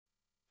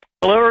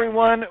Hello,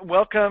 everyone.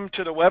 Welcome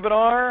to the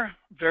webinar.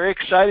 Very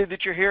excited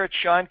that you're here. It's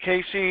Sean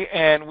Casey,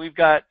 and we've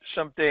got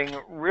something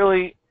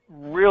really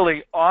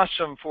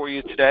awesome for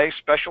you today.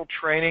 Special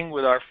training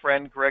with our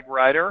friend Greg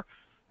Ryder,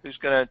 who's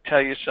going to tell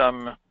you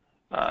some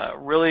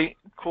really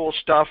cool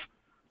stuff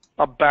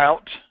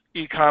about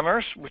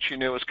e-commerce, which you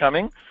knew was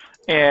coming,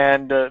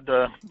 and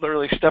the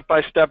literally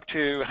step-by-step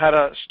to how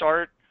to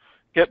start,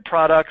 get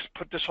products,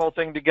 put this whole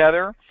thing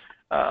together.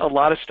 A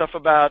lot of stuff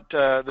about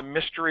the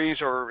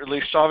mysteries, or at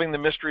least solving the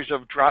mysteries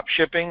of drop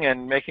shipping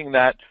and making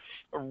that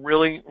a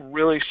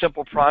really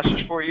simple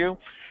process for you,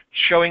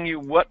 showing you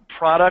what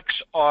products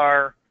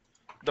are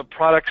the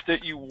products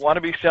that you want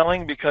to be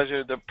selling because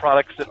they're the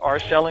products that are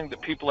selling that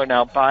people are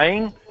now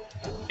buying,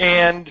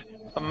 and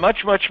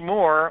much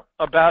more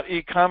about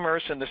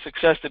e-commerce and the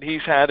success that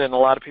he's had and a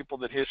lot of people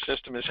that his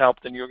system has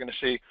helped, and you're going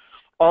to see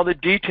all the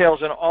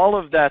details and all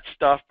of that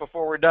stuff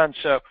before we're done.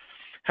 So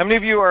how many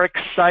of you are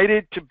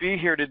excited to be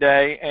here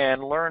today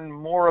and learn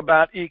more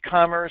about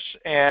e-commerce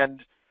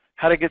and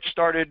how to get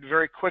started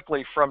very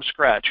quickly from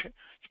scratch?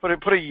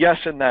 Put a yes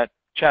in that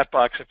chat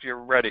box if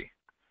you're ready.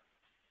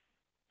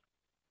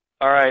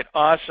 All right,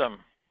 awesome.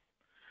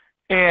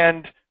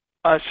 And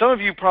some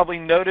of you probably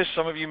noticed,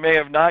 some of you may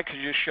have not because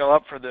you show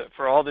up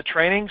for all the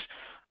trainings,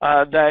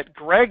 that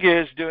Greg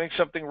is doing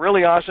something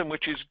really awesome,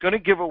 which is going to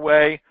give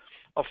away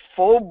a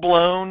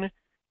full-blown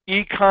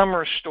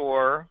e-commerce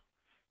store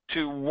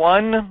to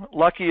one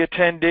lucky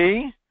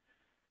attendee,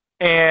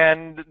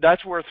 and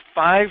that's worth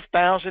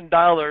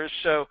 $5,000.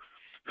 So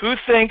who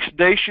thinks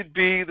they should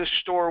be the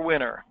store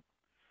winner?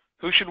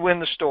 Who should win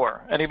the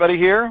store? Anybody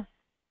here?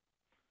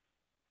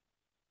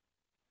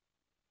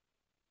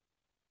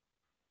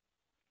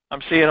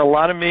 I'm seeing a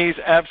lot of me's.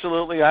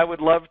 Absolutely. I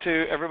would love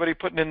to. Everybody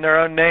putting in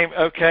their own name.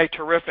 Okay,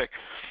 terrific.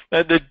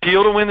 The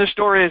deal to win the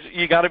store is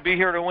you got to be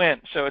here to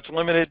win. So it's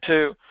limited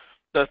to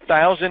the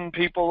 1,000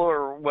 people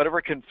or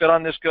whatever can fit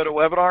on this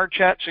GoToWebinar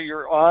chat, so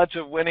your odds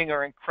of winning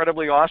are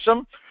incredibly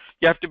awesome.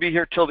 You have to be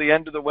here till the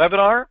end of the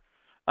webinar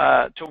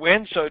to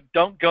win, so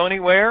don't go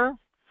anywhere.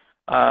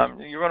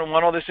 You're going to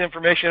want all this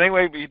information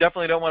anyway, but you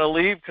definitely don't want to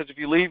leave, because if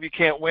you leave, you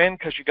can't win,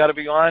 because you got to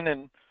be on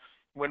and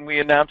when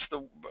we announce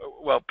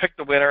pick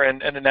the winner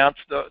and announce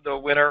the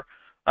winner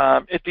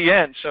at the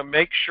end. So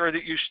make sure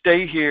that you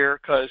stay here,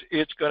 because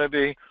it's going to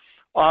be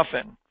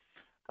awesome.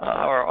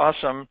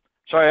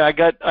 Sorry, I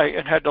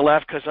had to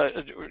laugh because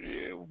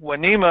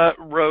Wanima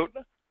wrote,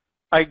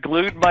 "I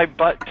glued my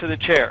butt to the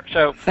chair."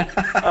 So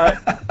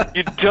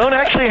you don't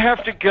actually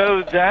have to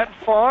go that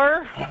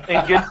far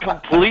and get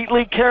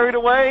completely carried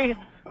away.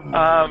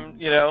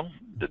 You know,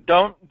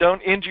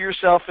 don't injure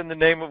yourself in the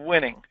name of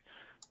winning.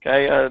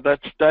 Okay,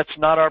 that's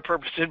not our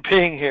purpose in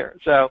being here.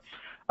 So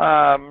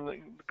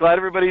glad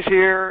everybody's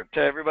here. To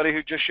everybody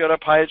who just showed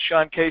up, hi, it's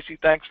Sean Casey.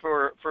 Thanks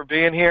for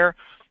being here.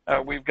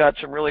 We've got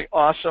some really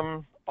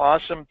awesome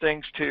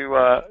things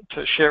to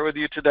share with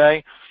you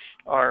today.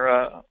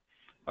 Our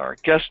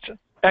guest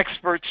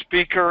expert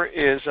speaker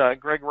is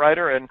Greg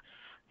Ryder, and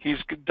he's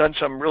done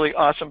some really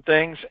awesome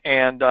things,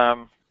 and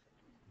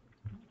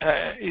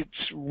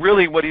it's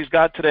really what he's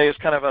got today is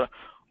kind of a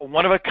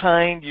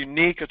one-of-a-kind,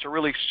 unique. It's a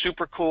really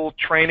super cool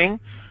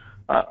training.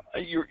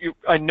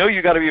 I know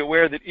you got to be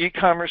aware that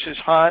e-commerce is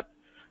hot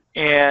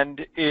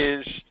and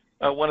is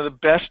one of the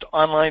best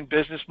online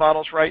business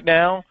models right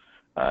now.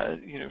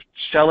 You know,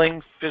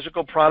 selling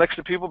physical products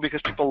to people,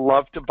 because people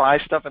love to buy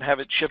stuff and have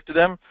it shipped to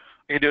them.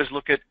 All you do is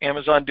look at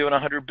Amazon doing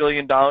 $100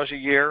 billion a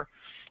year.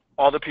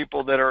 All the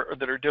people that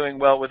are doing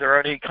well with their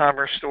own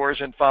e-commerce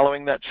stores and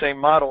following that same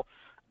model,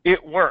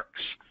 it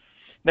works.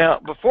 Now,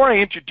 before I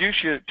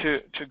introduce you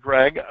to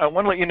Greg, I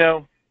want to let you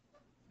know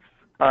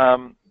a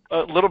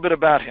little bit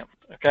about him.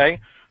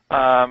 Okay.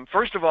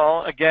 First of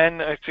all,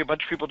 again, I see a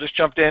bunch of people just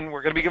jumped in.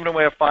 We're going to be giving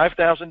away a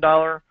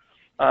 $5,000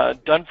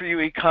 done-for-you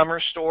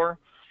e-commerce store.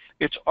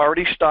 It's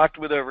already stocked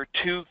with over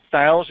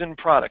 2,000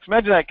 products.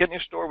 Imagine that, getting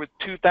a store with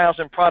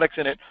 2,000 products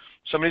in it.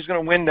 Somebody's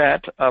going to win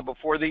that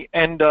before the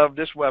end of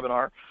this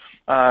webinar.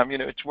 You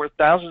know, it's worth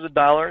thousands of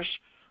dollars.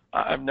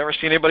 I've never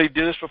seen anybody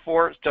do this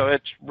before, so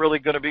it's really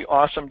going to be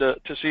awesome to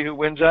see who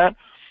wins that.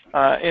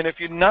 And if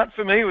you're not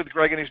familiar with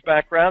Greg and his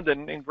background,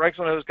 and Greg's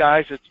one of those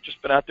guys that's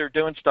just been out there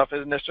doing stuff,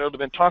 hasn't necessarily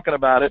been talking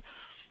about it,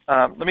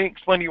 let me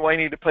explain to you why you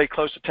need to pay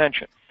close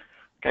attention.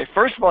 Okay,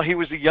 first of all, he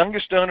was the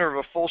youngest owner of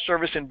a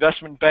full-service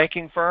investment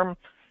banking firm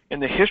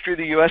in the history of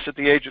the U.S. at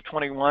the age of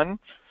 21.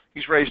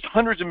 He's raised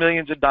hundreds of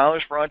millions of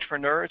dollars for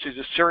entrepreneurs. He's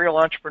a serial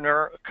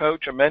entrepreneur, a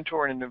coach, a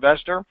mentor, and an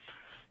investor.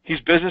 He's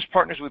business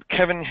partners with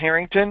Kevin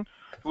Harrington,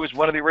 who was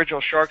one of the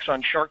original sharks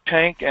on Shark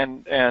Tank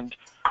and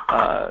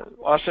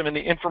awesome in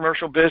the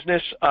infomercial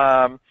business.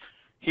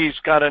 He's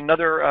got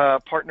another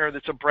partner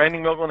that's a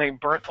branding mogul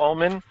named Bernd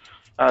Ullman.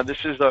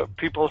 This is the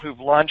people who've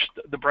launched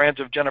the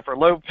brands of Jennifer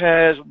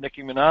Lopez,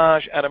 Nicki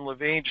Minaj, Adam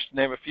Levine, just to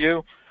name a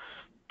few.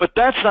 But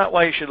that's not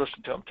why you should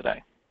listen to him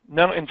today.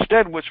 No,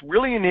 instead, what's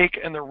really unique,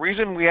 and the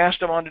reason we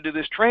asked him on to do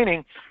this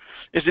training,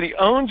 is that he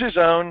owns his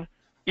own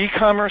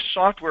e-commerce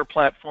software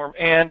platform,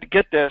 and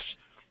get this,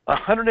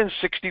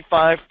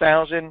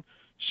 165,000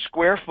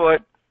 square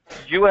foot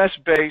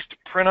US-based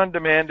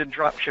print-on-demand and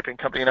drop shipping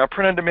company. Now,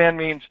 print-on-demand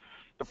means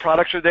the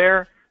products are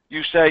there.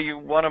 You say you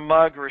want a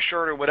mug or a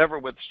shirt or whatever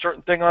with a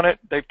certain thing on it.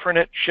 They print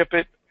it, ship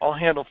it, all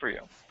handled for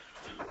you.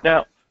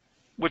 Now,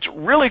 what's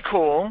really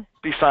cool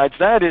besides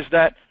that is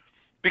that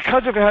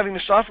because of having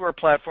the software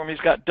platform, he's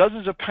got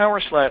dozens of power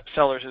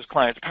sellers as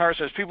clients. Power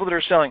sellers, people that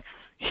are selling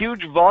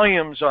huge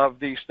volumes of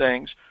these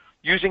things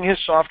using his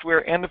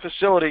software and the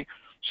facility.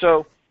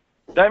 So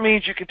that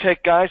means you can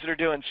take guys that are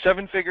doing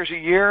 7 figures a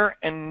year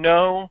and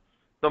know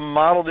the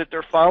model that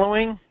they're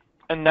following,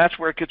 and that's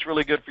where it gets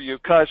really good for you,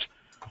 because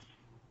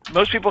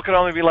most people can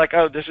only be like,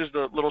 oh, this is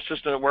the little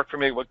system that worked for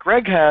me. What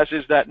Greg has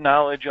is that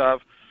knowledge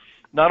of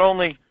not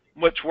only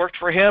what's worked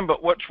for him,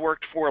 but what's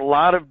worked for a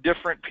lot of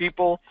different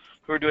people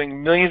who are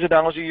doing millions of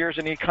dollars a year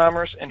in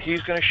e-commerce, and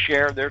he's going to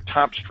share their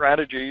top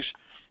strategies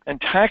and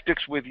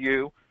tactics with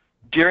you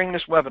during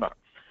this webinar.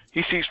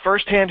 He sees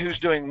firsthand who's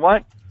doing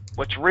what,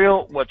 what's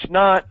real, what's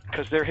not,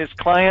 because they're his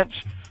clients.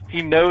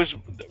 He knows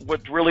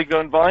what's really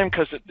going volume,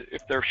 because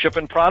if they're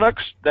shipping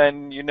products,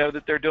 then you know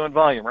that they're doing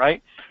volume,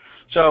 right?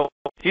 So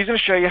he's going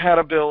to show you how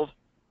to build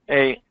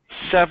a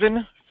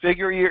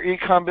 7-figure-a-year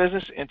e-com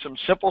business in some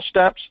simple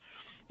steps.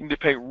 You need to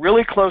pay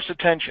really close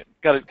attention.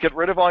 Got to get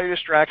rid of all your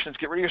distractions,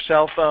 get rid of your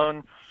cell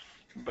phone,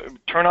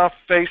 turn off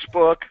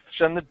Facebook,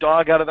 send the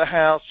dog out of the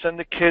house, send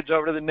the kids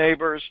over to the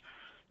neighbors.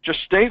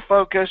 Just stay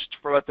focused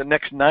for about the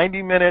next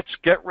 90 minutes,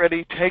 get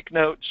ready, take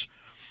notes.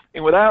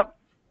 And without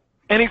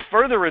any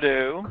further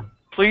ado,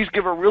 please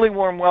give a really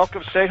warm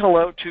welcome, say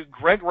hello to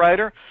Greg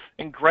Ryder.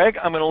 And Greg,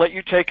 I'm going to let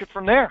you take it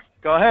from there.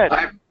 Go ahead.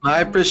 I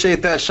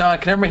appreciate that, Sean.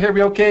 Can everybody hear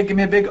me okay? Give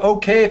me a big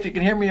okay if you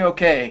can hear me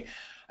okay.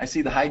 I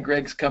see the hi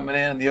Greg's coming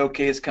in, and the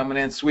okay is coming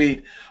in.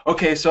 Sweet.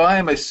 Okay, so I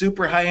am a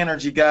super high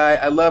energy guy.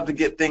 I love to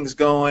get things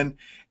going,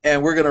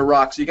 and we're going to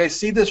rock. So you guys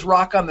see this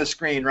rock on the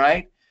screen,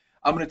 right?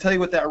 I'm going to tell you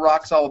what that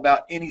rock's all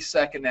about any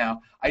second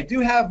now. I do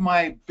have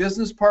my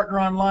business partner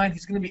online.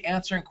 He's going to be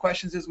answering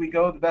questions as we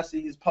go the best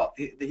that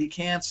he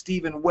can,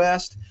 Stephen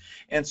West.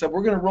 And so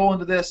we're going to roll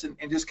into this and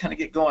just kind of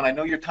get going. I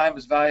know your time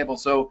is valuable.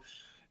 So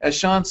as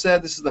Sean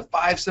said, this is the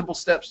 5 simple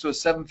steps to a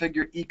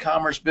 7-figure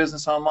e-commerce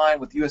business online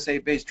with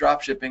USA-based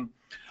dropshipping.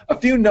 A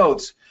few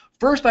notes.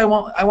 First, I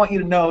want you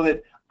to know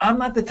that I'm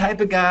not the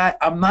type of guy,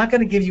 I'm not going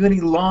to give you any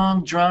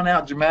long,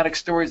 drawn-out, dramatic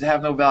stories that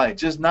have no value.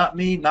 Just not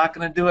me, not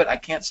going to do it. I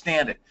can't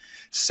stand it.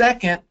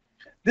 Second,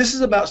 this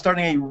is about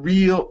starting a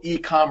real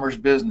e-commerce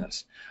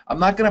business. I'm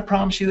not going to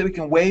promise you that we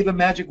can wave a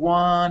magic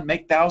wand,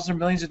 make thousands or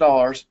millions of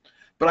dollars,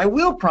 but I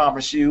will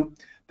promise you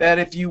that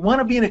if you want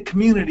to be in a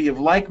community of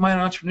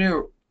like-minded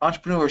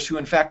entrepreneurs who,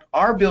 in fact,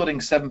 are building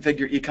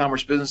 7-figure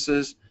e-commerce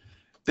businesses,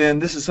 then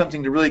this is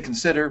something to really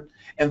consider.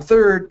 And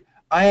third,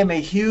 I am a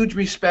huge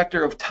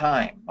respecter of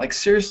time. Like,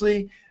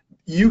 seriously,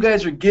 you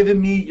guys are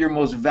giving me your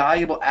most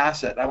valuable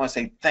asset. I want to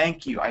say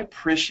thank you. I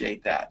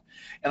appreciate that.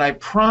 And I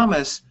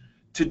promise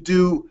to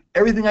do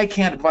everything I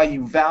can to provide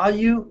you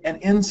value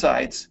and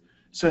insights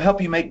so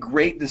help you make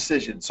great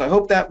decisions. So I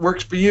hope that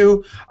works for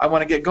you. I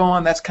want to get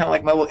going. That's kind of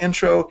like my little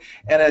intro.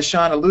 And as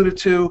Sean alluded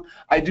to,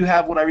 I do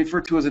have what I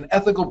refer to as an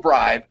ethical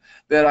bribe.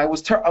 That I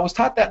was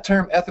taught that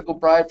term, ethical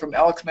bribe, from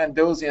Alex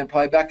Mandossian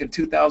probably back in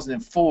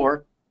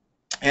 2004.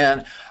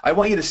 And I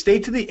want you to stay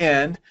to the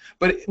end,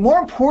 but more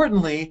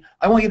importantly,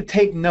 I want you to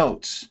take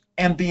notes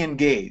and be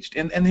engaged.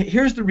 And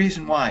here's the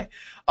reason why.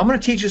 I'm going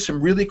to teach you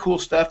some really cool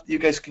stuff that you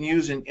guys can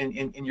use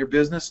in your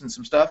business and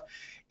some stuff.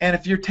 And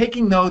if you're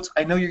taking notes,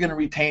 I know you're going to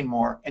retain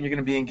more and you're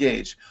going to be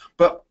engaged.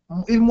 But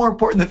even more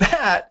important than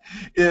that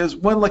is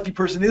one lucky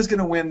person is going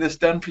to win this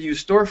Done For You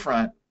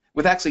storefront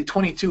with actually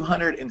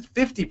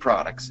 2,250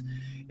 products.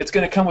 It's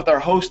going to come with our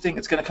hosting,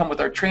 it's going to come with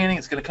our training,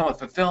 it's going to come with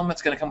fulfillment,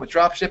 it's going to come with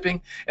drop shipping,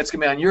 it's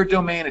going to be on your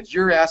domain, it's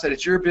your asset,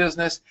 it's your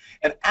business.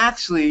 And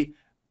actually,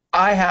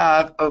 I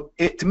have,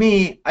 to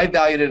me, I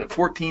valued it at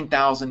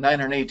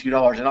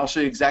 $14,982, and I'll show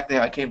you exactly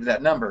how I came to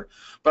that number.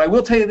 But I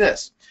will tell you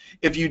this,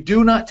 if you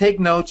do not take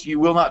notes, you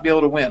will not be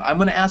able to win. I'm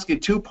going to ask a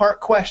 2-part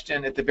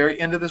question at the very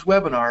end of this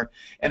webinar,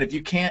 and if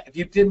you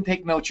didn't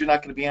take notes, you're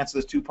not going to be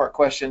answering this 2-part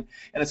question,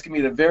 and it's going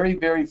to be the very,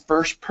 very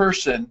first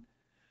person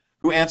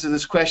who answers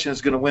this question is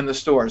going to win the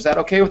store. Is that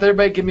okay with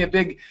everybody? Give me a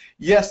big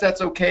yes,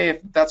 that's okay, if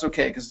that's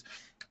okay, because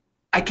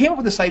I came up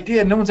with this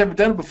idea, no one's ever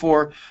done it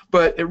before,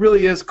 but it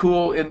really is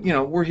cool, and you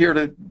know, we're here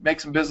to make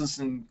some business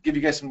and give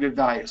you guys some good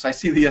value. So I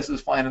see the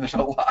yeses flying, and there's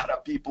a lot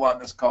of people on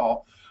this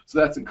call, so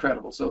that's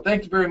incredible. So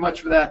thank you very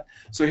much for that.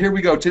 So here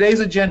we go.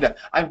 Today's agenda.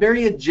 I'm a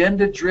very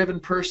agenda-driven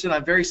person.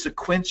 I'm very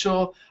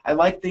sequential. I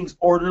like things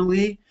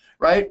orderly,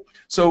 right?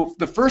 So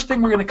the first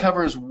thing we're going to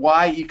cover is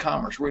why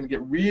e-commerce. We're going to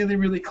get really,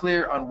 really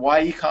clear on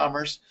why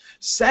e-commerce.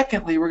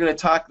 Secondly, we're going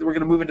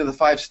to move into the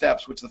 5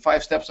 steps, which the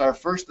 5 steps are: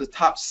 first, the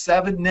top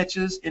 7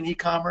 niches in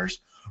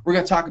e-commerce. We're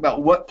going to talk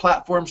about what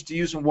platforms to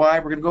use and why.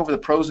 We're going to go over the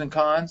pros and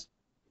cons.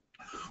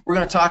 We're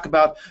going to talk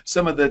about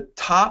some of the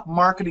top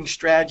marketing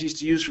strategies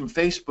to use from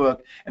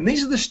Facebook, and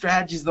these are the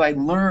strategies that I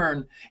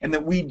learned and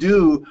that we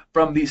do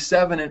from these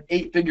 7- and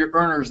 8-figure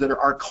earners that are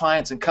our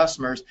clients and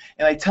customers.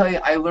 And I tell you,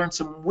 I learned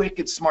some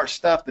wicked smart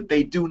stuff that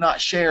they do not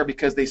share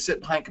because they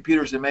sit behind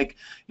computers and make,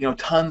 you know,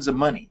 tons of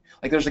money.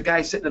 Like there's a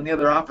guy sitting in the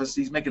other office,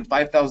 he's making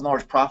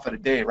 $5,000 profit a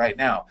day right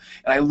now.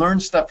 And I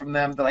learned stuff from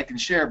them that I can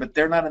share, but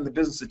they're not in the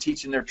business of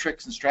teaching their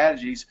tricks and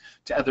strategies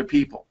to other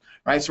people.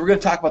 Right? So we're going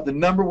to talk about the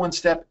number one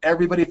step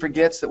everybody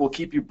forgets that will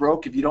keep you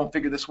broke if you don't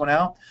figure this one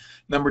out.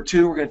 Number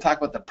two, we're going to talk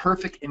about the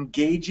perfect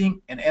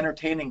engaging and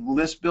entertaining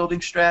list building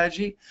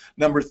strategy.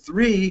 Number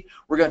three,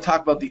 we're going to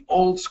talk about the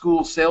old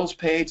school sales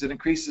page that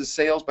increases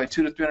sales by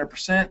 200 to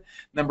 300%.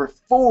 Number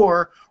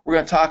four, we're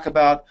going to talk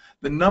about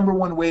the number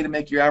one way to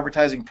make your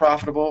advertising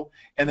profitable.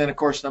 And then, of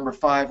course, number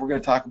five, we're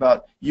going to talk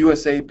about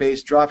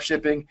USA-based drop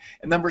shipping.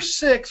 And number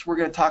six, we're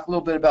going to talk a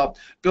little bit about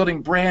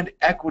building brand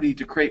equity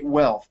to create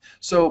wealth.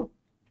 So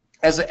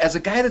as a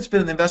guy that's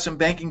been in the investment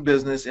banking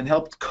business and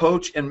helped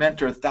coach and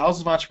mentor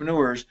thousands of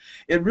entrepreneurs,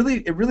 it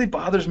really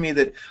bothers me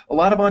that a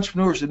lot of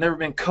entrepreneurs have never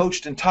been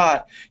coached and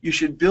taught you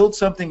should build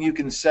something you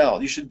can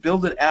sell. You should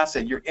build an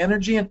asset. Your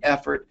energy and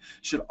effort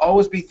should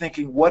always be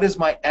thinking, what is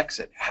my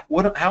exit?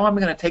 How am I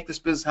going to take this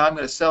business? How am I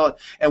going to sell it?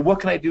 And what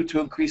can I do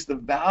to increase the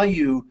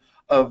value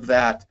of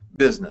that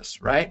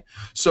business, right?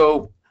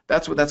 So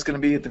that's what that's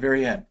going to be at the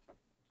very end.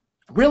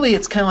 Really,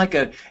 it's kind of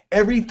like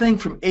everything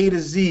from A to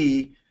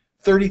Z,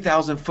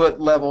 30,000-foot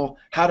level,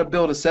 how to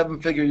build a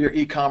seven-figure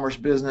e-commerce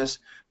business.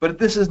 But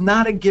this is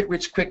not a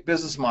get-rich-quick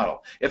business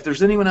model. If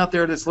there's anyone out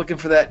there that's looking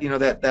for that,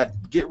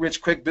 that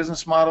get-rich-quick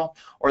business model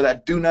or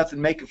that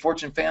do-nothing,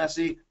 make-a-fortune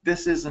fantasy,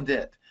 this isn't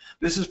it.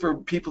 This is for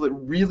people that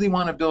really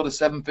want to build a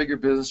seven-figure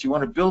business. You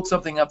want to build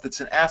something up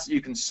that's an asset you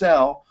can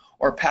sell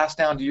or pass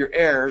down to your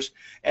heirs,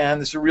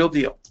 and it's a real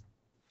deal.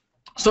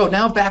 So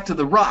now back to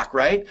the rock,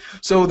 right?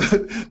 So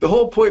the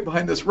whole point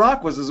behind this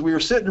rock was we were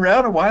sitting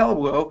around a while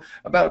ago,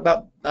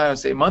 about I would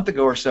say a month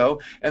ago or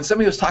so, and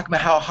somebody was talking about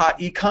how hot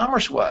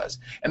e-commerce was.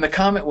 And the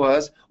comment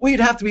was, well,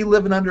 you'd have to be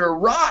living under a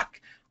rock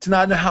to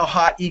not know how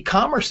hot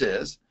e-commerce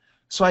is.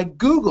 So I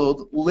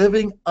Googled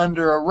living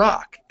under a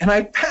rock, and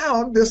I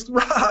found this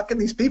rock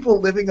and these people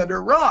living under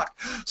a rock.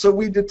 So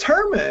we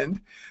determined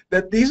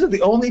that these are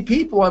the only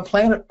people on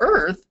planet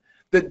Earth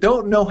that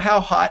don't know how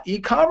hot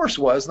e-commerce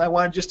was, and I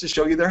wanted just to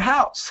show you their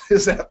house.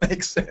 Does that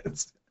make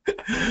sense?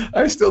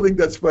 I still think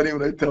that's funny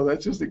when I tell.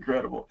 That's just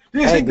incredible.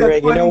 Hey,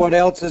 Greg, you know what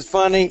else is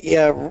funny?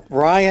 Yeah,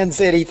 Ryan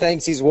said he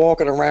thinks he's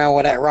walking around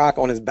with that rock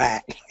on his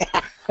back.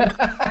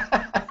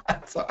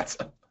 That's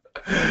awesome.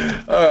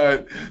 All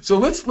right, so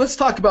let's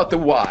talk about the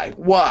why.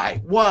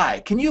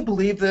 Why? Can you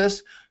believe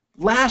this?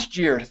 Last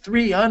year,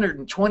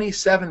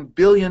 $327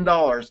 billion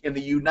in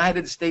the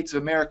United States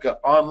of America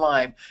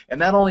online,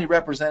 and that only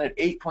represented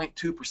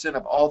 8.2%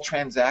 of all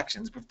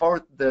transactions.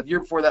 Before the year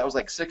before that was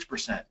like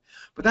 6%.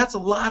 But that's a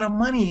lot of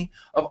money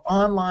of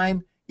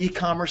online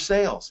e-commerce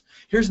sales.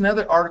 Here's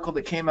another article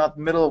that came out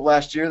in the middle of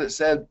last year that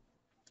said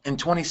in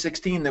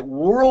 2016 that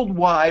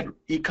worldwide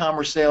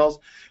e-commerce sales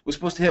was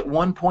supposed to hit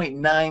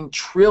 1.9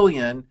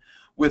 trillion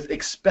with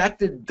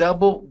expected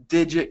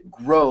double-digit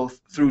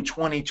growth through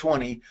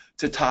 2020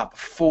 to top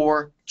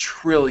 $4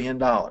 trillion.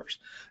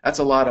 That's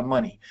a lot of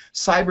money.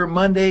 Cyber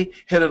Monday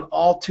hit an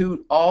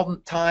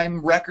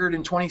all-time record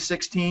in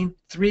 2016,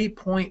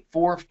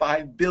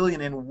 $3.45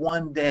 billion in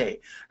one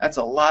day. That's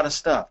a lot of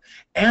stuff.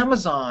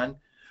 Amazon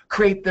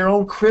create their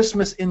own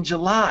Christmas in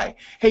July.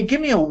 Hey, give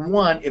me a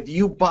 1 if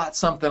you bought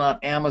something on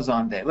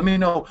Amazon Day. Let me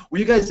know, were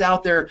you guys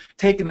out there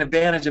taking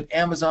advantage of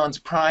Amazon's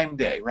Prime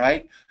Day,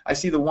 right? I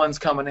see the ones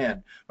coming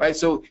in, right?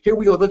 So here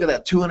we go, look at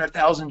that,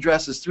 200,000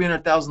 dresses,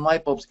 300,000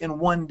 light bulbs in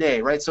one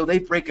day, right? So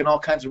they've breaking all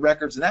kinds of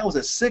records, and that was a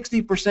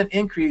 60%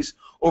 increase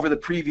over the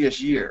previous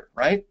year,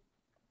 right?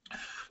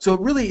 So it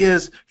really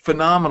is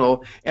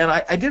phenomenal, and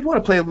I did want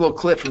to play a little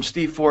clip from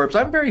Steve Forbes.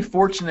 I'm very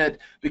fortunate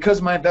because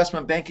of my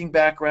investment banking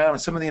background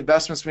and some of the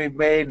investments we've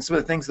made and some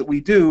of the things that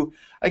we do.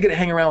 I get to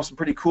hang around with some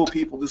pretty cool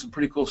people, do some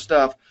pretty cool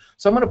stuff.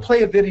 So I'm going to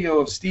play a video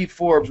of Steve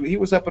Forbes. He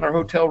was up in our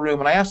hotel room,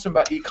 and I asked him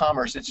about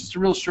e-commerce. It's just a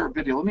real short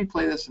video. Let me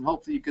play this, and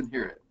hopefully you can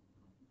hear it.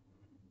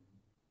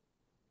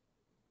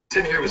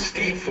 Sitting here with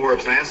Steve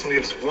Forbes, and I asked him to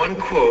give us one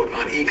quote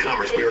on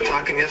e-commerce. We were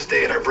talking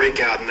yesterday at our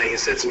breakout, and he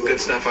said some good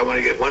stuff. I want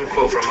to get one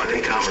quote from him on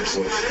e-commerce.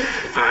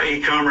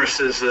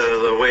 E-commerce is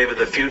the wave of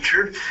the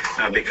future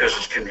because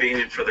it's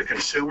convenient for the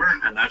consumer,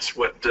 and that's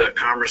what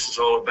commerce is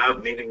all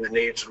about, meeting the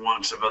needs and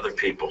wants of other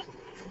people.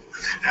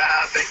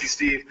 Thank you,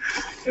 Steve.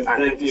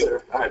 Thank you,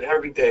 sir. All right, have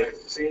a good day.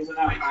 See you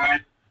tonight.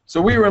 So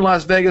we were in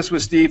Las Vegas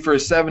with Steve for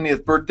his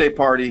 70th birthday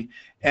party,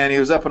 and he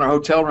was up in our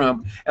hotel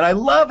room. And I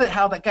love it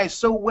how that guy's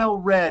so well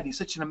read. He's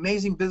such an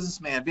amazing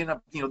businessman, being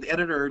the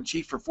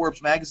editor-in-chief for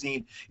Forbes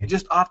magazine. And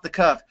just off the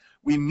cuff,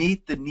 we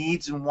meet the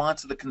needs and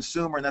wants of the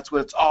consumer, and that's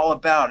what it's all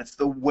about. It's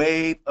the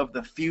wave of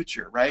the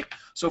future, right?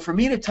 So for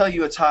me to tell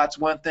you it's hot, it's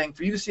one thing.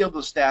 For you to see all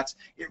those stats,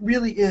 it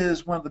really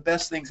is one of the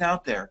best things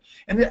out there.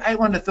 And I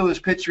wanted to throw this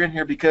picture in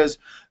here because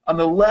on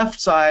the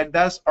left side,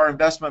 that's our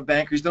investment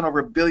banker. He's done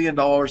over $1 billion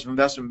of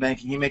investment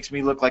banking. He makes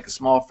me look like a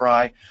small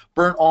fry.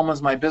 Bernd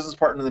Ullman's my business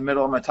partner in the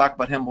middle. I'm going to talk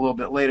about him a little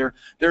bit later.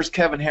 There's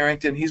Kevin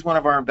Harrington. He's one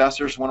of our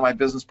investors, one of my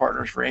business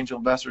partners for Angel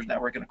Investors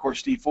Network, and of course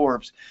Steve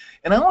Forbes.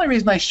 And the only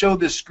reason I showed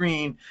this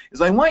screen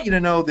is I want you to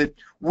know that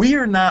we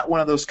are not one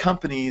of those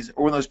companies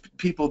or one of those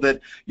people that,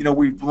 you know,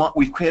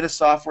 we've created a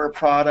software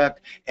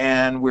product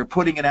and we're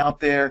putting it out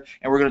there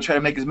and we're going to try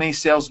to make as many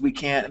sales as we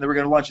can, and then we're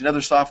going to launch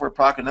another software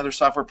product.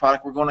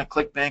 We're going to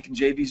ClickBank and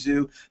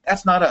JVZoo.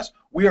 That's not us.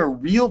 We are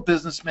real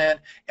businessmen,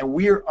 and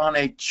we are on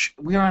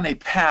a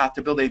path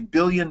to build a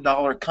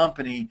billion-dollar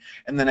company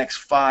in the next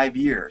 5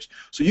 years.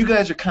 So you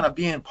guys are kind of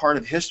being part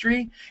of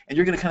history, and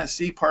you're going to kind of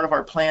see part of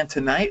our plan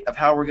tonight of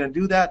how we're going to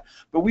do that.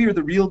 But we are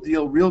the real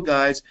deal, real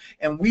guys,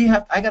 and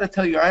I got to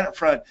tell you right up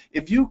front,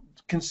 if you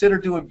consider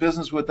doing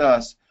business with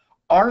us,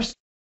 our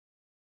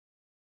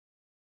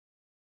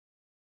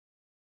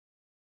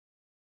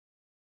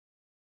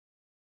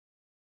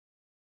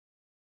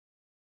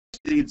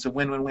it's a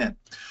win-win-win.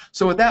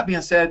 So with that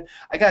being said,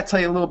 I got to tell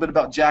you a little bit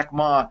about Jack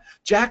Ma.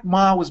 Jack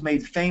Ma was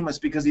made famous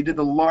because he did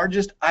the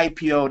largest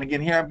IPO, and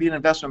again, here I'm being an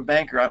investment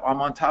banker,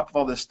 I'm on top of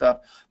all this stuff,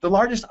 the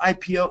largest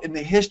IPO in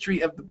the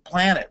history of the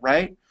planet,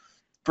 right,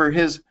 for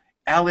his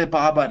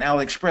Alibaba and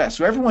AliExpress.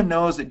 So everyone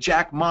knows that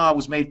Jack Ma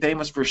was made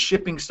famous for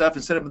shipping stuff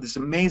instead of this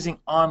amazing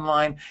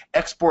online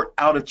export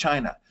out of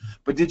China.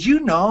 But did you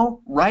know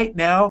right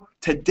now,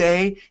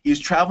 today, he's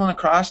traveling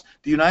across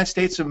the United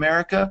States of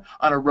America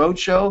on a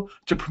roadshow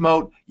to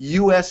promote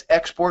U.S.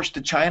 exports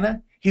to China?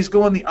 He's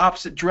going the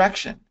opposite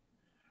direction.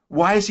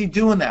 Why is he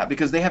doing that?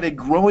 Because they have a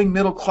growing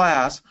middle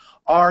class,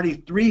 already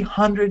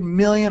 300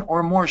 million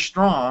or more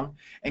strong,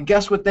 and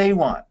guess what they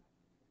want?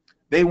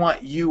 They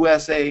want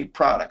USA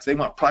products. They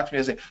want products from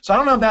USA. So I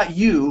don't know about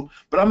you,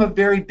 but I'm a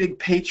very big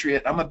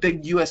patriot. I'm a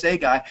big USA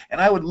guy, and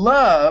I would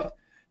love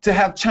to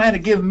have China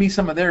give me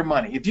some of their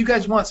money. If you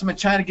guys want some of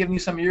China giving you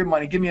some of your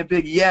money, give me a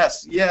big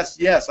yes, yes,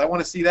 yes. I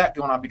want to see that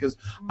going on because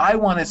I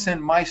want to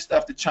send my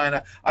stuff to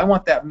China. I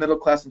want that middle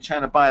class in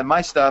China buying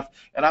my stuff,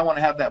 and I want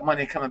to have that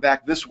money coming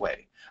back this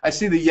way. I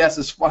see the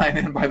yeses flying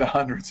in by the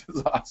hundreds.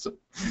 It's awesome.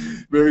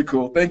 Very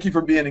cool. Thank you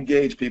for being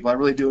engaged, people. I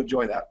really do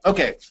enjoy that.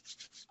 Okay.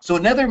 So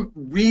another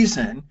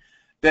reason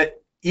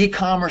that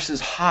e-commerce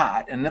is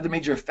hot, another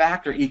major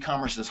factor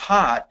e-commerce is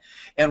hot,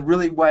 and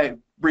really why it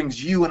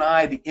brings you and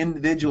I, the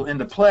individual,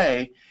 into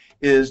play,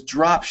 is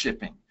drop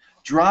shipping.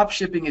 Drop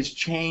shipping has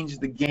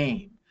changed the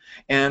game.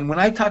 And when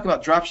I talk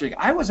about drop shipping,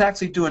 I was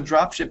actually doing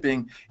drop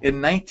shipping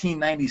in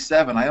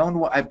 1997.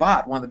 I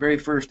bought one of the very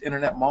first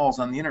internet malls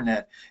on the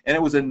internet, and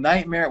it was a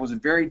nightmare. It was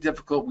very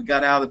difficult. We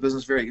got out of the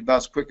business about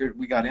as quick as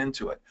we got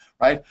into it,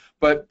 right?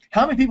 But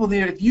how many people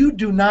there, if you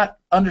do not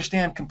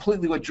understand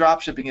completely what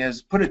drop shipping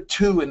is, put a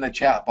 2 in the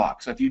chat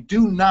box. So if you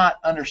do not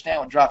understand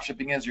what drop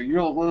shipping is, or you're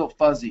a little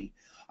fuzzy,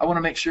 I want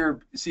to make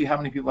sure, see how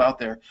many people out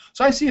there.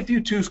 So I see a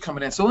few 2s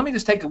coming in. So let me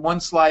just take one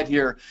slide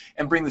here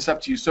and bring this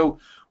up to you. So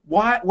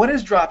what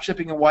is drop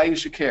shipping and why you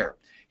should care?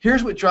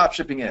 Here's what drop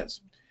shipping is.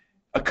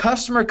 A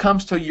customer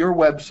comes to your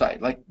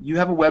website, like you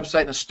have a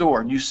website in a store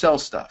and you sell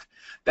stuff.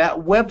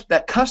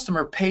 That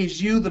customer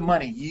pays you the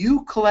money.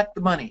 You collect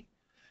the money.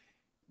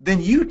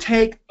 Then you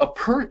take a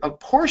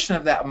portion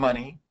of that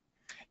money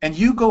and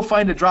you go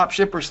find a drop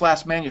shipper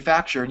 /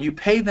 manufacturer and you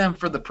pay them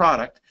for the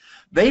product.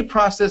 They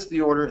process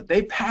the order,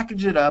 they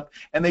package it up,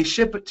 and they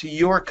ship it to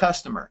your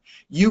customer.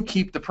 You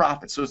keep the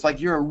profit. So it's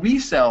like you're a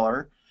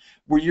reseller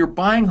where you're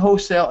buying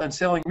wholesale and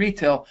selling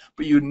retail,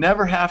 but you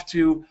never have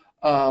to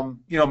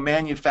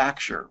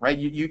manufacture, right?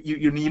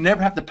 You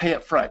never have to pay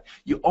up front.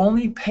 You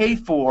only pay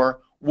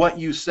for what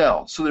you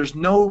sell, so there's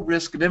no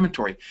risk of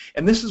inventory.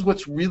 And this is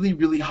what's really,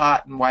 really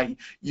hot and why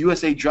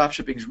USA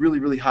dropshipping is really,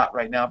 really hot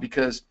right now,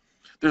 because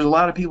there's a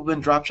lot of people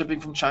been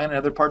dropshipping from China and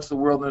other parts of the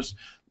world, and there's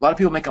a lot of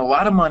people making a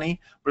lot of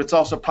money, but it's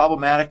also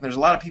problematic. And there's a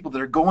lot of people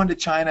that are going to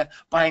China,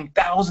 buying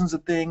thousands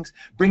of things,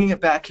 bringing it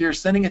back here,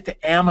 sending it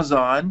to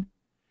Amazon,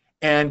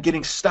 and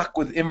getting stuck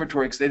with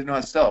inventory because they didn't know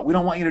how to sell it. We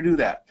don't want you to do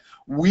that.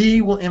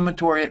 We will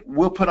inventory it,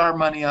 we'll put our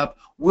money up,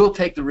 we'll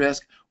take the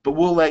risk, but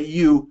we'll let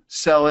you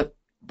sell it,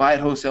 buy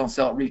it wholesale and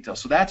sell it retail.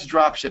 So that's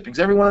drop shipping.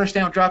 Does everyone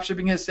understand what drop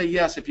shipping is? Say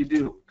yes if you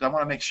do, because I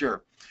want to make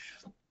sure.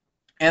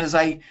 And as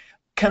I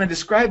kind of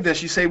describe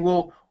this, you say,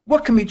 well,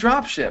 what can be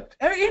drop shipped?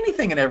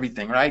 Anything and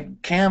everything, right?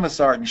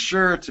 Canvas art and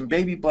shirts and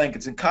baby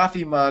blankets and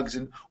coffee mugs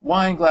and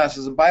wine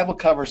glasses and Bible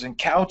covers and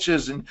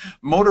couches and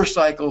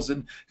motorcycles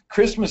and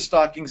Christmas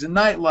stockings and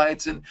night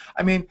lights. And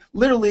I mean,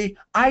 literally,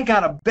 I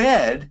got a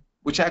bed,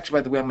 which actually,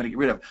 by the way, I'm going to get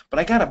rid of, but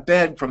I got a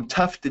bed from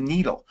Tuft &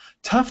 Needle.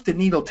 Tuft &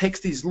 Needle takes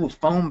these little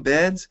foam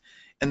beds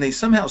and they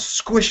somehow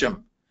squish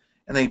them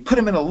and they put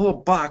them in a little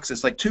box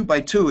that's like 2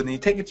 by 2, and then you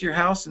take it to your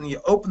house and you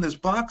open this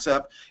box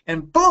up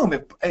and boom,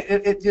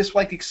 it just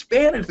like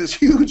expanded this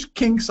huge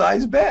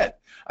king-size bed.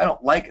 I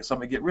don't like it, so I'm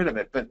going to get rid of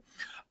it, but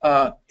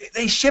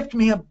they shipped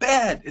me a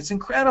bed. It's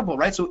incredible,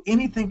 right? So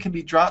anything can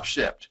be drop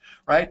shipped,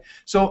 right?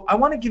 So I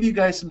want to give you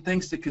guys some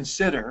things to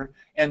consider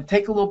and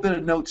take a little bit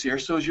of notes here.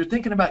 So as you're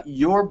thinking about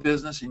your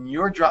business and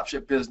your drop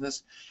ship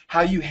business,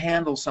 how you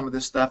handle some of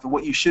this stuff and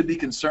what you should be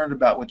concerned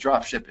about with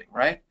drop shipping,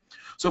 right?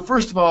 So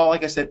first of all,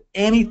 like I said,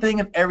 anything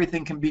and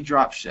everything can be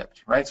drop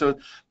shipped, right? So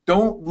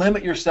don't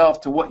limit yourself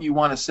to what you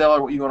want to sell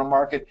or what you want to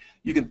market.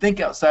 You can think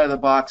outside of the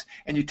box,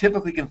 and you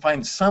typically can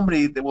find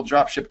somebody that will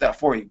drop ship that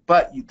for you.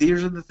 But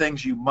these are the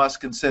things you must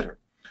consider.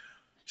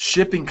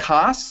 shipping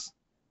costs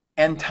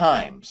and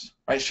times,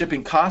 right?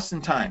 Shipping costs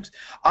and times.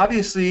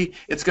 Obviously,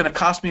 it's going to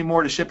cost me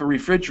more to ship a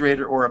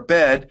refrigerator or a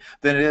bed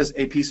than it is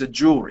a piece of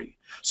jewelry.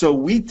 So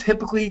we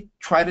typically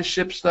try to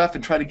ship stuff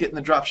and try to get in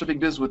the drop shipping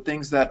business with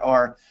things that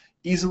are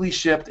easily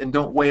shipped and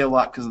don't weigh a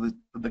lot because of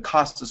the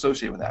costs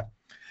associated with that.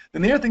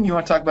 Then the other thing you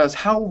want to talk about is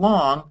how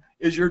long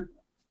is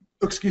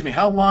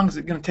how long is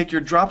it going to take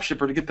your drop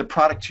shipper to get the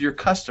product to your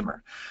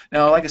customer?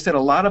 Now, like I said, a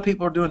lot of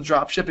people are doing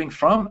drop shipping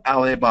from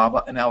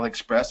Alibaba and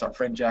AliExpress, our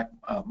friend Jack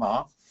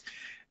Ma,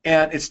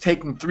 and it's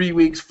taking 3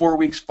 weeks, 4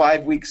 weeks,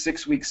 5 weeks,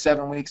 6 weeks,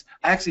 7 weeks.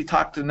 I actually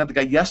talked to another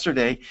guy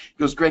yesterday. He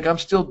goes, Greg, I'm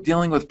still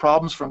dealing with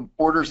problems from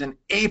orders in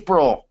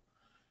April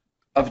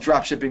of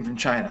drop shipping from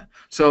China.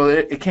 So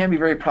it can be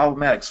very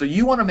problematic. So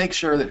you want to make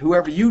sure that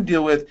whoever you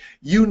deal with,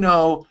 you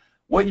know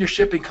what your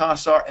shipping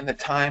costs are and the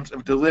times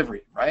of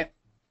delivery, right?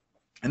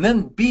 And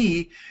then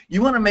B,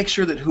 you want to make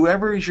sure that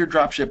whoever is your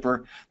drop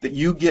shipper, that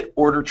you get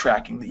order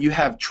tracking, that you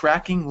have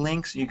tracking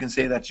links. You can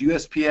say that's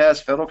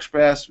USPS, Federal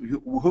Express,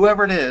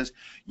 whoever it is.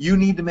 You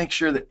need to make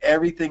sure that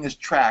everything is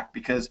tracked,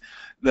 because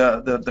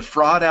the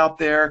fraud out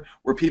there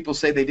where people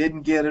say they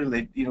didn't get it, or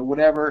they,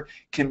 whatever,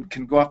 can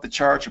go off the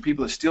charts, or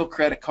people that steal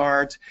credit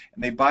cards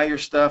and they buy your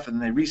stuff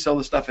and they resell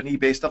the stuff on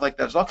eBay, stuff like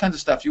that. There's all kinds of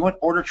stuff. You want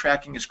order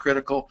tracking is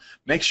critical.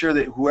 Make sure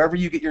that whoever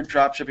you get your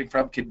drop shipping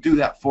from can do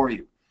that for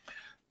you.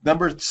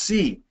 Number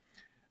C,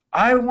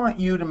 I want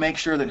you to make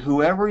sure that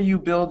whoever you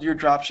build your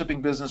drop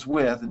shipping business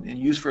with and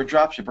use for a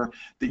drop shipper,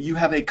 that you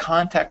have a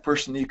contact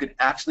person that you can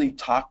actually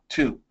talk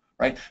to,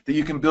 right? That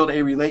you can build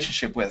a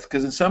relationship with,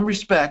 because in some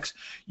respects,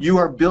 you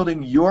are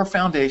building your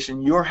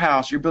foundation, your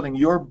house, you're building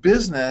your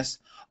business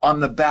on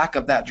the back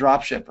of that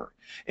drop shipper.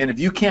 And if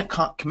you can't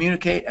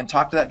communicate and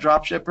talk to that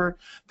drop shipper,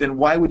 then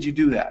why would you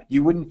do that?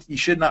 You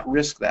should not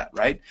risk that,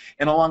 right?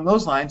 And along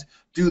those lines,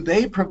 do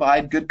they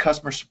provide good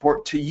customer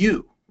support to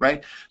you?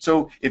 Right?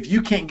 So if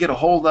you can't get a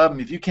hold of them,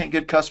 if you can't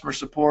get customer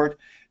support,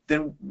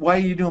 then why are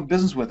you doing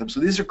business with them? So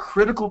these are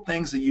critical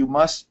things that you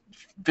must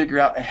figure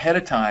out ahead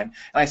of time.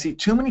 And I see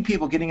too many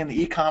people getting in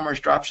the e-commerce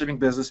dropshipping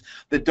business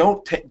that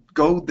don't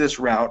go this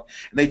route,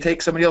 and they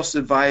take somebody else's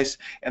advice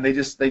and they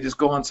just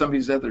go on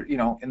somebody's other,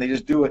 and they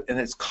just do it, and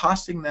it's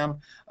costing them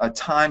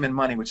time and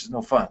money, which is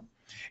no fun.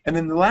 And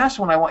then the last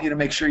one I want you to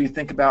make sure you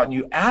think about and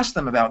you ask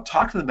them about,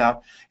 talk to them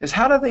about, is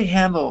how do they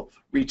handle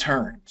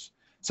returns?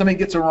 Somebody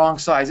gets a wrong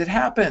size. It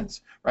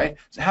happens, right?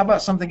 So how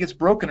about something gets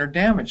broken or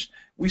damaged?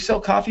 We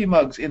sell coffee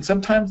mugs, and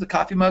sometimes the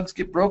coffee mugs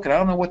get broken. I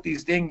don't know what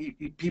these dang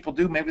people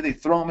do. Maybe they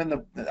throw them in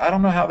the, I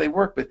don't know how they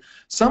work, but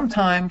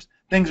sometimes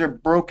things are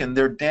broken,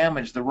 they're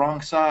damaged, the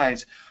wrong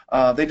size.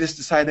 They just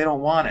decide they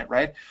don't want it,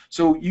 right?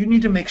 So you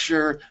need to make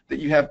sure that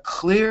you have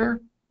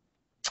clear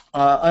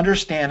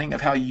understanding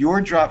of how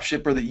your drop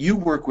shipper that you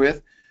work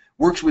with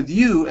works with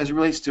you as it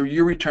relates to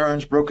your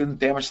returns, broken,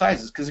 damaged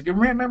sizes. Because you can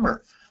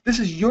remember, this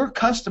is your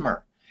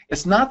customer.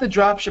 It's not the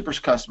drop shipper's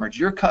customer. It's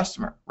your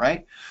customer,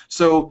 right?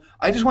 So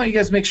I just want you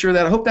guys to make sure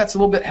that, I hope that's a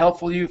little bit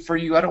helpful for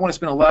you. I don't want to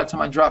spend a lot of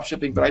time on drop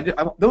shipping, but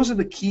those are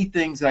the key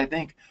things that I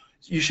think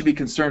you should be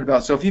concerned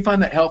about. So if you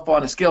find that helpful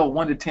on a scale of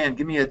 1 to 10,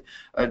 give me a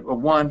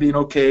 1 being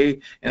okay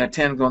and a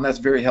 10 going, that's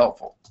very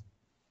helpful.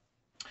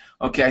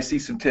 Okay, I see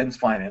some 10s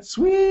finance.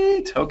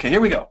 Sweet. Okay,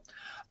 here we go.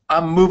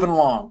 I'm moving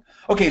along.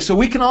 Okay, so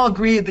we can all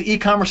agree that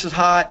e-commerce is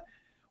hot.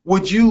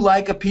 Would you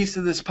like a piece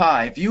of this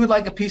pie? If you would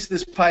like a piece of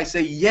this pie,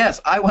 say, yes,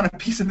 I want a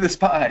piece of this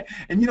pie.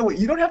 And you know what?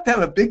 You don't have to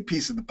have a big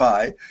piece of the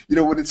pie,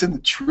 when it's in the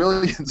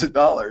trillions of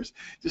dollars.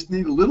 Just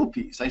need a little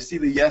piece. I see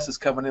the yeses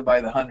coming in by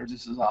the hundreds.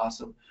 This is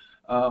awesome.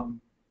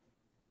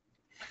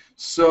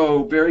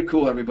 So very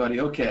cool, everybody.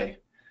 Okay.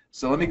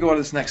 So let me go to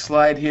this next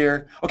slide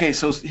here. Okay,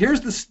 so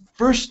here's the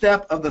first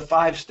step of the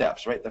 5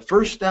 steps, right? The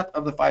first step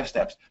of the 5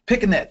 steps.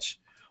 Pick a niche.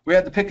 We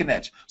have to pick a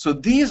niche. So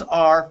these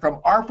are,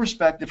 from our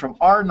perspective, from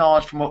our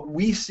knowledge, from what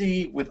we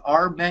see with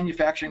our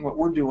manufacturing, what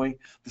we're doing,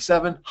 the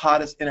 7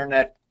 hottest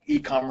internet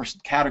e-commerce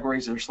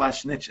categories or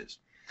 / niches.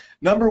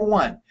 Number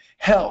 1,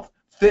 health,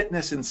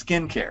 fitness, and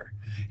skincare.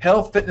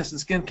 Health, fitness,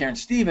 and skincare. And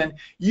Stephen,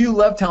 you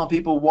love telling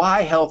people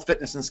why health,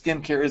 fitness, and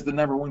skincare is the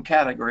number 1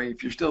 category.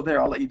 If you're still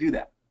there, I'll let you do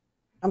that.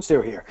 I'm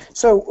still here.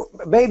 So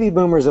baby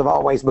boomers have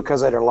always,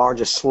 because they're the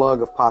largest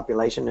slug of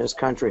population in this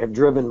country, have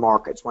driven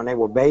markets. When they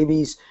were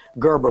babies,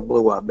 Gerber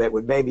blew up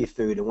with baby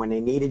food, and when they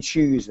needed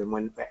shoes, and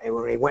when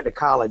they went to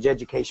college,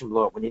 education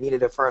blew up. When they needed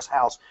their first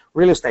house,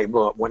 real estate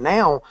blew up. Well,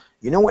 now,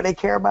 you know what they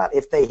care about?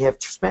 If they have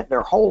spent their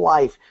whole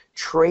life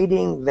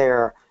trading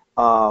their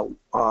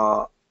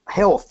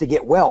health to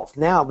get wealth,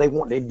 now they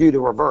want to do the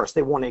reverse.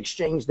 They want to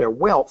exchange their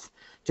wealth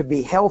to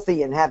be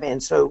healthy and happy,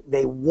 and so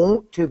they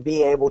want to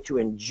be able to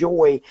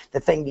enjoy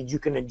the thing that you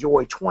can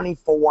enjoy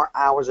 24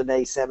 hours a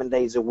day, 7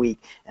 days a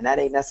week, and that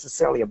ain't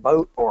necessarily a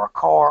boat or a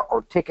car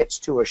or tickets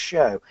to a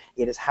show.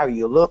 It is how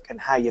you look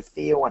and how you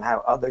feel and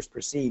how others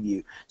perceive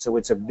you. So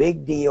it's a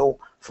big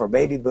deal for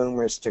baby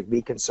boomers to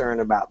be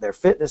concerned about their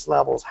fitness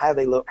levels, how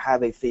they look, how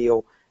they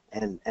feel,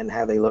 and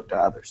how they look to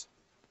others.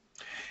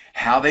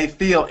 How they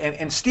feel.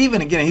 And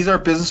Stephen, again, he's our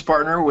business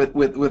partner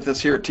with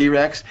us here at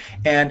T-Rex,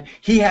 and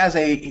he has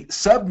a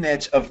sub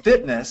niche of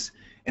fitness,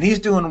 and he's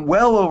doing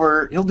well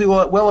over, he'll do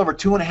well over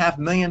 $2.5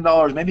 million,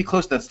 maybe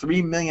close to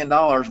 $3 million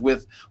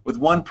with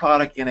one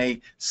product in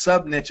a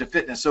sub niche of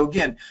fitness. So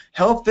again,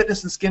 health,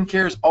 fitness, and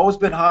skincare has always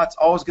been hot. It's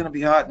always going to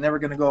be hot, never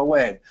going to go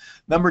away.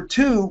 Number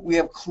two, we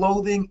have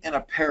clothing and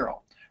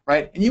apparel,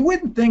 right? And you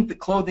wouldn't think that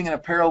clothing and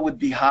apparel would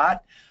be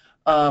hot,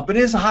 but it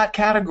is a hot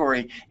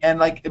category. And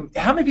like,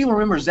 how many people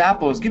remember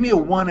Zappos? Give me a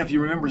 1 if you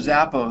remember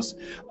Zappos.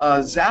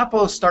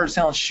 Zappos started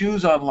selling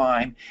shoes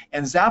online,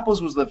 and Zappos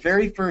was the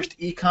very first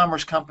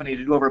e-commerce company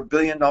to do over $1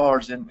 billion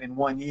in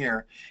 1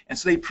 year. And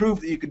so they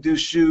proved that you could do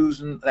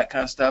shoes and that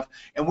kind of stuff.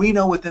 And we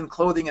know within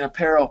clothing and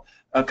apparel,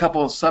 a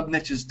couple of sub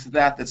niches to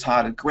that's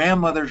hot. And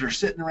grandmothers are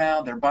sitting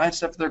around, they're buying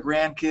stuff for their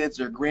grandkids,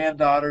 their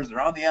granddaughters,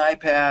 they're on the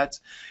iPads,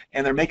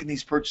 and they're making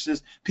these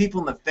purchases. People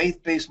in the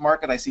faith-based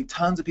market, I see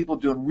tons of people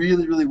doing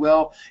really, really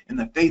well in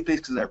the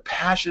faith-based because they're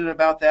passionate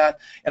about that.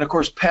 And of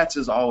course, pets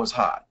is always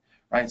hot,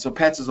 right? So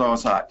pets is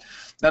always hot.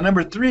 Now,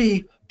 number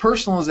three,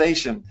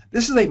 personalization.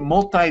 This is a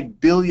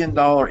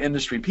multi-billion-dollar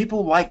industry.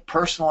 People like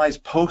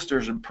personalized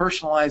posters and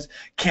personalized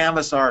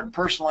canvas art and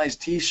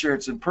personalized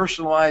t-shirts and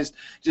personalized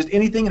just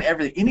anything and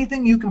everything.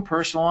 Anything you can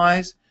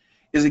personalize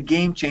is a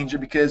game changer,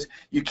 because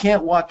you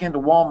can't walk into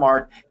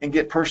Walmart and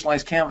get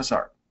personalized canvas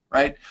art,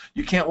 right?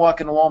 You can't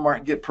walk into Walmart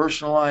and get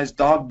personalized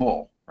dog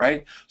bowl,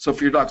 right? So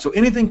for your dog. So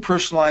anything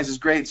personalized is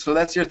great. So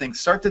that's your thing.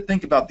 Start to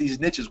think about these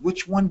niches.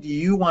 Which one do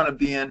you want to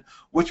be in?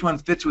 Which one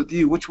fits with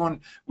you? Which one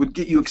would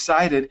get you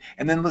excited?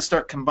 And then let's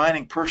start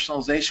combining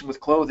personalization with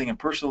clothing and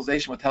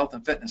personalization with health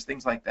and fitness,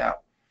 things like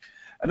that.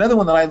 Another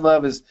one that I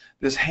love is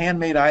this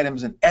handmade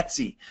items and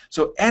Etsy.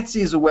 So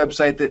Etsy is a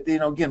website that, you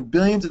know, again,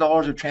 billions of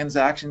dollars of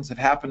transactions have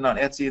happened on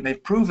Etsy, and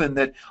they've proven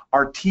that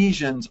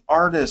artisans,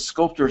 artists,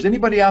 sculptors,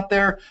 anybody out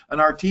there, an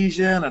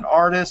artisan, an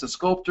artist, a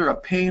sculptor, a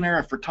painter,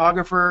 a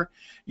photographer,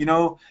 you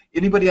know,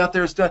 anybody out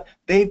there,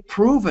 they've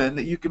proven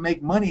that you can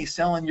make money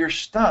selling your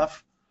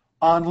stuff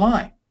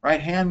online, right?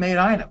 Handmade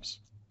items.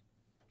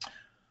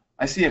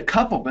 I see a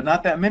couple, but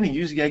not that many.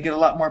 Usually I get a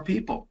lot more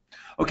people.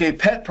 Okay,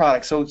 pet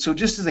products. So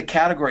just as a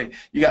category,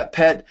 you got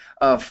pet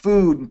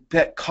food, and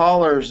pet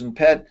collars, and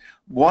pet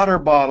water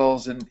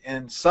bottles,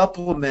 and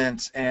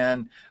supplements,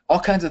 and all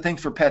kinds of things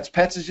for pets.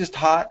 Pets is just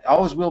hot.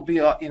 Always will be.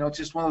 You know, it's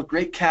just one of those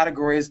great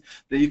categories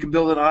that you can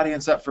build an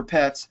audience up for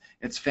pets.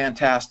 It's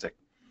fantastic.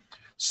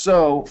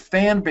 So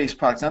fan-based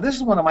products. Now this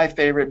is one of my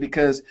favorite,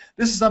 because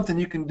this is something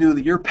you can do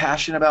that you're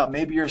passionate about.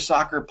 Maybe you're a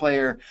soccer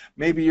player,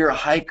 maybe you're a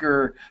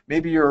hiker,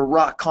 maybe you're a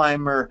rock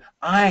climber.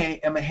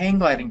 I am a hang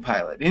gliding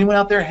pilot. Anyone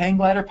out there a hang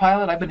glider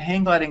pilot? I've been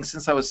hang gliding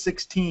since I was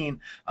 16.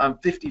 I'm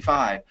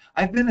 55.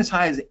 I've been as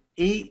high as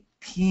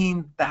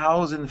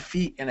 18,000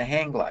 feet in a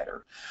hang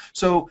glider.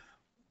 So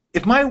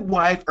if my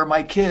wife or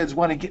my kids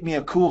want to get me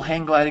a cool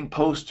hang gliding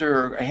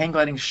poster or a hang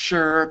gliding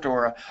shirt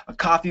or a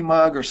coffee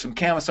mug or some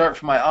canvas art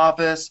for my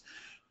office,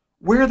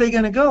 where are they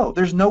going to go?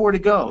 There's nowhere to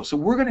go. So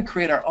we're going to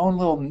create our own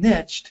little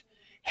niched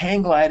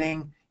hang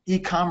gliding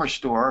e-commerce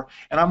store,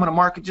 and I'm going to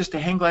market just to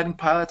hang gliding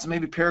pilots and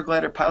maybe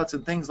paraglider pilots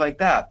and things like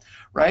that,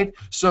 right?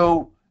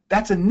 So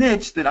that's a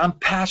niche that I'm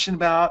passionate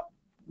about.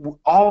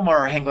 All of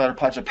our hang glider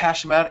pilots are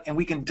passionate about it, and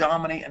we can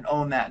dominate and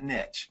own that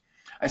niche.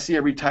 I see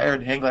a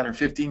retired hang glider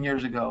 15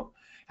 years ago.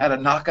 Had a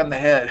knock on the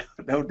head.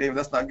 No, David,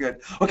 that's not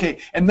good. Okay,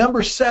 and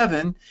number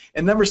seven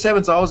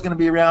is always going to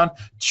be around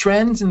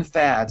trends and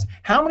fads.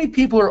 How many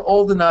people are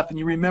old enough and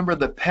you remember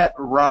the pet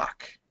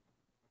rock?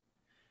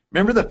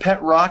 Remember the pet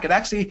rock? It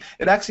actually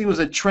was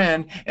a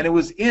trend, and it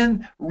was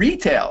in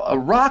retail, a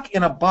rock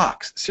in a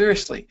box.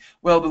 Seriously.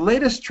 Well, the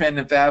latest trend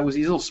and fad was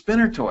these little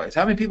spinner toys.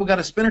 How many people got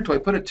a spinner toy?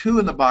 Put a 2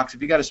 in the box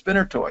if you got a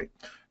spinner toy,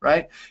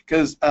 right?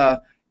 Because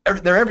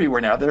they're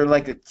everywhere now. They're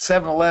like at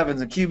 7-Elevens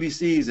and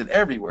QVCs and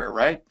everywhere,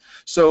 right?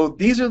 So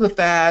these are the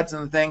fads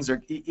and the things.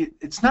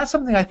 It's not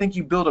something I think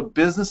you build a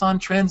business on,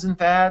 trends and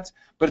fads,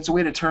 but it's a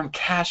way to turn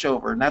cash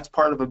over, and that's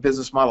part of a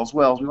business model as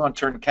well. Is we want to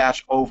turn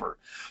cash over.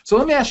 So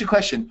let me ask you a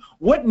question.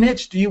 What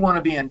niche do you want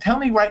to be in? Tell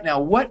me right now,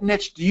 what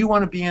niche do you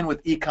want to be in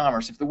with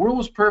e-commerce? If the world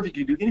was perfect,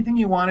 you could do anything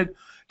you wanted.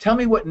 Tell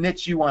me what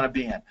niche you want to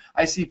be in.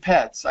 I see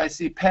pets. I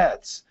see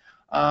pets.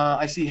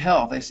 I see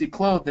health, I see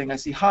clothing, I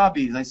see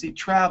hobbies, I see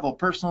travel,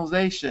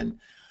 personalization,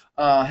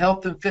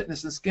 health and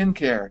fitness and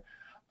skincare,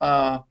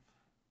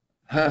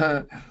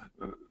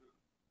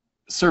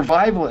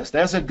 survivalist,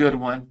 that's a good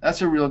one,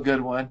 that's a real good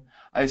one.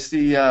 I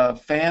see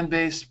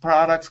fan-based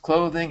products,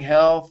 clothing,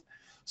 health.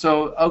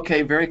 So,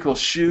 okay, very cool.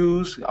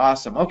 Shoes,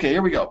 awesome. Okay,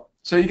 here we go.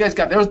 So you guys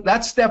got,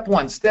 that's step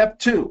one. Step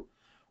two.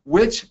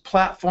 Which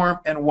platform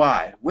and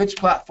why? Which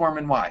platform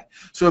and why?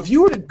 So if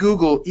you were to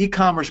Google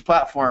e-commerce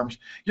platforms,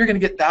 you're going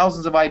to get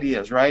thousands of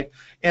ideas, right?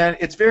 And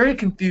it's very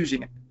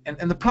confusing.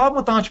 And the problem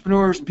with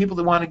entrepreneurs and people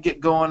that want to get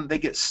going, they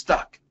get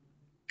stuck.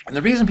 And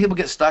the reason people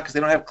get stuck is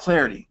they don't have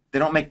clarity. They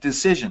don't make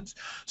decisions.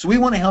 So we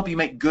want to help you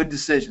make good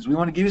decisions. We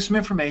want to give you some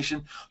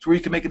information so where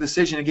you can make a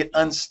decision and get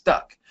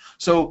unstuck.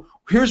 So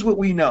here's what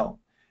we know.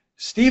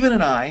 Stephen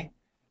and I,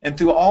 and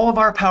through all of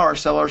our power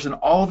sellers and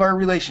all of our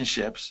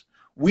relationships,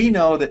 we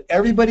know that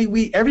everybody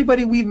we've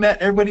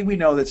met, everybody we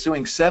know that's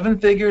doing 7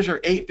 figures or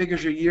 8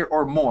 figures a year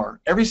or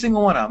more, every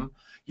single one of them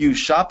use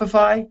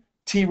Shopify,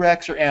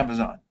 T-Rex, or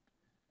Amazon.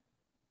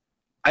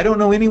 I don't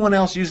know anyone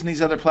else using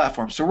these other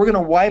platforms. So we're going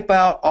to wipe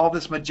out all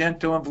this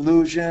Magento and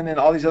Volusion and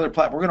all these other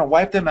platforms. We're going to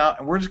wipe them out,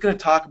 and we're just going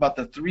to talk about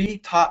the 3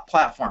 top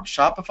platforms: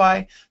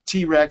 Shopify,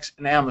 T-Rex,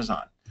 and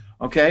Amazon.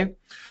 Okay?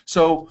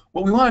 So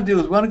what we want to do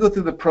is we want to go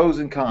through the pros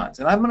and cons.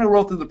 And I'm going to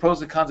roll through the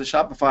pros and cons of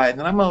Shopify, and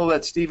then I'm going to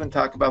let Stephen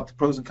talk about the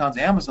pros and cons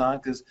of Amazon,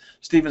 because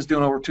Stephen's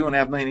doing over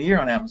 $2.5 million a year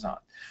on Amazon.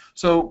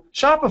 So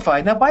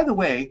Shopify, now by the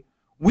way,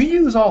 we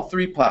use all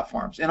 3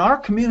 platforms, and our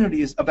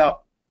community is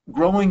about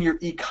growing your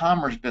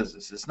e-commerce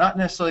business. It's not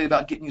necessarily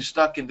about getting you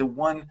stuck into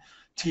one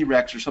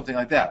T-Rex or something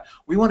like that.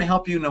 We want to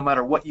help you no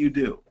matter what you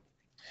do.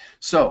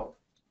 So,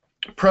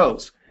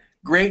 pros,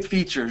 great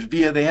features.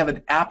 They have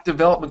an app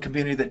development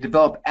community that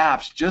develop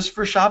apps just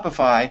for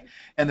Shopify,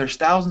 and there's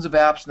thousands of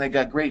apps, and they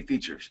got great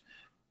features.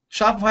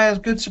 Shopify has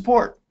good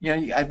support. You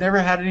know, I've never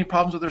had any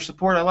problems with their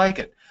support. I like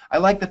it. I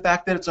like the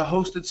fact that it's a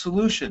hosted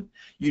solution.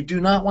 You do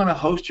not want to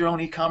host your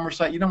own e-commerce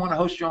site. You don't want to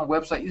host your own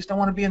website. You just don't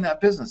want to be in that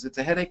business. It's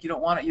a headache. You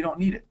don't want it. You don't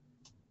need it.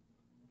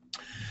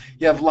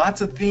 You have lots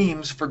of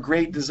themes for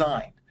great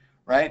design,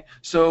 right?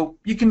 So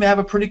you can have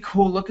a pretty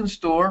cool looking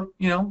store,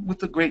 you know, with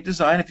the great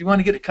design. If you want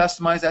to get it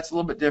customized, that's a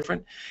little bit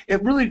different.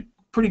 It really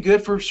pretty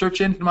good for search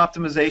engine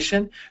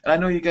optimization. And I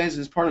know you guys,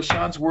 as part of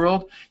Sean's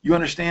world, you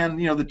understand,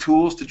 you know, the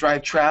tools to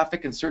drive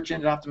traffic and search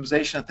engine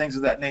optimization and things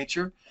of that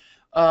nature.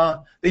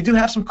 They do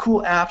have some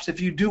cool apps. If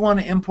you do want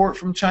to import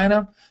from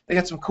China, they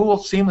got some cool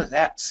seamless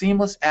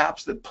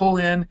apps that pull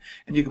in,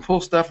 and you can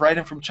pull stuff right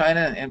in from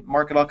China and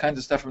market all kinds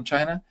of stuff from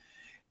China.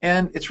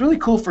 And it's really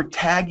cool for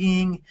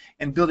tagging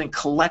and building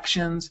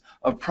collections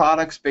of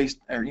products based,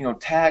 or, you know,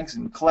 tags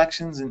and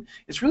collections, and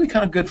it's really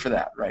kind of good for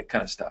that, right,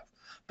 kind of stuff.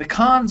 The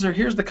cons are,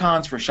 here's the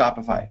cons for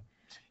Shopify.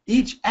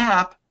 Each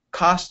app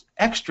costs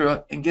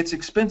extra and gets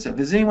expensive.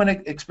 Has anyone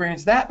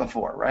experienced that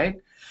before,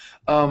 right?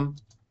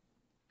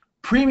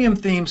 Premium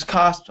themes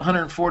cost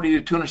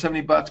 $140 to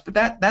 $270, but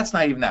that's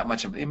not even that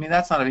much of, I mean,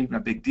 that's not even a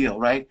big deal,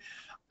 right?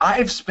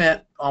 I've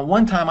spent, on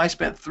one time I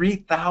spent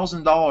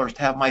 $3,000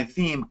 to have my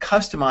theme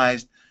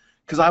customized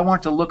because I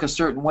wanted to look a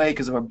certain way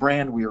because of a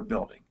brand we were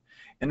building.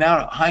 And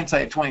now,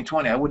 hindsight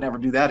 2020, I would never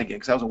do that again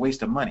because that was a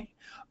waste of money.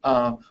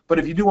 But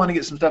if you do want to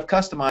get some stuff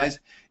customized,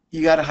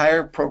 you got to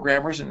hire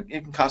programmers, and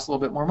it can cost a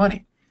little bit more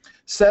money.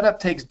 Setup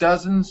takes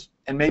dozens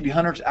and maybe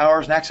hundreds of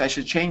hours, and actually I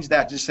should change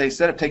that, just say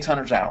setup takes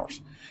hundreds of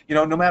hours. You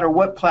know, no matter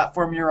what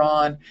platform you're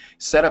on,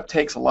 setup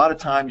takes a lot of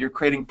time. You're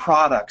creating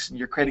products, and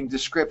you're creating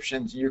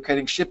descriptions, and you're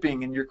creating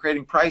shipping, and you're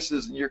creating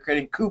prices, and you're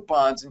creating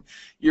coupons, and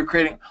you're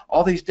creating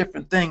all these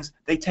different things.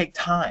 They take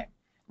time,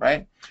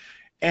 right?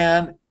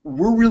 And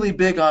we're really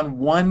big on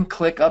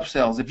one-click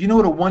upsells. If you know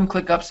what a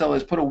one-click upsell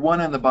is, put a 1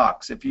 in the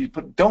box. If you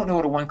don't know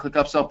what a one-click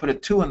upsell, put a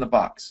 2 in the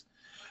box.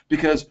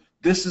 Because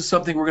this is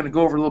something we're going to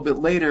go over a little bit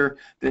later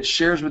that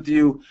shares with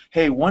you,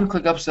 hey,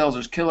 one-click upsells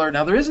is killer.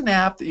 Now, there is an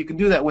app that you can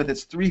do that with.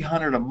 It's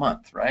 $300 a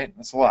month, right?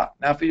 That's a lot.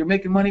 Now, if you're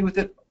making money with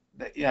it,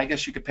 yeah, I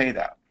guess you could pay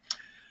that.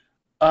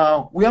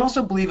 We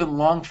also believe in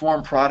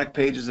long-form product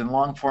pages and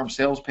long-form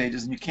sales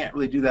pages, and you can't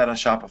really do that on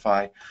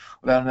Shopify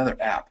without another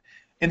app.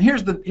 And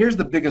here's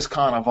the biggest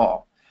con of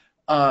all.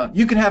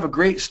 You can have a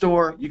great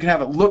store, you can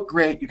have it look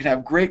great, you can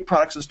have great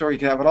products in the store, you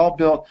can have it all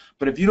built,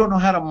 but if you don't know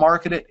how to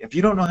market it, if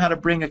you don't know how to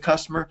bring a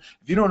customer,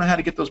 if you don't know how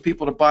to get those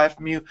people to buy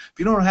from you, if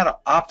you don't know how to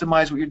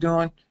optimize what you're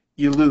doing,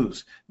 you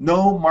lose.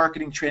 No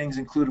marketing training is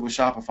included with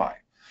Shopify.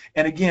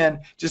 And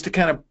again, just to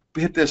kind of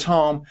hit this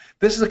home,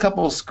 this is a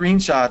couple of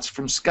screenshots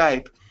from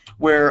Skype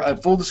where,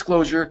 full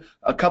disclosure,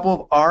 a couple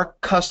of our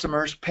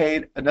customers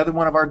paid another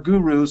one of our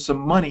gurus some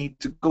money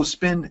to go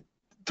spend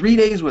 3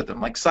 days with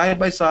them, like side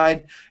by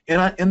side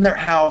in their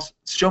house,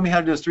 show me how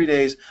to do this 3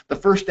 days. The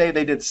first day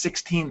they did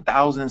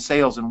 16,000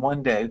 sales in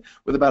one day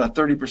with about a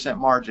 30%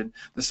 margin.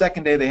 The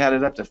second day they had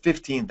it up to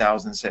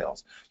 15,000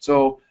 sales.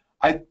 So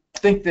I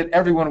think that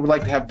everyone would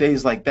like to have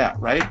days like that,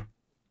 right?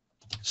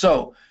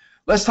 So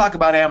let's talk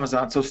about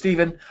Amazon. So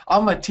Stephen,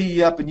 I'm going to tee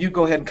you up and you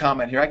go ahead and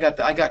comment here. I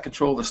got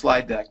control of the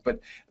slide deck, but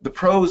the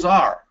pros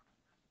are.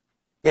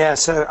 Yeah,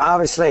 so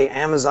obviously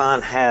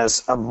Amazon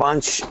has a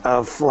bunch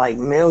of like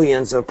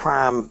millions of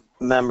Prime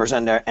members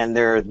in there, and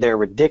they're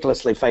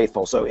ridiculously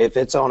faithful. So if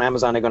it's on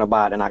Amazon, they're going to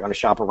buy it. They're not going to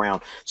shop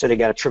around. So they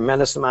got a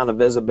tremendous amount of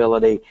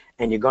visibility,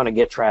 and you're going to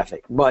get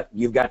traffic. But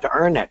you've got to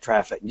earn that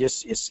traffic.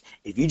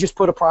 If you just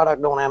put a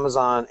product on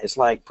Amazon, it's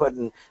like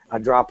putting a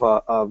drop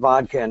of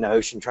vodka in the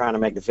ocean trying to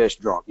make the fish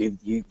drunk.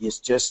 It's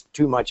just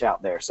too much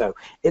out there. So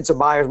it's a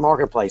buyer's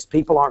marketplace.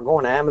 People aren't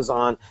going to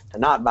Amazon to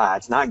not buy.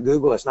 It's not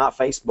Google. It's not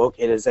Facebook.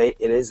 It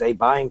is a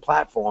buying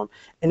platform.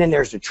 And then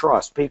there's the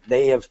trust.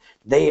 They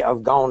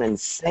have gone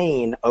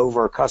insane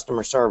over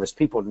customer service.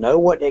 People know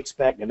what to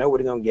expect. They know what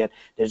they're going to get.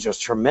 There's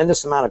just a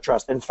tremendous amount of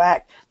trust. In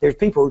fact, there's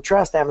people who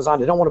trust Amazon.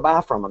 They don't want to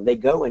buy from them. They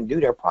go and do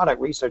their product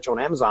research on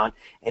Amazon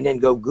and then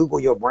go Google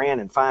your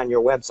brand and find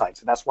your website.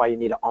 So that's why you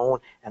need to own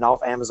an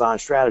off Amazon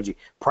strategy.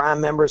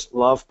 Prime members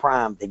love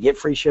Prime. They get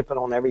free shipping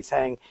on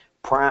everything.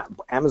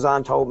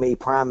 Amazon told me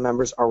Prime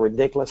members are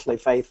ridiculously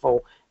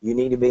faithful, You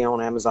need to be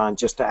on Amazon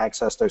just to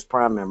access those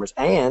Prime members.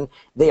 And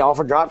they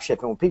offer drop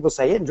shipping. When people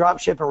say, isn't drop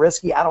shipping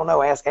risky? I don't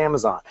know. Ask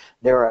Amazon.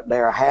 They're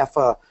a half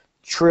a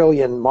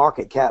trillion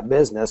market cap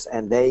business,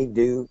 and they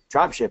do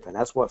drop shipping.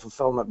 That's what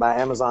Fulfillment by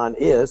Amazon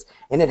is,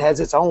 and it has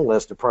its own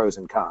list of pros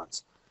and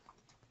cons.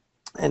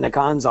 And the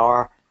cons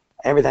are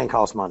everything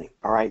costs money.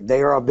 All right,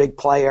 they are a big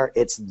player.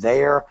 It's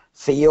their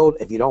field.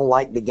 If you don't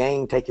like the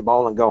game, take your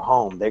ball and go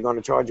home. They're going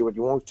to charge you what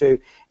you want to,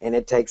 and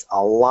it takes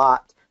a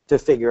lot to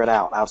figure it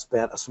out. I've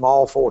spent a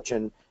small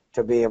fortune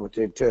to be able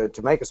to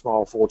make a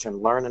small fortune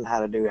learning how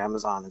to do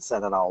Amazon and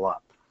set it all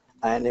up.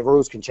 And the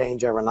rules can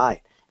change every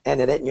night. And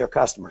it isn't your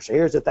customer. So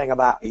here's the thing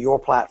about your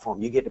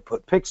platform. You get to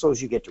put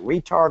pixels, you get to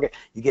retarget,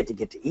 you get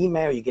to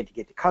email, you get to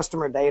get the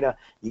customer data,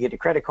 you get the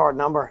credit card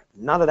number.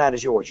 None of that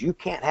is yours. You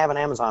can't have an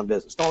Amazon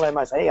business. Don't let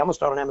anybody say, hey, I'm going to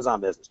start an Amazon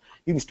business.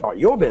 You can start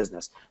your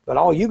business, but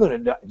all you're going to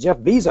do, Jeff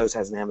Bezos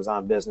has an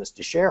Amazon business.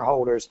 The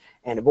shareholders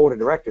and the board of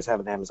directors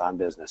have an Amazon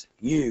business.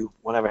 You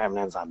will never have an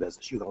Amazon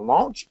business. You can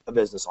launch a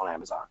business on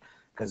Amazon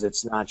because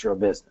it's not your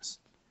business.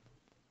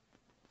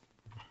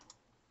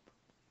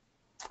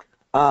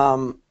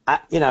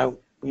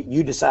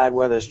 You decide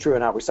whether it's true or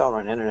not. We saw it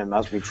on the internet. It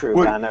must be true.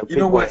 Well, but I know you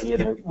know what?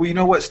 Well, you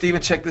know what,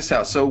 Stephen? Check this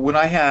out. So when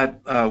I had,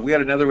 we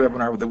had another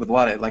webinar with a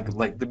lot of like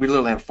we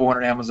literally had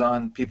 400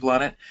 Amazon people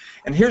on it.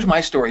 And here's my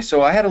story.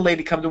 So I had a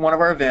lady come to one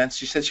of our events.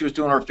 She said she was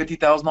doing her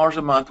 $50,000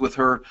 a month with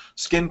her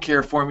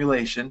skincare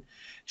formulation.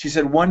 She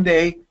said one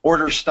day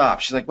orders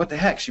stopped. She's like, what the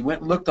heck? She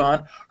went and looked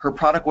on. Her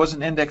product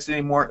wasn't indexed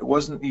anymore. It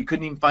wasn't. You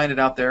couldn't even find it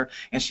out there.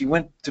 And she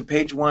went to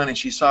page 1 and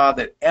she saw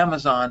that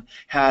Amazon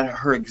had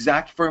her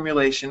exact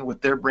formulation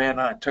with their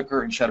brand on it. Took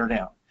her and shut her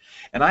down.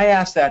 And I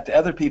asked that to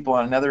other people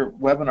on another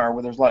webinar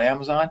where there's a lot of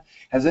Amazon.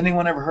 Has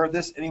anyone ever heard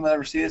this? Anyone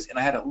ever see this? And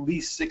I had at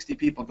least 60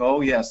 people go,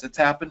 oh, yes, it's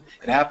happened.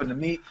 It happened to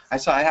me. I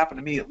saw it happen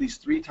to me at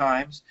least 3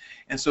 times.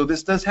 And so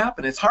this does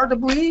happen. It's hard to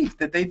believe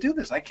that they do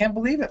this. I can't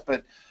believe it,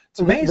 but it's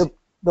amazing.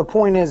 The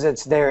point is,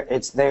 it's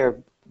their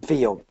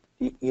field.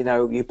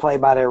 You play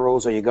by their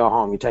rules or you go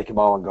home. You take your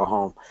ball and go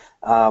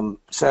home.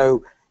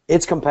 So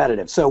it's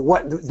competitive. So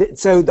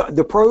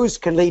the pros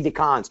can lead to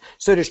cons.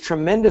 So there's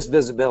tremendous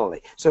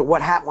visibility. So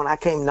what happened when I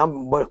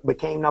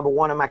became number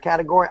 1 in my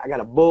category? I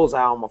got a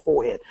bullseye on my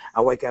forehead.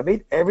 I wake up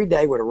every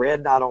day with a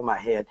red dot on my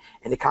head,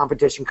 and the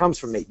competition comes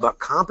from me. But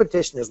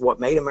competition is what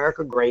made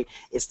America great.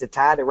 It's the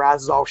tide that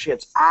rises all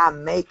ships. I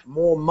make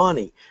more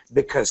money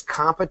because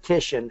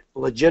competition,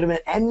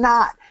 legitimate and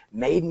not,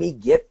 made me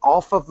get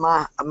off of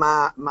my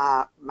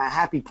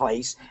happy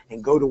place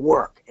and go to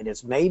work. And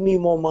it's made me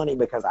more money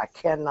because I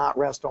cannot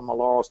rest on my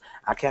laurels.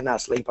 I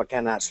cannot sleep. I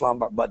cannot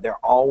slumber. But they're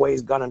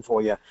always gunning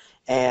for you.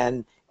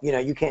 And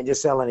you can't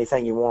just sell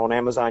anything you want on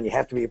Amazon. You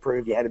have to be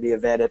approved. You have to be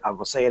vetted. I'm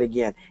going to say it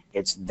again.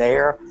 It's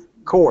their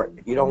court.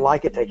 If you don't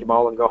like it, take your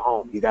ball and go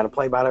home. You got to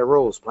play by their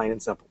rules, plain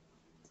and simple.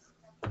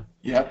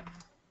 Yep.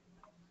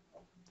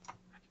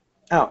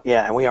 Oh,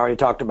 yeah, and we already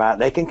talked about it.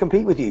 They can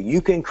compete with you.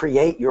 You can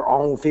create your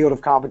own field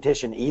of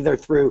competition either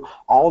through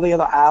all the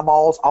other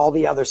eyeballs, all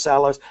the other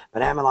sellers,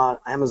 but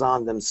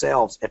Amazon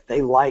themselves, if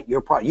they like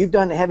your product, you've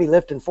done the heavy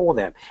lifting for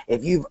them.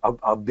 If you've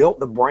built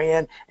the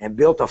brand and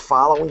built a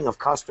following of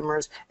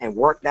customers and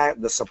worked out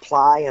the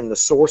supply and the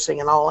sourcing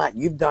and all that,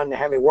 you've done the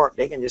heavy work.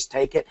 They can just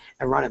take it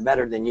and run it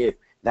better than you.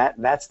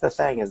 That's the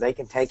thing, is they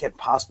can take it and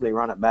possibly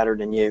run it better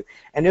than you.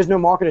 And there's no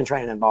marketing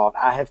training involved.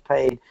 I have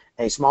paid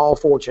a small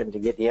fortune to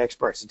get the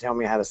experts to tell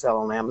me how to sell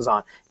on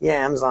Amazon. Yeah,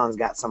 Amazon's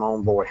got some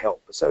onboard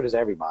help, but so does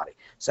everybody.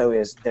 So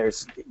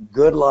there's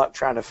good luck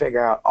trying to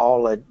figure out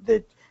all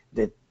the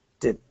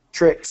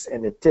tricks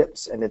and the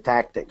tips and the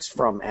tactics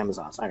from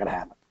Amazon. It's not going to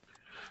happen.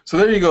 So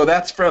there you go.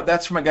 That's from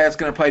a guy that's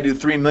going to probably do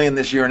 $3 million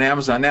this year on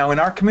Amazon. Now in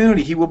our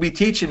community, he will be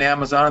teaching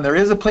Amazon. There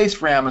is a place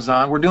for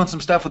Amazon. We're doing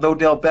some stuff with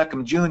Odell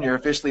Beckham Jr.,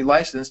 officially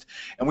licensed,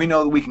 and we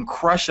know that we can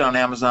crush it on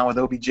Amazon with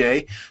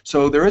OBJ.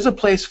 So there is a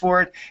place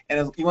for it,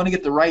 and if you want to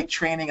get the right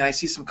training. And I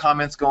see some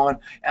comments going,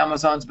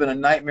 Amazon's been a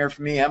nightmare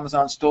for me.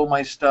 Amazon stole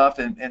my stuff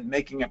and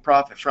making a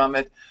profit from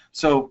it.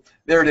 So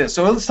there it is.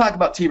 So let's talk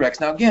about T-Rex.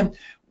 Now again,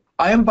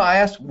 I am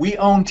biased. We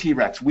own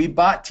T-Rex. We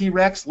bought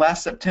T-Rex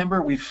last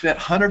September. We've spent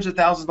hundreds of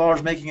thousands of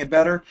dollars making it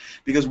better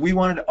because we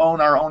wanted to own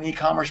our own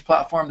e-commerce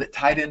platform that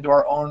tied into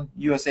our own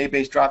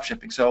USA-based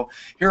dropshipping. So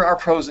here are our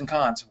pros and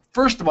cons.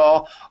 First of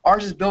all,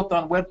 ours is built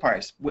on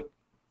WordPress.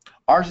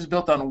 Ours is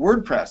built on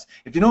WordPress.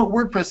 If you know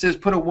what WordPress is,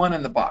 put a 1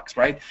 in the box,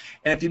 right?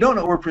 And if you don't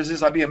know what WordPress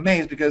is, I'd be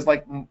amazed because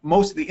like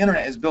most of the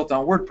internet is built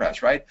on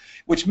WordPress, right?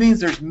 Which means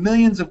there's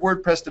millions of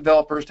WordPress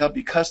developers to help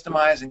you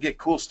customize and get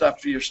cool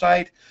stuff for your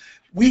site.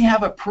 We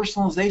have a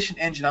personalization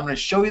engine. I'm going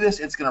to show you this.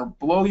 It's going to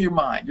blow your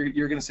mind.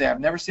 You're going to say, I've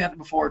never seen it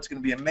before. It's going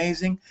to be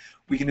amazing.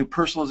 We can do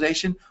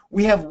personalization.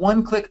 We have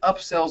one-click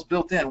upsells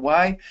built in.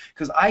 Why?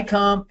 Because I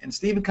come, and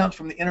Stephen comes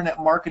from the internet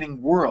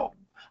marketing world.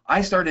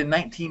 I started in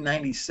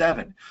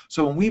 1997.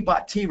 So when we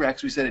bought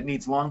T-Rex, we said it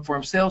needs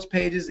long-form sales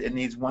pages, it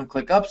needs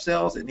one-click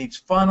upsells, it needs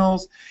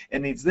funnels,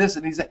 it needs this,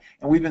 it needs that.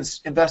 And we've been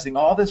investing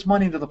all this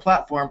money into the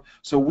platform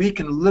so we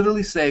can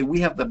literally say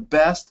we have the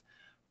best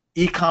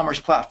e-commerce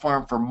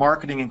platform for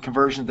marketing and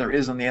conversion there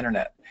is on the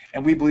internet,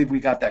 and we believe we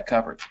got that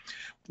covered.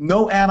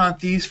 No add-on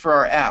fees for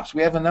our apps.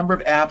 We have a number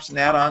of apps and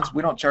add-ons.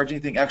 We don't charge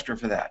anything extra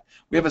for that.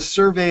 We have a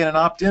survey and an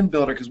opt-in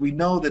builder because we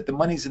know that the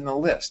money's in the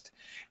list.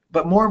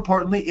 But more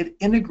importantly, it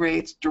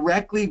integrates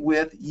directly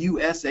with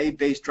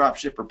USA-based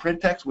dropshipper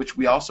Printex, which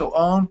we also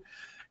own.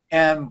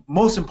 And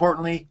most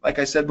importantly, like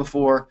I said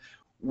before,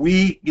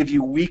 we give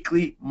you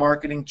weekly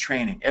marketing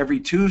training. Every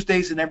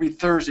Tuesdays and every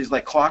Thursdays,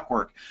 like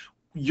clockwork.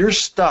 You're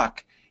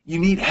stuck. You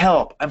need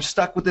help. I'm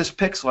stuck with this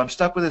pixel. I'm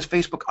stuck with this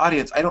Facebook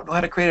audience. I don't know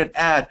how to create an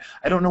ad.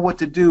 I don't know what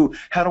to do.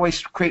 How do I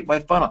create my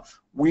funnel?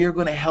 We are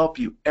going to help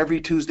you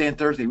every Tuesday and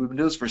Thursday. We've been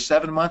doing this for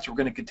 7 months. We're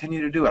going to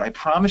continue to do it. I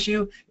promise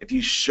you, if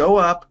you show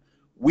up,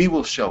 we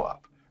will show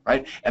up,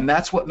 right? And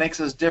that's what makes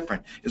us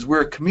different, is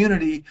we're a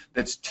community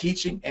that's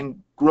teaching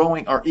and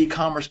growing our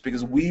e-commerce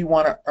because we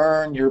want to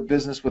earn your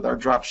business with our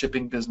drop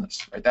shipping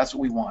business, right? That's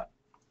what we want.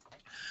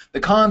 The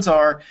cons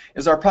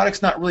is our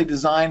product's not really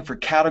designed for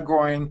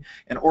categorizing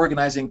and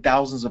organizing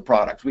thousands of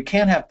products. We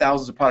can have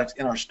thousands of products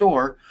in our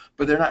store,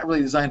 but they're not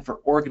really designed for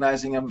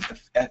organizing them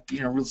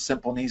real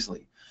simple and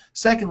easily.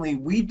 Secondly,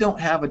 we don't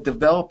have a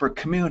developer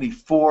community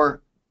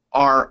for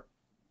our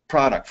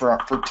product, for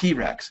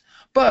T-Rex,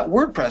 but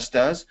WordPress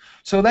does,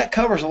 so that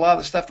covers a lot of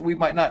the stuff that we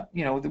might not,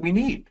 that we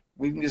need.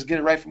 We can just get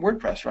it right from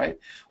WordPress, right?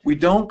 We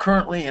don't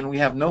currently, and we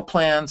have no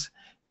plans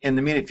in the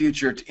immediate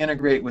future to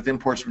integrate with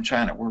imports from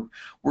China.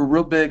 We're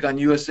real big on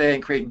USA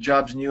and creating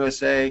jobs in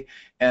USA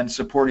and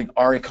supporting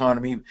our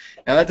economy.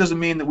 Now that doesn't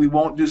mean that we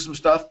won't do some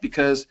stuff,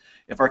 because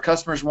if our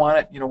customers want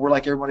it, we're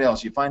like everybody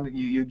else. You find that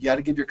you got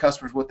to give your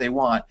customers what they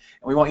want,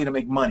 and we want you to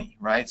make money,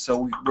 right?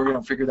 So we're going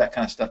to figure that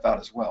kind of stuff out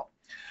as well.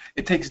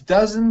 It takes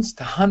dozens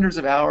to hundreds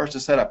of hours to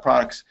set up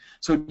products.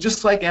 So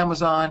just like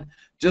Amazon,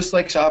 just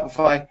like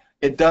Shopify,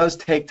 it does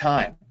take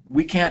time.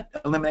 We can't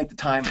eliminate the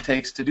time it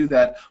takes to do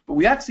that, but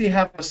we actually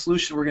have a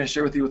solution we're going to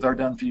share with you with our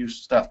done-for-you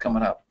stuff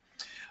coming up.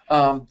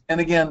 And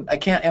again, I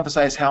can't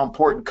emphasize how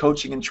important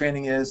coaching and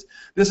training is.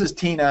 This is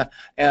Tina,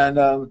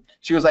 and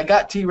she goes, I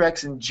got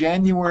T-Rex in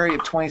January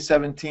of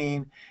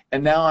 2017,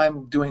 and now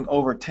I'm doing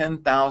over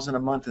 10,000 a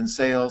month in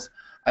sales.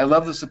 I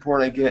love the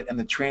support I get, and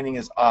the training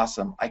is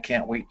awesome. I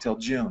can't wait till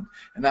June.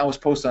 And that was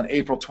posted on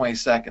April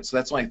 22nd, so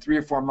that's only 3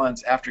 or 4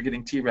 months after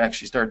getting T-Rex.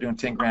 She started doing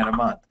 10 grand a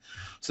month.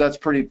 So that's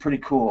pretty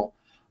cool.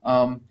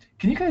 Can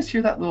you guys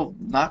hear that little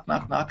knock,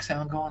 knock, knock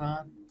sound going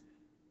on?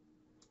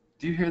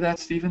 Do you hear that,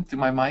 Stephen, through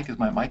my mic? Is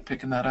my mic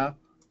picking that up?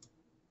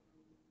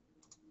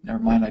 Never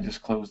mind, I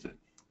just closed it.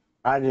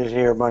 I just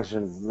hear a bunch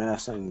of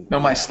mess and. No,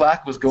 my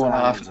Slack was going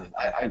off.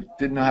 I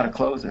didn't know how to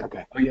close it.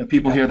 Okay. Oh yeah,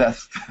 people hear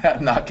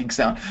that knocking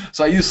sound.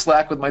 So I use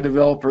Slack with my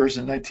developers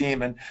and my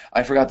team, and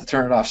I forgot to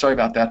turn it off. Sorry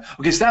about that.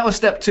 Okay, so that was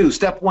step 2.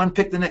 Step 1,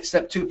 pick the next.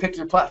 Step 2, pick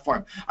your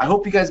platform. I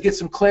hope you guys get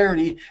some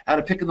clarity out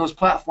of picking those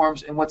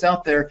platforms and what's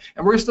out there.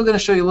 And we're still going to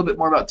show you a little bit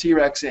more about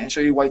T-Rex and show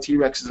you why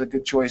T-Rex is a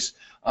good choice.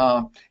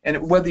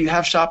 And whether you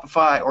have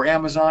Shopify or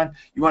Amazon,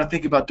 you want to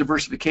think about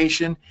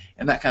diversification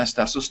and that kind of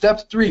stuff. So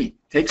step 3,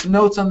 take some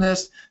notes on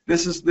this.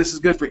 This is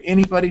good for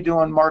anybody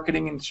doing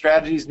marketing and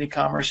strategies and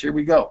e-commerce. Here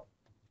we go.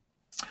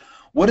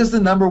 What is the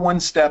number 1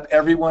 step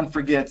everyone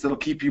forgets that'll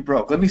keep you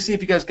broke? Let me see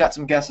if you guys got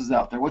some guesses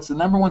out there. What's the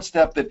number 1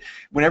 step that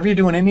whenever you're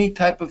doing any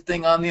type of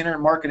thing on the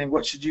internet marketing,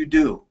 what should you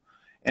do?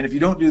 And if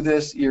you don't do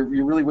this, you're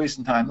really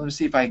wasting time. Let me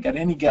see if I got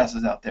any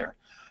guesses out there.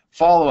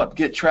 Follow up,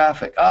 get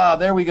traffic. Ah,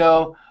 there we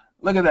go.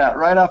 Look at that.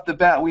 Right off the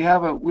bat, we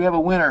have a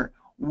winner.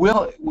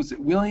 Was it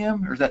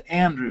William or is that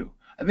Andrew?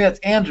 I think that's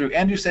Andrew.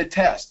 Andrew said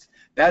test.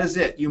 That is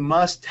it. You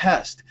must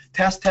test.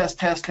 Test, test,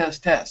 test,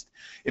 test, test.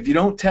 If you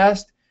don't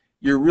test,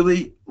 you're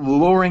really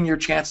lowering your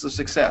chances of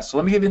success. So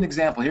let me give you an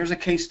example. Here's a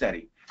case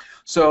study.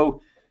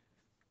 So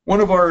one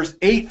of our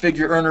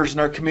 8-figure earners in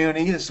our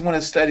community, this is one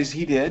of the studies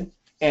he did,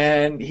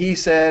 and he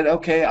said,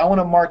 okay, I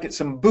want to market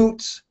some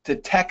boots to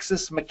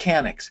Texas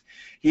mechanics.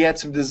 He had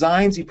some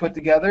designs he put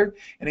together,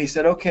 and he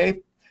said,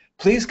 okay,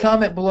 please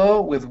comment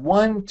below with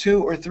 1,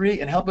 2, or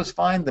 3 and help us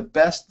find the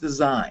best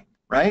design,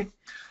 right?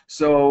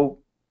 So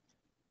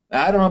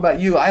I don't know about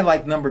you, I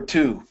like number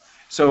 2.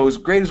 So as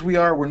great as we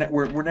are,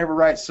 we're never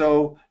right.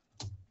 So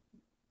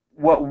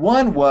what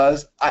won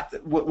was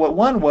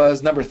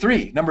number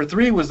 3. Number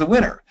 3 was the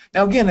winner.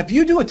 Now again, if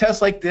you do a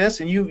test like this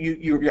and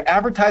you're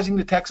advertising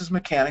to Texas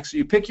mechanics, so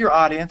you pick your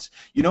audience,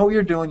 you know what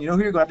you're doing, you know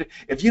who you're going after.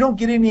 If you don't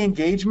get any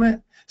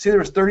engagement, see there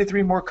was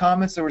 33 more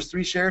comments, there was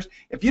 3 shares.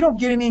 If you don't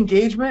get any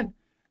engagement,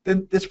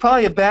 then it's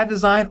probably a bad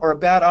design or a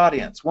bad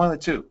audience, one of the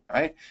two,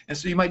 right? And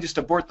so you might just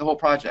abort the whole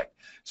project.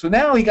 So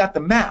now he got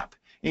the map.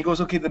 And he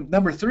goes, okay, the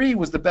number 3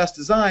 was the best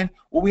design.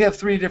 Well, we have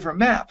 3 different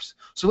maps.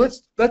 So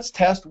let's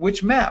test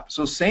which map.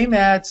 So same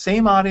ad,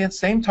 same audience,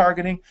 same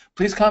targeting.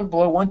 Please comment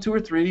below 1, 2, or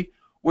 3.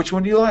 Which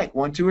one do you like,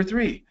 1, 2, or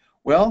 3?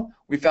 Well,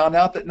 we found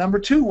out that number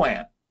 2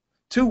 won.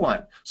 2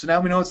 won. So now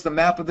we know it's the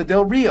map of the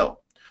Del Rio.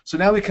 So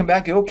now we come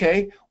back,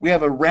 okay, we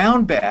have a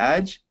round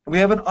badge and we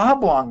have an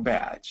oblong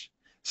badge.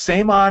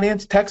 Same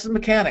audience, Texas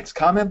mechanics,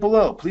 comment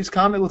below. Please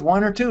comment with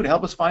 1 or 2 to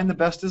help us find the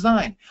best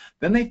design.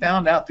 Then they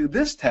found out through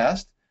this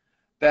test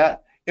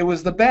that it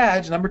was the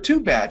badge, number 2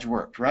 badge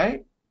worked,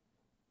 right?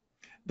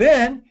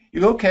 Then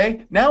you go,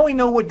 okay, now we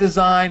know what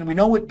design, we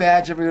know what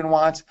badge everyone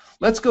wants.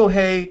 Let's go,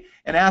 hey,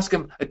 and ask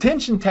them,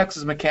 attention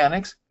Texas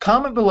mechanics,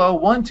 comment below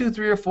 1, 2,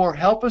 3, or 4,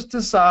 help us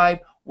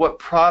decide what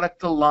product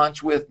to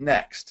launch with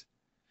next.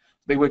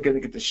 They would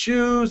get the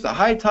shoes, the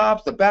high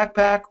tops, the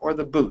backpack, or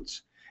the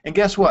boots. And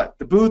guess what?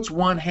 The boots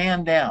won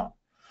hand down.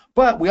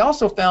 But we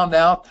also found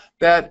out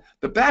that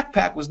the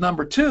backpack was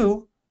number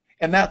 2,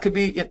 and that could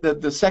be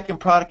the second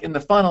product in the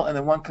funnel, and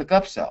then one-click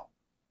upsell.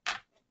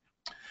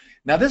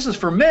 Now this is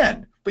for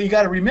men, but you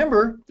got to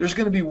remember there's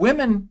going to be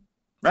women,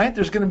 right?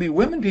 There's going to be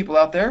women people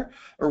out there,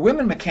 or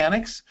women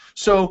mechanics.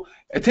 So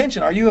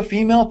attention, are you a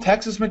female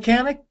Texas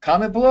mechanic?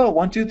 Comment below,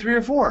 1, 2, 3,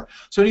 or 4.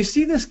 So do you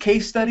see this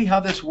case study, how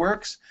this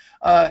works?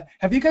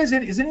 Have you guys,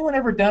 has anyone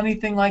ever done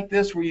anything like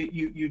this where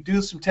you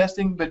do some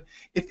testing, but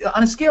if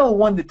on a scale of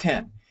 1 to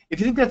 10, if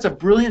you think that's a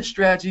brilliant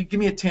strategy, give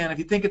me a 10. If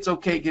you think it's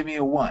okay, give me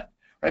a 1.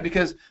 Right?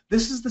 Because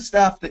this is the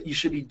stuff that you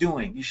should be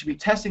doing. You should be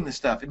testing the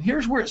stuff. And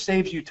here's where it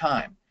saves you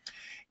time.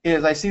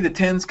 Is I see the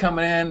 10s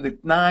coming in, the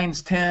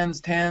 9s,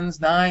 10s, 10s,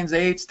 9s,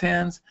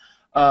 8s,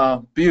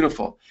 10s.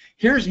 Beautiful.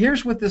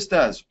 Here's what this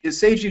does. It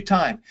saves you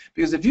time.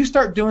 Because if you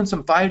start doing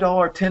some $5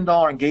 or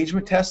 $10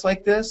 engagement tests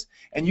like this,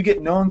 and you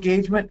get no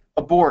engagement,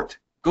 abort.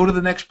 Go to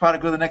the next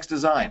product, go to the next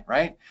design,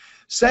 right?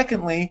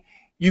 Secondly,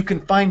 you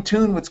can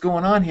fine-tune what's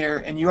going on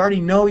here, and you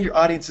already know your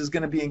audience is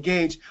going to be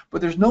engaged,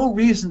 but there's no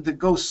reason to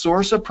go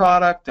source a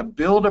product, to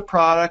build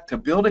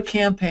a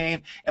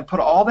campaign, and put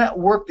all that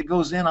work that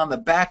goes in on the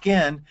back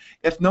end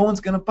if no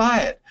one's going to buy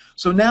it.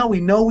 So now we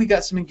know we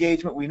got some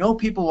engagement, we know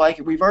people like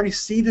it, we've already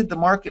seeded the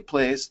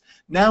marketplace,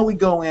 now we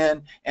go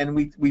in and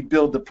we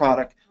build the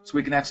product so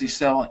we can actually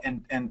sell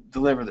and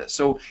deliver this.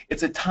 So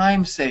it's a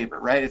time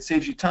saver, right? It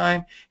saves you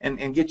time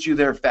and gets you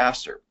there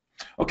faster.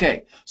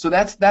 Okay, so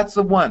that's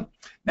the one.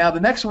 Now the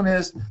next one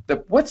is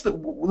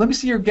let me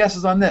see your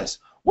guesses on this.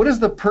 What is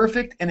the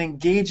perfect and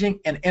engaging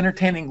and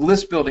entertaining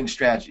list building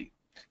strategy?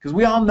 Because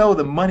we all know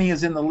the money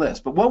is in the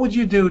list, but what would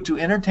you do to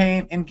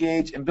entertain,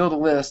 engage, and build a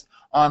list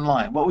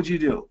online? What would you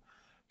do?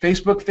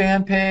 Facebook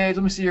fan page,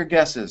 let me see your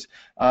guesses.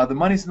 The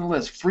money's in the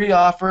list. Free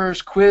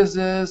offers,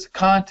 quizzes,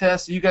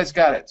 contests, you guys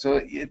got it.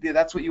 So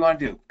that's what you want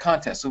to do,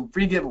 contests, so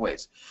free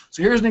giveaways.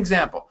 So here's an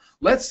example.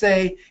 Let's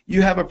say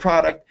you have a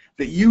product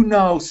that you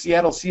know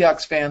Seattle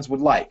Seahawks fans would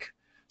like.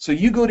 So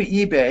you go to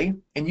eBay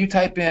and you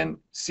type in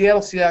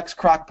Seattle Seahawks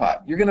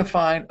crockpot. You're going to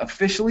find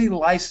officially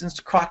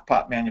licensed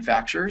crockpot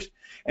manufacturers,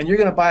 and you're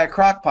going to buy a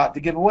crockpot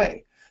to give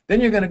away. Then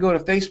you're going to go to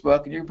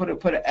Facebook and you're going to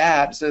put an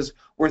ad that says,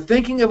 we're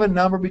thinking of a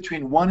number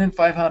between 1 and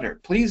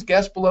 500. Please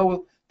guess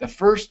below. The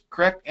first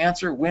correct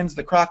answer wins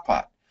the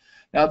crockpot.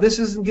 Now this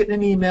isn't getting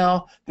an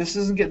email. This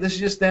is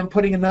just them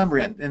putting a number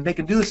in, and they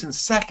can do this in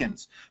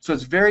seconds. So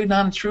it's very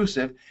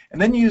non-intrusive.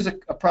 And then you use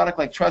a product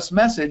like Trust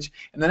Message,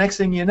 and the next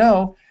thing you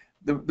know,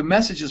 the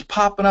message is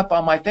popping up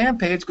on my fan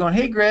page going,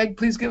 hey Greg,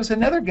 please give us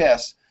another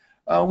guess.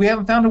 We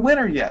haven't found a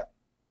winner yet.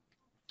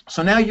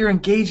 So now you're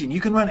engaging.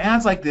 You can run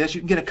ads like this.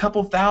 You can get a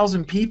couple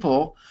thousand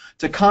people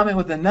to comment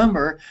with a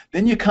number.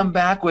 Then you come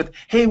back with,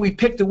 hey, we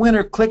picked a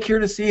winner. Click here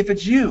to see if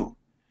it's you.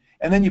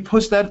 And then you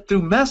push that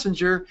through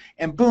Messenger,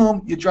 and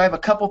boom, you drive a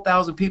couple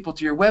thousand people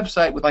to your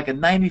website with like a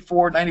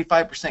 94,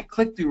 95%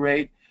 click-through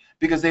rate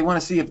because they want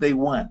to see if they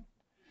won.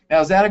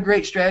 Now, is that a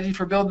great strategy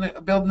for building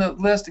a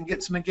list and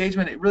get some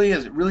engagement? It really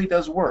is. It really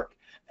does work.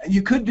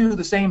 You could do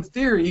the same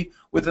theory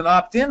with an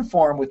opt-in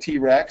form with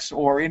T-Rex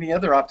or any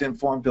other opt-in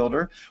form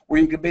builder,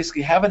 where you can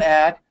basically have an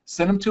ad,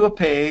 send them to a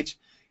page,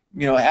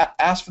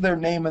 ask for their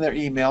name and their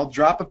email,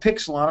 drop a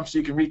pixel on them so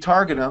you can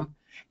retarget them,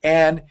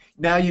 and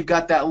now you've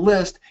got that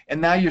list, and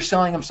now you're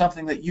selling them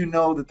something that you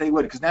know that they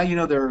would, because now you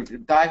know they're a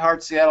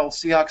diehard Seattle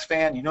Seahawks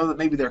fan. You know that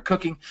maybe they're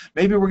cooking.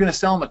 Maybe we're going to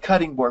sell them a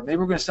cutting board. Maybe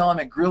we're going to sell them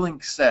a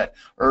grilling set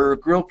or a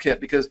grill kit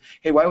because,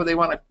 hey, why would they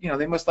want to,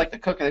 they must like to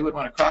cook, or they would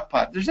want a crock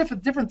pot. There's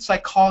different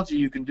psychology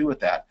you can do with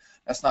that.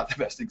 That's not the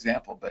best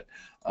example, but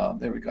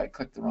there we go. I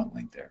clicked the wrong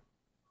link there.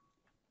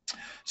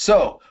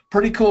 So,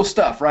 pretty cool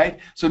stuff, right?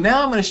 So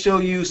now I'm going to show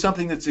you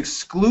something that's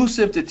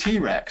exclusive to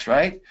T-Rex,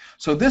 right?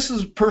 So this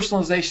is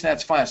personalization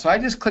that's fine. So I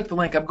just clicked the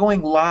link. I'm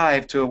going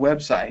live to a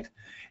website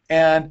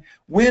and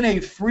win a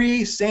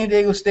free San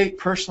Diego State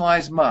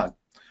personalized mug.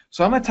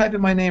 So I'm going to type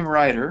in my name,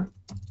 Ryder,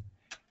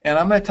 and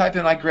I'm going to type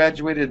in I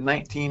graduated in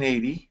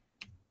 1980,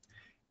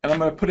 and I'm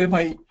going to put in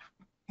my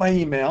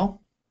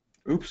email.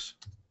 Oops.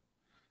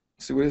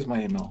 Let's see, what is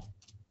my email?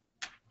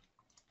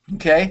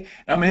 Okay,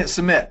 and I'm going to hit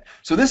submit.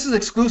 So this is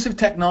exclusive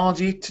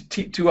technology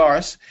to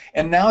us,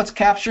 and now it's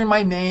capturing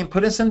my name,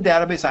 put in some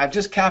database. I've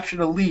just captured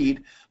a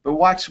lead, but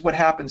watch what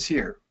happens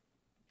here.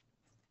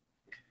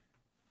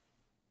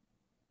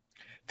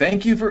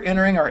 Thank you for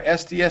entering our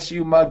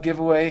SDSU mug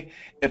giveaway.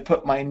 It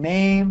put my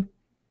name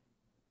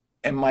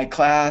and my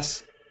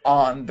class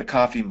on the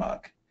coffee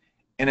mug.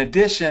 In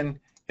addition,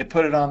 it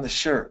put it on the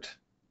shirt.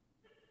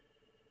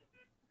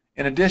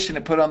 In addition,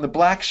 it put it on the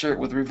black shirt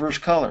with reverse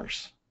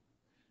colors.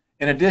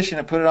 In addition,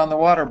 I put it on the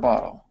water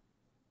bottle.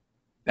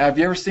 Now, have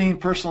you ever seen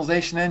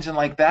personalization engine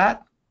like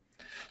that?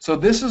 So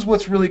this is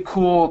what's really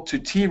cool to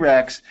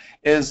T-Rex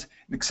is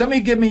somebody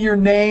give me your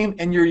name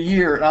and your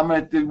year, and I'm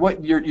going to do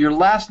what your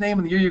last name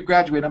and the year you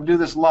graduated. I'm going to do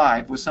this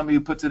live with somebody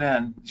who puts it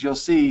in. You'll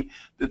see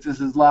that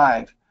this is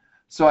live.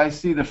 So I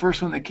see the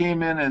first one that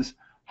came in is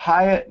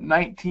Hyatt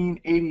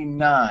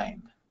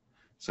 1989.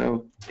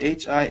 So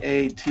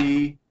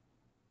H-I-A-T-T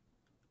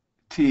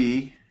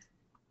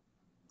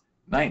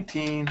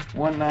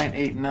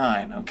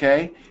 191989.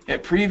 Okay,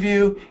 hit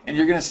preview, and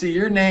you're going to see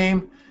your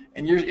name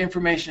and your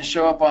information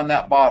show up on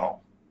that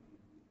bottle.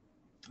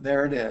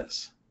 There it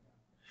is.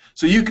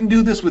 So you can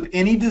do this with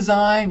any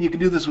design, you can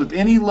do this with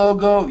any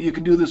logo, you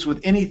can do this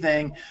with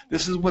anything.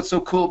 This is what's so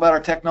cool about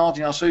our technology,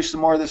 and I'll show you some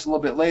more of this a little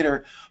bit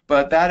later,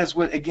 but that is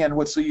what, again,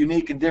 what's so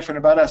unique and different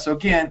about us. So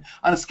again,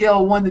 on a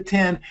scale of 1 to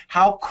 10,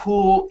 how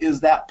cool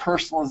is that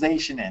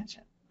personalization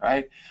engine,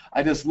 right?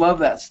 I just love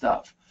that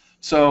stuff.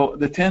 So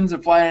the 10s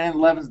are flying in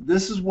 11s.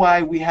 This is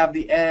why we have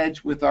the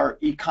edge with our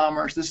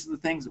e-commerce. This is the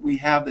things that we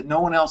have that no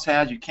one else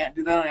has. You can't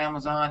do that on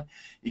Amazon.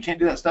 You can't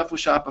do that stuff with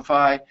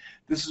Shopify.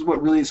 This is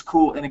what really is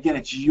cool. And again,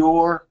 it's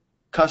your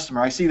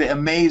customer. I see the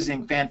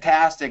amazing,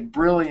 fantastic,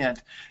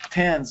 brilliant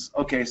 10s.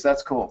 Okay, so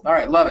that's cool. All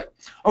right, love it.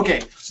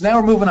 Okay, so now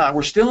we're moving on.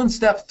 We're still in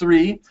step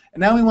 3, and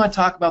now we want to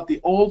talk about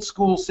the old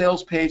school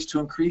sales page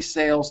to increase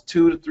sales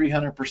 200 to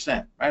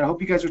 300%. Right? I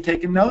hope you guys are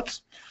taking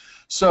notes.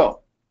 So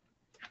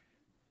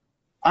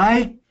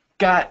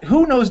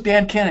who knows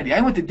Dan Kennedy?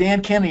 I went to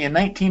Dan Kennedy in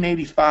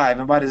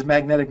 1985 about his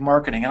magnetic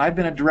marketing, and I've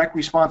been a direct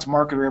response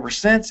marketer ever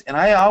since, and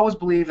I always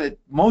believe that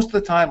most of the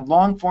time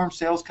long-form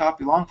sales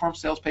copy, long-form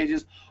sales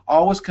pages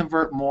always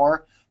convert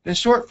more than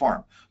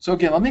short-form. So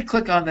again, let me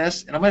click on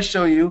this, and I'm going to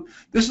show you.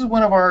 This is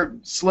one of our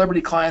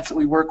celebrity clients that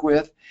we work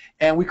with,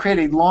 and we create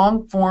a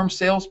long-form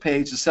sales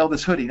page to sell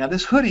this hoodie. Now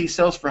this hoodie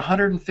sells for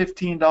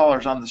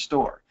 $115 on the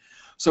store.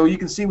 So you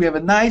can see we have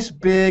a nice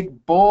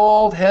big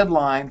bold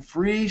headline,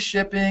 free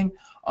shipping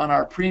on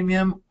our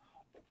premium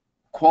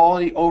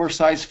quality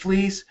oversized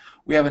fleece.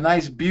 We have a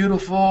nice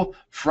beautiful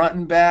front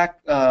and back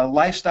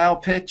lifestyle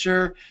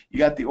picture. You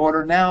got the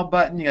order now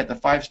button, you got the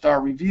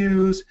 5-star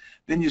reviews,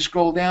 then you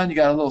scroll down, you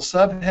got a little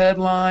sub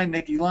headline,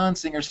 Nikki Lund,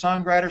 singer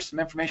songwriter, some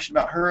information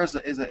about her as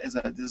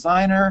a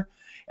designer,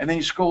 and then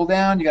you scroll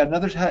down, you got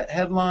another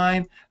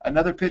headline,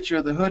 another picture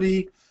of the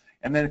hoodie,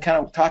 and then kind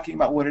of talking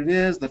about what it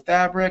is, the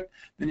fabric.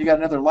 Then you got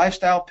another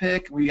lifestyle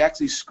pic. We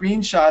actually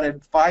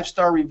screenshotted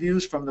 5-star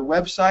reviews from the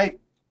website.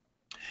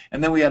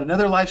 And then we had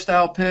another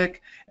lifestyle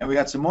pic, and we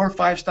got some more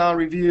 5-star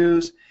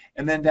reviews.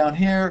 And then down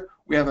here,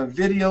 we have a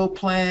video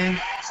playing,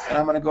 and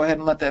I'm going to go ahead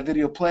and let that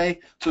video play.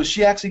 So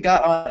she actually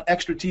got on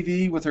Extra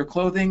TV with her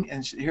clothing,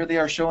 and here they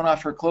are showing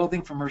off her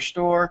clothing from her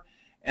store.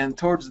 And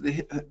towards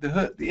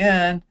the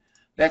end,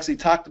 they actually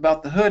talked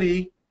about the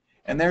hoodie,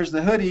 and there's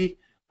the hoodie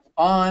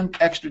on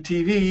Extra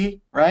TV,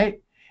 right?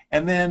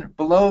 And then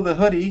below the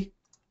hoodie,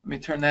 let me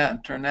turn that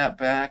and turn that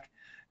back,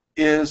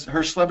 is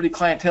her celebrity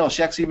clientele.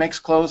 She actually makes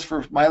clothes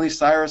for Miley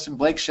Cyrus and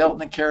Blake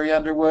Shelton and Carrie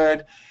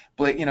Underwood,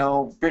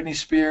 Britney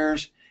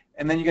Spears,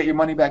 and then you got your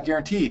money back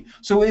guarantee.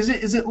 So is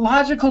it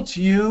logical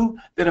to you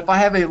that if I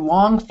have a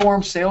long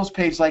form sales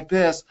page like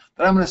this,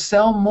 that I'm going to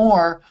sell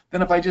more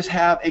than if I just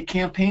have a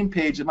campaign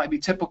page that might be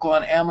typical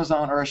on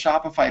Amazon or a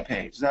Shopify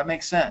page? Does that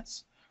make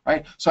sense?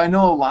 Right? So I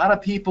know a lot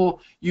of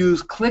people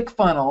use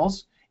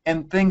ClickFunnels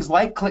and things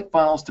like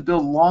ClickFunnels to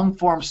build long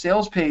form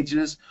sales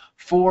pages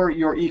for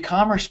your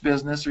e-commerce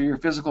business or your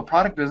physical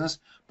product business,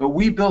 but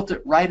we built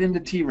it right into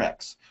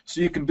T-Rex.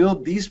 So you can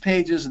build these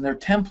pages and their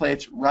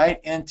templates right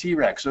in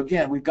T-Rex. So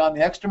again, we've gone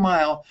the extra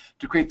mile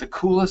to create the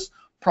coolest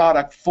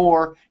product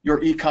for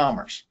your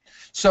e-commerce.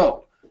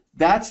 So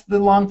that's the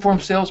long form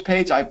sales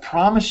page. I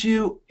promise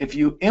you, if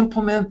you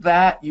implement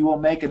that, you will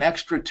make an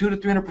extra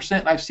 200 to 300%.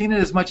 And I've seen it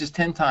as much as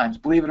 10 times.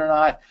 Believe it or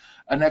not,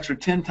 an extra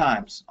 10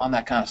 times on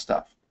that kind of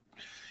stuff.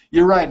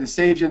 You're right, it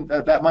saves you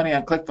that money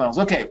on ClickFunnels.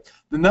 Okay,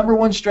 the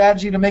 #1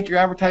 strategy to make your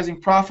advertising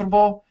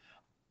profitable.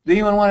 Do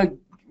anyone want to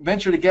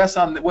venture to guess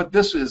on what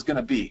this is going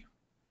to be?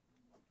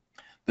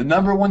 The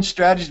 #1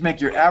 strategy to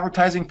make your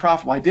advertising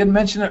profitable. I did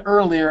mention it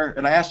earlier,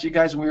 and I asked you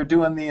guys when we were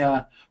doing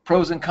the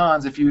pros and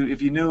cons if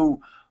you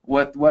knew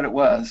what it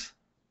was.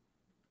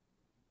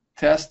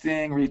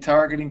 Testing,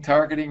 retargeting,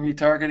 targeting,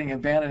 retargeting,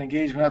 abandoned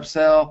engagement,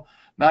 upsell.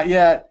 Not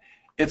yet.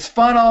 It's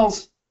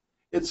funnels.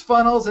 It's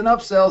funnels and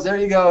upsells. There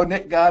you go.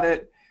 Nick got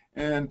it.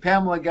 And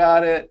Pamela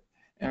got it,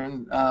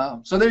 and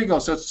so there you go.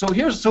 So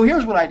here's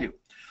what I do.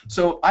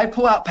 So I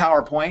pull out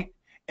PowerPoint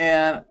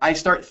and I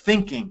start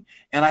thinking.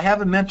 And I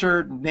have a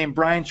mentor named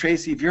Brian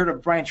Tracy. If you're heard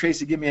of Brian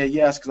Tracy, give me a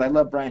yes, because I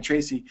love Brian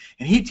Tracy.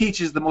 And he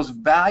teaches the most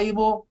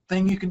valuable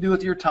thing you can do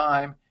with your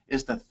time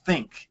is to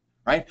think,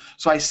 right?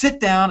 So I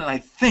sit down and I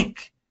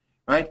think,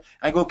 right?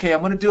 I go, okay, I'm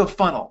going to do a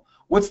funnel.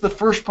 What's the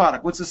first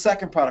product? What's the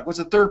second product? What's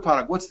the third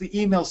product? What's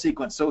the email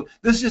sequence? So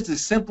this is just a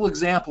simple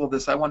example of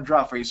this I want to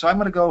draw for you. So I'm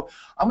going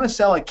to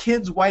sell a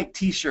kid's white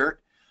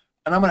t-shirt,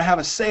 and I'm going to have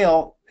a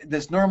sale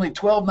that's normally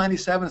 $12.97.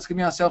 It's going to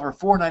be on sale for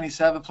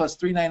 $4.97 plus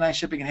 $3.99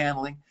 shipping and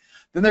handling.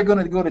 Then they're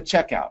going to go to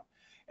checkout.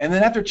 And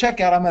then after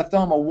checkout, I'm going to throw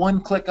them a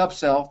one-click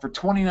upsell for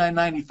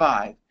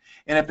 $29.95.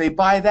 And if they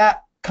buy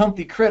that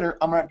comfy critter,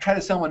 I'm going to try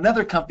to sell them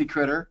another comfy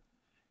critter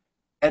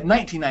at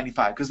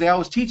 $19.95, because they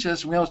always teach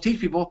us, and we always teach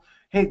people,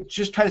 hey,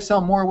 just try to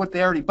sell more of what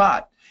they already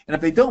bought. And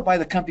if they don't buy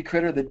the comfy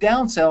critter, the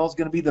downsell is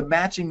going to be the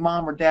matching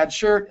mom or dad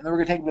shirt, and then we're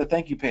going to take them to the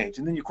thank you page.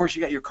 And then, of course,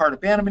 you got your cart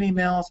abandonment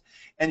emails,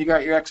 and you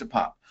got your exit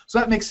pop. So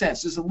that makes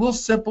sense. It's a little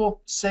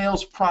simple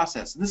sales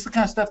process. And this is the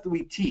kind of stuff that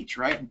we teach,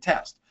 right, and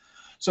test.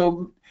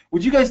 So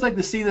would you guys like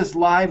to see this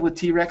live with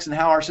T-Rex and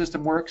how our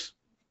system works?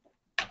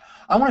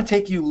 I want to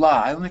take you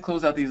live. Let me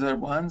close out these other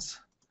ones.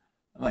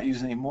 I'm not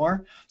using any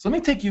more. So let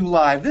me take you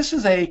live. This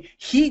is a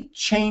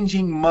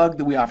heat-changing mug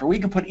that we offer. We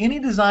can put any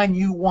design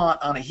you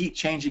want on a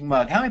heat-changing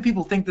mug. How many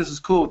people think this is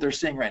cool what they're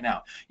seeing right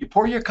now? You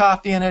pour your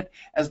coffee in it.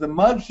 As the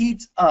mug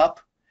heats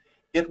up,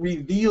 it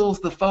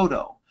reveals the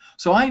photo.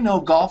 So I know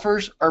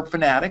golfers are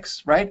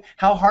fanatics, right?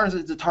 How hard is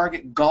it to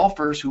target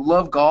golfers who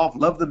love golf,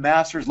 love the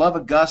Masters, love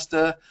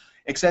Augusta,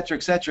 et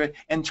cetera,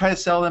 and try to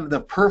sell them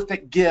the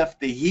perfect gift,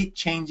 the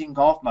heat-changing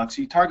golf mug.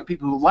 So you target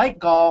people who like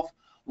golf,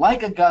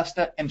 like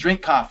Augusta, and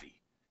drink coffee.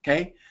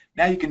 Okay,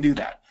 now you can do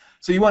that.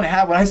 So you want to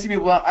have, when I see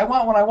people, I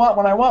want one,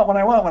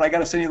 I got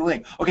to send you the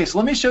link. Okay, so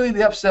let me show you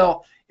the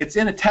upsell. It's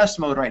in a test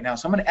mode right now,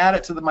 so I'm going to add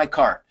it to my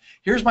cart.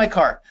 Here's my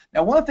cart.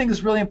 Now, one of the things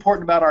that's really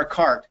important about our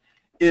cart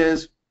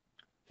is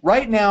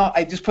right now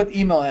I just put the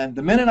email in.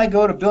 The minute I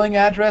go to billing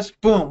address,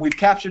 boom, we've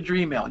captured your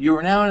email. You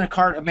are now in a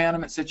cart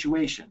abandonment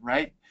situation,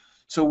 right?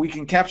 So we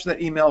can capture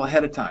that email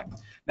ahead of time.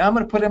 Now I'm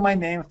going to put in my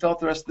name, fill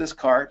out the rest of this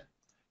cart.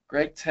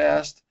 Greg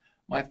Test,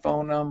 my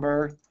phone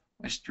number,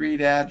 my street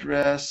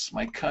address,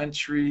 my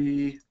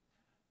country,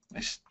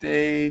 my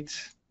state.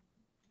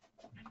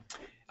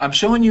 I'm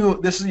showing you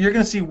this. You're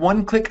going to see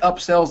one-click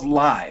upsells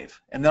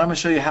live, and then I'm going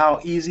to show you how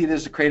easy it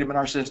is to create them in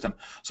our system.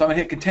 So I'm going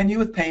to hit continue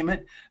with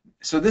payment.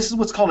 So this is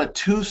what's called a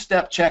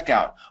two-step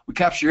checkout. We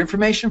capture your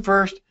information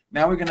first.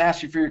 Now we're going to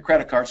ask you for your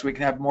credit card so we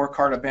can have more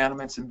cart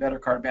abandonments and better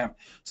cart abandonment.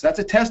 So that's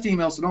a test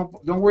email. So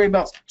don't worry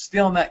about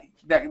stealing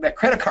that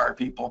credit card,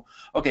 people.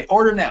 Okay,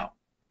 order now.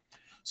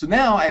 So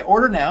now I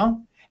order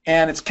now.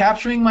 And it's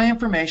capturing my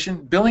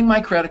information, billing my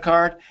credit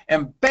card,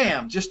 and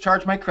bam, just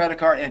charged my credit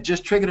card and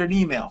just triggered an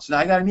email. So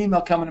now I got an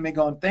email coming to me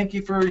going, thank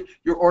you for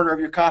your order of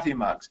your coffee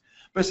mugs.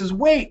 But it says,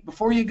 wait,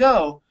 before you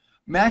go,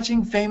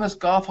 matching famous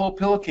golf hole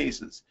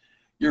pillowcases.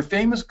 Your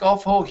famous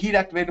golf hole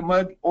heat-activated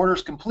mug order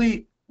is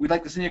complete. We'd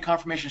like to send you a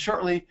confirmation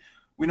shortly.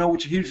 We know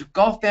which huge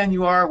golf fan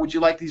you are. Would you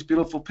like these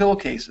beautiful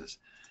pillowcases?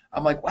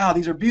 I'm like, wow,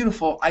 these are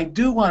beautiful. I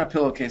do want a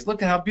pillowcase.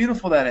 Look at how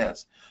beautiful that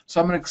is.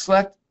 So I'm going to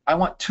select, I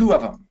want 2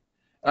 of them.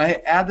 I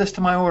add this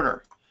to my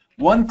order.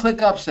 One-click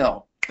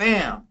upsell.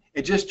 Bam!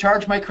 It just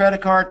charged my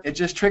credit card. It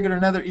just triggered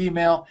another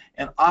email,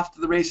 and off to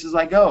the races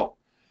I go.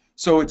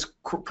 So it's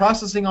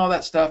processing all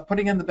that stuff,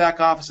 putting it in the back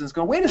office, and it's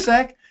going, wait a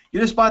sec, you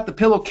just bought the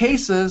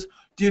pillowcases.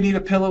 Do you need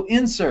a pillow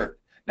insert?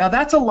 Now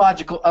that's a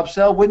logical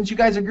upsell. Wouldn't you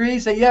guys agree?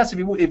 Say yes if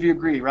you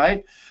agree,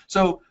 right?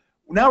 So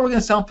now we're going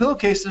to sell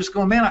pillowcases. It's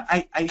going, man,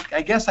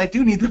 I guess I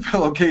do need the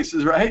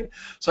pillowcases, right?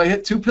 So I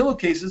hit 2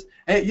 pillowcases.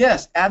 Hey,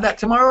 yes, add that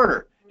to my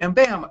order, and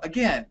bam,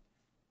 again.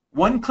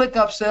 One-click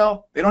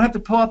upsell. They don't have to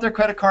pull out their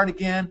credit card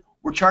again.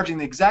 We're charging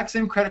the exact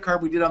same credit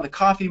card we did on the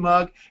coffee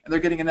mug, and they're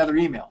getting another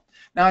email.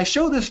 Now, I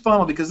show this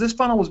funnel because this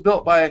funnel was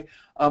built by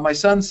my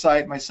son's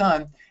site,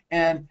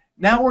 and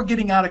now we're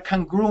getting out of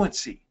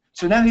congruency.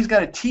 So now he's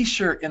got a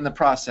T-shirt in the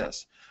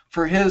process.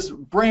 For his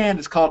brand,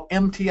 it's called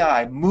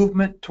MTI,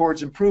 Movement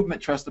Towards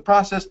Improvement, Trust the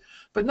Process.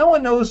 But no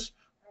one knows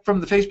from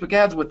the Facebook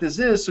ads what this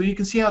is, so you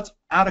can see how it's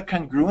out of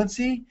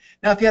congruency.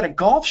 Now, if you had a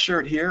golf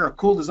shirt here, a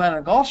cool design on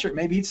a golf shirt,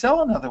 maybe he'd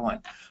sell another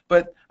one.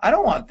 But I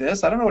don't want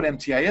this. I don't know what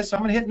MTI is, so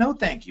I'm going to hit no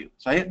thank you.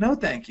 So I hit no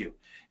thank you.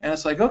 And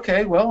it's like,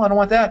 okay, well, I don't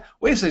want that.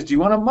 Wait, it says, do you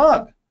want a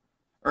mug?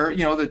 Or,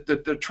 you know,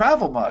 the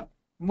travel mug.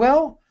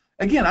 Well,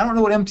 again, I don't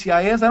know what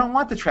MTI is. I don't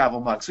want the travel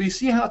mug. So you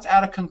see how it's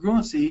out of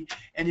congruency,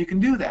 and you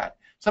can do that.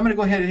 So I'm going to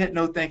go ahead and hit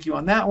no thank you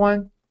on that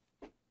one.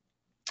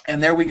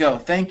 And there we go.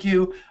 Thank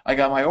you. I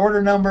got my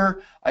order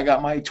number. I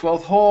got my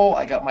 12th hole.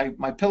 I got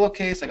my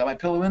pillowcase. I got my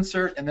pillow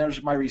insert. And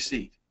there's my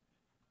receipt.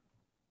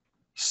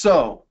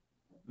 So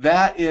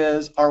that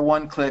is our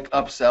one-click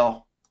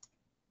upsell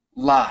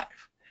live.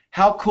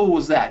 How cool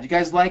was that? You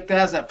guys like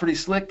that? Is that pretty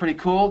slick, pretty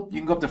cool? You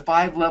can go up to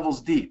 5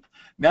 levels deep.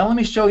 Now let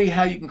me show you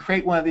how you can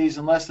create one of these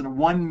in less than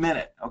 1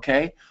 minute,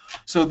 okay?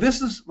 So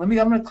this is, I'm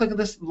going to click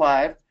this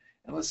live,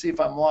 and let's see if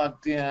I'm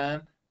logged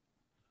in.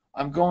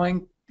 I'm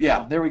going,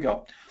 yeah, there we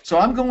go. So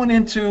I'm going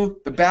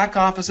into the back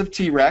office of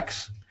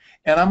T-Rex,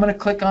 and I'm going to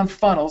click on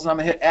funnels, and I'm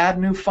going to hit add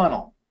new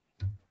funnel.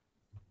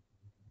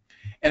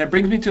 And it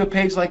brings me to a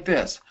page like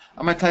this.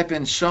 I'm going to type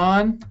in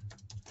Sean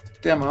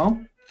demo,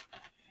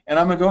 and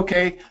I'm going to go,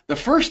 okay, the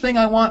first thing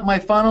I want in my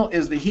funnel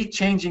is the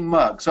heat-changing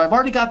mug. So I've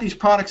already got these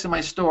products in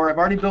my store. I've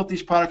already built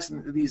these products,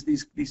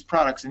 these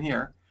products in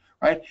here,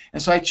 right?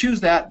 And so I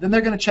choose that. Then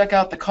they're going to check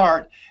out the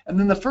cart, and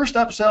then the first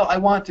upsell I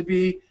want to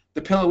be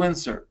the pillow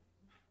insert.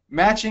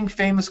 Matching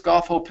famous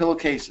golf hole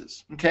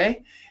pillowcases,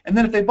 okay? And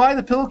then if they buy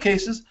the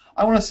pillowcases,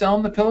 I want to sell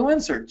them the pillow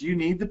insert. Do you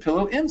need the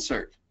pillow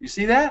insert? You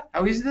see that?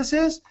 How easy this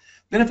is?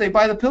 Then if they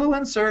buy the pillow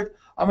insert,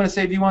 I'm going to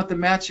say, do you want the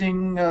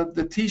matching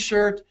the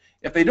T-shirt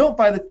If they don't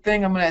buy the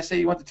thing, I'm going to say,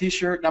 you want the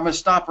t-shirt, and I'm going to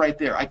stop right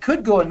there. I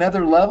could go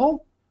another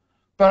level,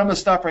 but I'm going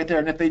to stop right there.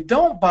 And if they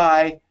don't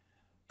buy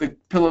the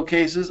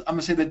pillowcases, I'm going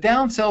to say the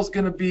downsell is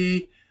going to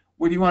be,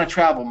 what do you want, a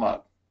travel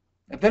mug?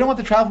 If they don't want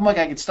the travel mug,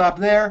 I can stop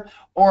there,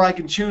 or I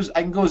can choose,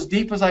 I can go as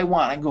deep as I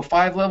want. I can go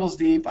 5 levels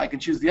deep. I can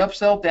choose the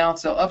upsell,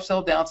 downsell,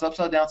 upsell, downsell,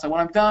 upsell, downsell.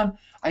 When I'm done,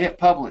 I hit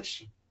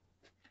publish.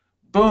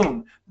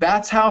 Boom.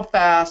 That's how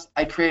fast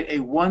I create a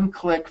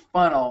one-click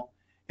funnel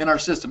in our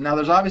system. Now,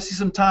 there's obviously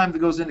some time that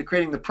goes into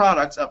creating the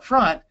products up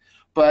front,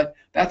 but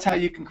that's how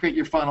you can create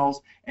your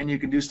funnels, and you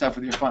can do stuff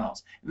with your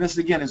funnels. And this,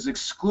 again, is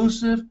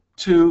exclusive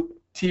to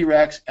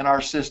T-Rex and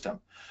our system.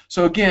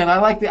 So again,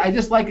 I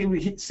just like it.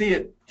 We see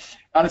it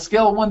on a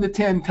scale of 1 to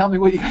 10. Tell me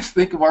what you guys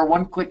think of our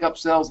one-click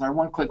upsells and our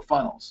one-click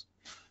funnels.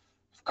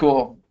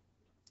 Cool.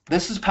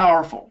 This is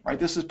powerful, right?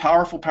 This is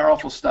powerful,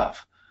 powerful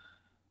stuff.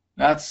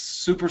 That's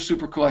super,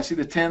 super cool. I see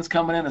the 10s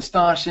coming in,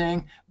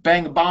 astonishing,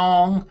 bang,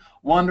 bong,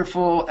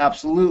 wonderful,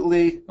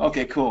 absolutely.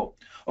 Okay, cool.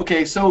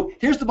 Okay, so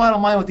here's the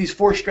bottom line with these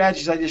 4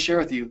 strategies I just shared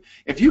with you.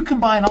 If you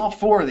combine all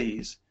 4 of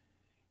these,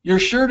 you're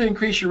sure to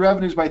increase your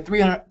revenues by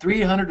 300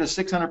 to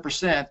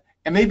 600%,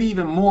 and maybe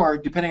even more,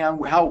 depending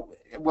on how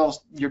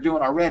well you're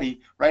doing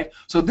already, right?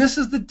 So this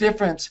is the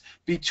difference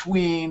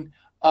between,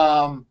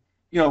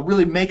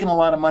 really making a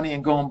lot of money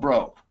and going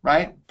broke,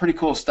 right? Pretty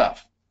cool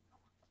stuff.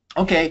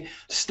 Okay,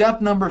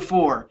 step number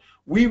 4.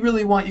 We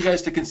really want you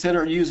guys to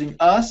consider using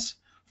us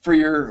for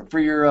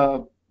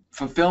your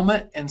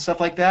fulfillment and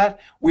stuff like that.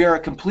 We are a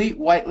complete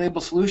white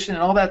label solution,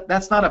 and all that.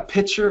 That's not a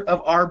picture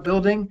of our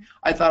building.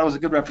 I thought it was a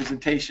good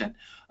representation.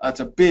 It's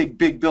a big,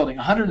 big building.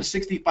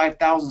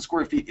 165,000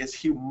 square feet is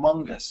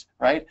humongous,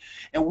 right?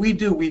 And we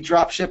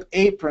drop ship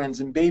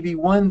aprons and baby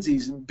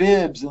onesies and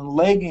bibs and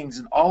leggings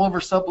and all over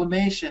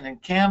sublimation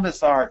and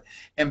canvas art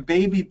and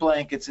baby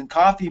blankets and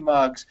coffee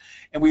mugs.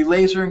 And we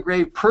laser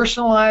engrave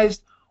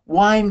personalized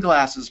wine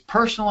glasses,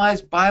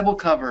 personalized Bible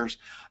covers,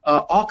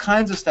 all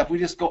kinds of stuff. We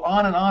just go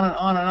on and on and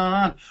on and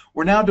on.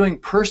 We're now doing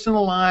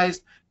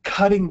personalized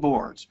cutting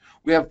boards.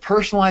 We have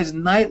personalized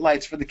night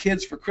lights for the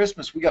kids for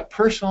Christmas. We got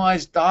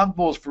personalized dog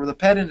bowls for the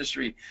pet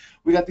industry.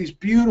 We got these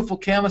beautiful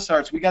canvas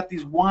arts. We got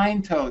these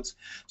wine totes.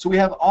 So we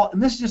have all,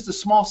 and this is just a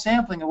small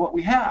sampling of what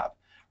we have,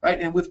 right?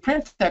 And with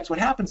Printex, what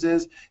happens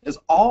is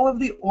all of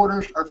the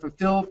orders are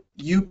fulfilled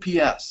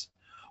UPS.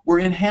 We're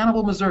in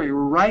Hannibal, Missouri.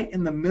 We're right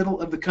in the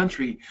middle of the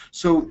country.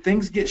 So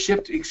things get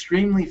shipped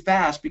extremely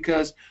fast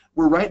because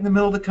we're right in the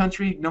middle of the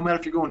country. No matter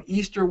if you're going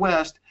east or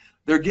west,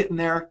 they're getting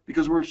there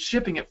because we're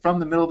shipping it from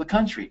the middle of the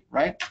country,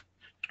 right?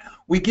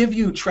 We give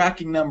you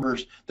tracking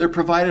numbers. They're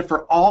provided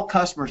for all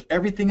customers.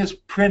 Everything is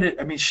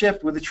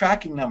shipped with a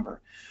tracking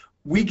number.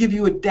 We give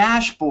you a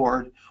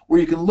dashboard where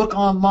you can look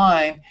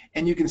online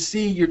and you can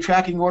see your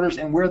tracking orders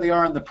and where they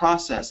are in the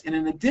process. And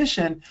in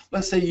addition,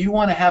 let's say you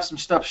want to have some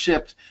stuff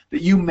shipped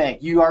that you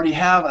make. You already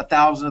have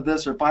 1,000 of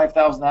this or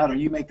 5,000 out, or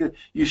you make it.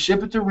 You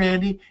ship it to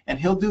Randy, and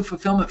he'll do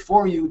fulfillment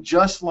for you,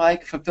 just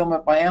like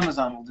Fulfillment by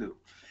Amazon will do.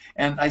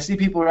 And I see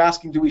people are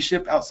asking, do we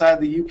ship outside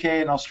the UK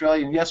and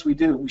Australia? And yes, we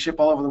do. We ship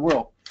all over the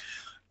world.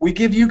 We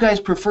give you guys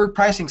preferred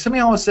pricing.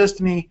 Somebody always says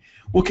to me,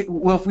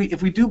 well,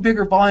 if we do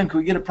bigger volume, can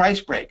we get a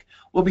price break?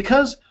 Well,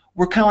 because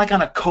we're kind of like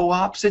on a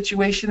co-op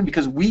situation, and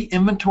because we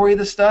inventory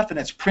the stuff and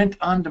it's print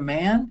on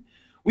demand,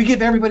 we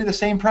give everybody the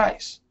same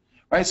price,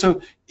 right?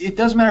 So it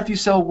doesn't matter if you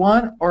sell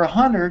 1 or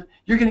 100,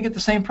 you're going to get the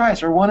same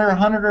price, or 1 or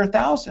 100 or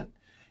 1,000.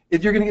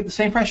 If you're going to get the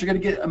same price, you're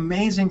going to get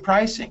amazing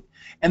pricing.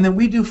 And then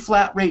we do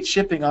flat rate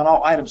shipping on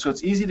all items, so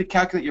it's easy to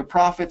calculate your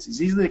profits.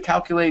 It's easy to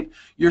calculate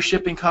your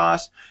shipping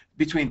costs.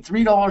 Between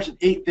 $3 and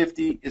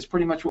 $8.50 is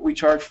pretty much what we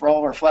charge for all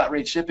of our flat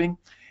rate shipping.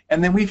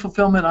 And then we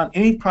fulfillment on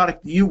any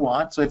product you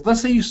want. So if,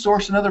 let's say, you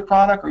source another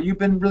product, or you've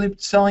been really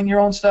selling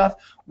your own stuff,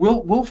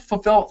 we'll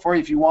fulfill it for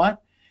you if you want.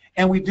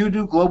 And we do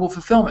global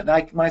fulfillment. Now,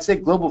 when I say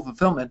global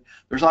fulfillment,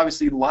 there's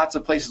obviously lots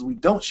of places we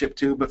don't ship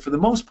to, but for the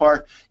most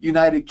part,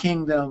 United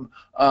Kingdom,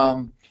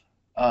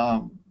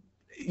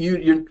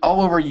 you're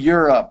all over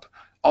Europe,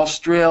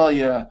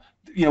 Australia.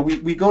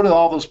 We go to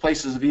all those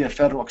places via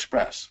Federal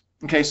Express.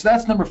 Okay, so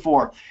that's number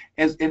 4.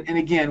 And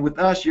again, with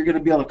us, you're going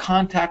to be able to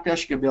contact us.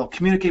 You're going to be able to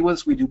communicate with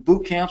us. We do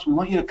boot camps. We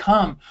want you to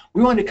come.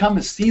 We want you to come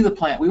and see the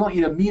plant. We want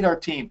you to meet our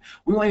team.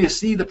 We want you to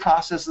see the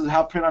processes of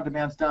how print on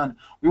demand is done.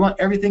 We want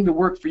everything to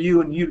work for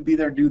you, and you to be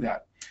there to do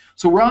that.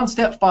 So we're on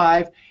step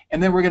 5,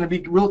 and then we're going to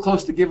be real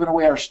close to giving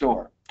away our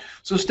store.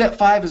 So step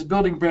 5 is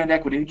building brand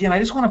equity. Again, I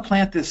just want to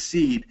plant this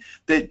seed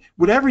that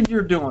whatever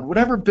you're doing,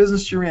 whatever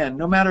business you're in,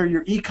 no matter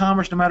your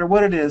e-commerce, no matter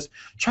what it is,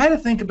 try to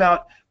think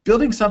about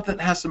building something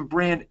that has some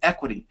brand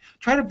equity.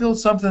 Try to build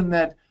something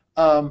that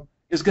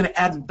is going to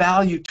add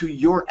value to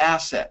your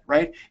asset,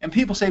 right? And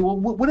people say, well,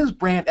 what is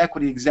brand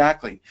equity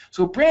exactly?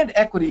 So brand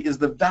equity is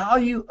the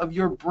value of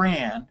your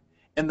brand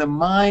in the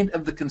mind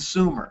of the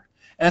consumer.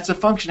 And it's a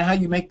function of how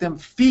you make them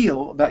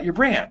feel about your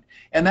brand.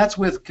 And that's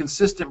with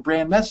consistent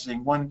brand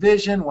messaging. One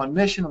vision, one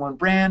mission, one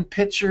brand,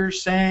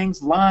 pictures,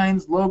 sayings,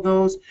 lines,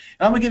 logos. And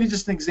I'm going to give you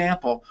just an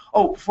example.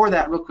 Oh, before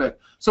that, real quick.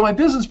 So my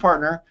business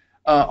partner,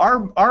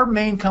 Our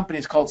main company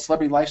is called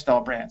Celebrity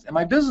Lifestyle Brands, and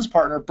my business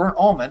partner, Bernd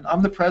Ullman,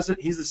 I'm the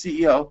president, he's the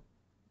CEO.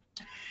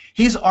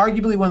 He's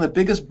arguably one of the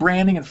biggest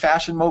branding and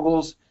fashion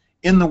moguls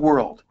in the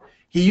world.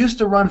 He used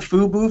to run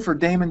FUBU for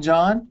Damon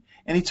John,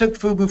 and he took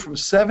FUBU from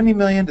 70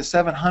 million to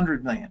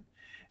 700 million.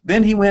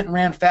 Then he went and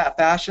ran Fat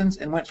Fashions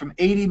and went from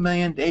 80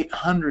 million to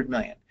 800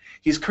 million.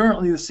 He's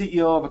currently the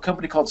CEO of a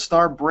company called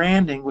Star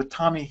Branding with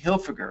Tommy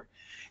Hilfiger.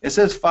 It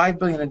says $5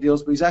 billion in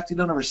deals, but he's actually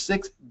done over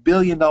 $6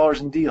 billion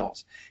in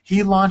deals.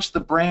 He launched the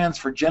brands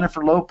for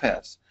Jennifer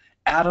Lopez,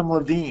 Adam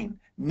Levine,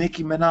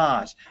 Nicki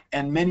Minaj,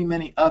 and many,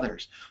 many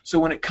others. So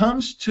when it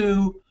comes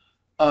to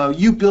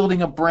you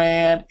building a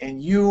brand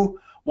and you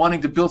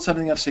wanting to build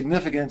something of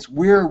significance,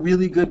 we're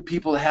really good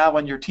people to have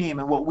on your team.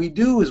 And what we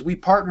do is we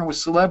partner with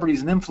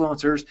celebrities and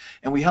influencers,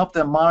 and we help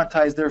them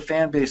monetize their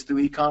fan base through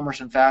e-commerce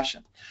and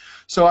fashion.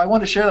 So I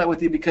want to share that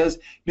with you because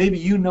maybe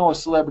you know a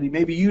celebrity,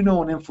 maybe you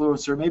know an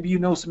influencer, maybe you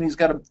know somebody who's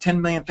got 10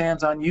 million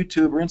fans on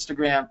YouTube or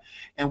Instagram,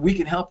 and we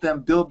can help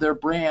them build their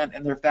brand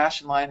and their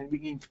fashion line, and we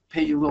can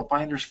pay you a little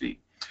finder's fee.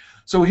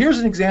 So here's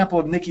an example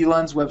of Nikki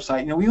Lund's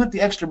website. You know, we went the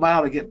extra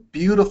mile to get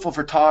beautiful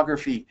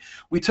photography.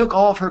 We took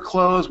all of her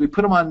clothes, we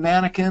put them on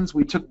mannequins,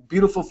 we took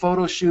beautiful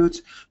photo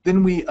shoots,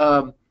 then we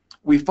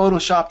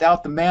photoshopped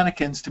out the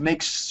mannequins to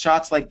make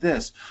shots like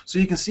this. So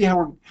you can see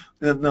how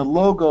the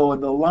logo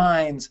and the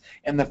lines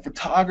and the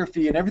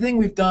photography and everything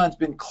we've done has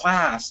been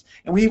class.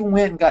 And we even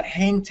went and got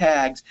hang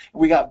tags, and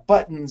we got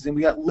buttons, and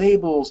we got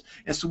labels.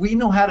 And so we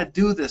know how to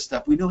do this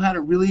stuff. We know how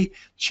to really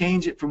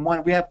change it from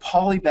one. We have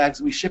poly bags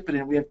that we ship it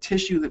in. We have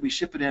tissue that we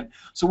ship it in.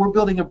 So we're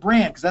building a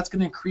brand because that's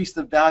going to increase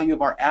the value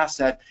of our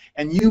asset.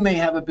 And you may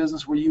have a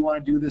business where you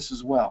want to do this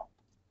as well.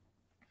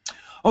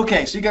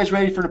 Okay, so you guys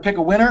ready to pick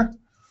a winner?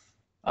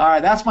 All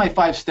right, that's my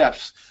 5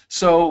 steps.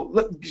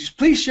 So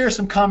please share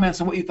some comments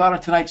on what you thought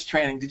of tonight's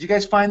training. Did you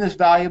guys find this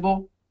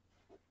valuable?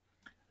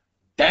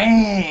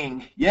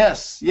 Dang,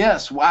 yes,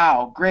 yes,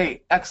 wow,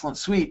 great, excellent,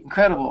 sweet,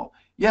 incredible.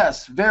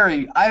 Yes,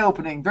 very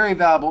eye-opening, very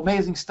valuable,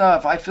 amazing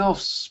stuff. I feel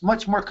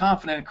much more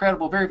confident,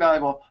 incredible, very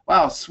valuable.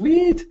 Wow,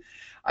 sweet.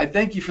 I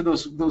thank you for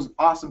those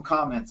awesome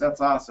comments. That's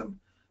awesome.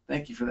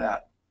 Thank you for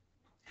that.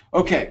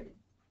 Okay,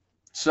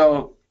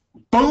 so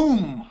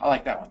boom, I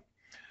like that one.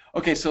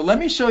 Okay, so let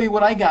me show you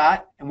what I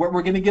got and what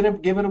we're going to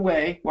give it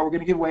away, what we're going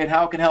to give away, and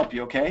how it can help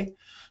you, okay?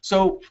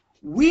 So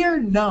we're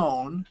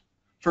known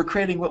for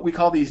creating what we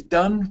call these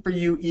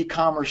done-for-you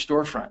e-commerce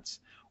storefronts.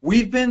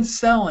 We've been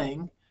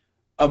selling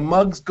a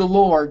mugs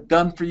galore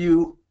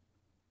done-for-you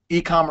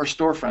e-commerce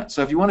storefront.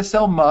 So if you want to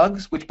sell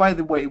mugs, which by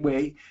the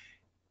way,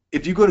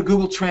 if you go to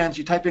Google Trends,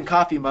 you type in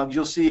coffee mugs,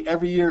 you'll see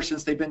every year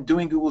since they've been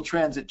doing Google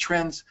Trends, it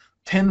trends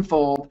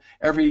tenfold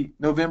every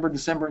November,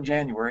 December, and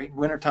January,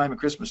 wintertime and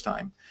Christmas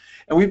time.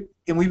 And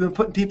we've been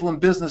putting people in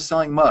business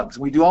selling mugs.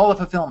 We do all the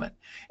fulfillment.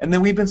 And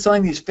then we've been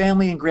selling these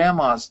family and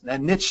grandmas, a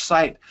niche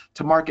site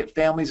to market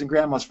families and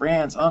grandmas for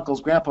aunts, uncles,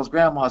 grandpas,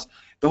 grandmas,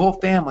 the whole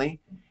family.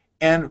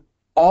 And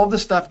all the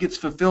stuff gets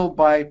fulfilled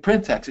by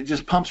Printex. It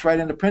just pumps right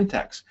into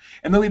Printex.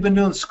 And then we've been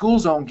doing school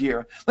zone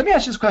gear. Let me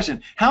ask you this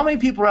question. How many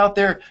people are out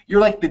there,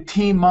 you're like the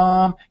teen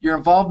mom, you're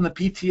involved in the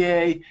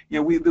PTA, you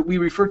know, we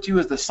refer to you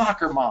as the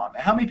soccer mom.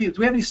 How many people, do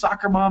we have any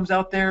soccer moms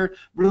out there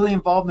really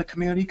involved in the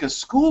community? Because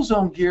school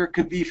zone gear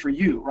could be for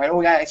you, right?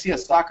 Oh yeah, I see a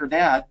soccer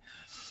dad.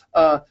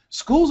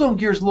 School zone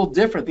gear is a little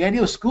different. The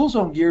idea of school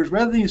zone gear is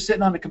rather than you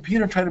sitting on the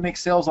computer and trying to make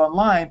sales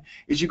online,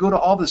 is you go to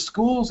all the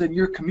schools in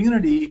your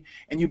community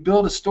and you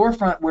build a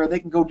storefront where they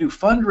can go do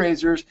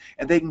fundraisers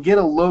and they can get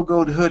a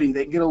logoed hoodie,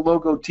 they can get a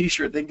logoed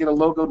t-shirt, they can get a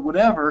logoed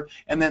whatever,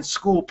 and then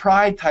school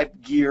pride type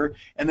gear,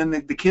 and then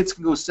the kids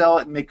can go sell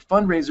it and make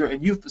fundraiser,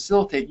 and you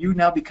facilitate. You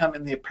now become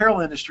in the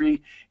apparel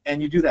industry and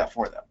you do that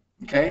for them.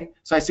 Okay?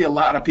 So I see a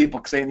lot of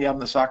people saying, yeah, I'm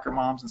the soccer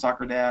moms and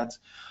soccer dads.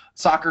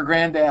 Soccer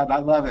granddad, I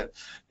love it.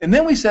 And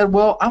then we said,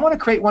 well, I want to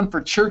create one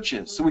for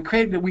churches. So we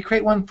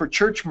create one for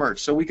church merch.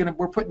 So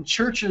we're putting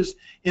churches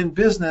in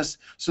business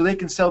so they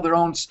can sell their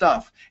own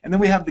stuff. And then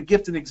we have the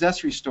gift and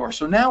accessory store.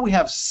 So now we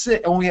have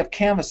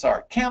canvas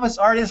art. Canvas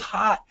art is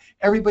hot.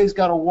 Everybody's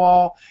got a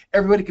wall.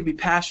 Everybody can be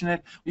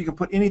passionate. You can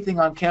put anything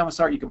on canvas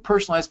art. You can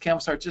personalize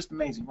canvas art. It's just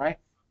amazing, right?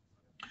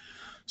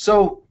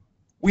 So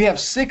we have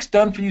 6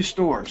 done-for-you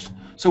stores.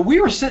 So we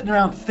were sitting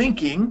around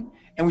thinking,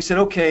 and we said,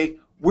 okay,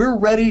 we're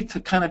ready to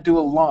kind of do a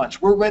launch.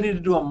 We're ready to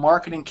do a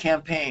marketing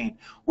campaign.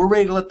 We're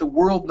ready to let the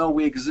world know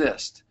we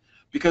exist,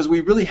 because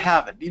we really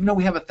haven't. Even though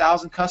we have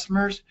 1,000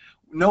 customers,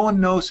 no one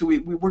knows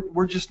who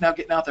we're just now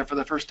getting out there for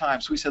the first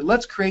time. So we said,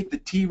 let's create the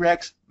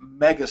T-Rex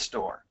Mega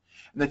Store.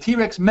 And the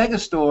T-Rex Mega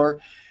Store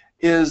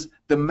is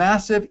the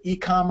massive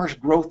e-commerce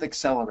growth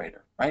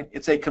accelerator, right?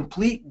 It's a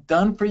complete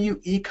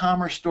done-for-you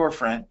e-commerce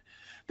storefront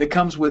that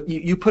comes with,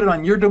 you put it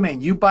on your domain.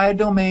 You buy a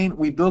domain,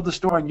 we build the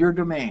store on your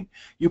domain.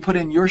 You put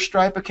in your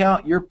Stripe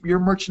account, your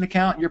merchant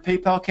account, your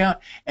PayPal account,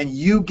 and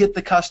you get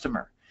the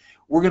customer.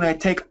 We're going to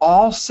take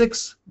all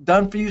 6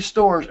 done-for-you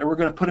stores and we're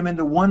going to put them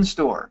into one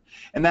store.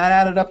 And that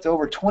added up to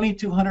over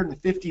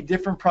 2,250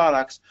 different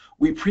products.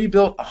 We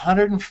pre-built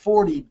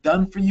 140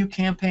 done-for-you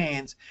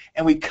campaigns,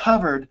 and we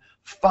covered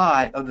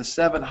 5 of the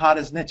 7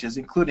 hottest niches,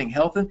 including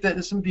health and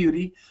fitness and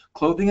beauty,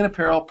 clothing and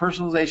apparel,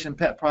 personalization,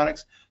 pet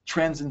products,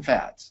 trends and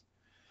fads.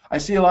 I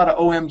see a lot of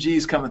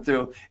OMGs coming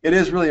through. It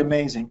is really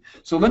amazing.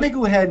 So let me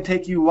go ahead and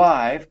take you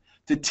live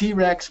to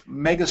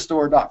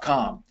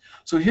trexmegastore.com.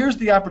 So here's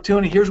the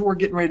opportunity. Here's what we're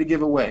getting ready to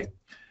give away.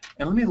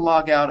 And let me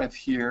log out of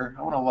here.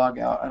 I want to log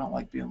out. I don't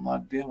like being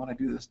logged in when I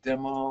do this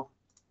demo.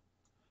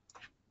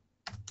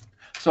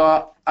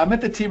 So I'm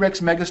at the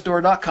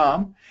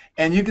trexmegastore.com,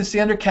 and you can see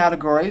under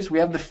categories, we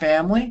have the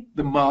family,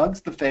 the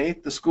mugs, the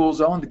faith, the school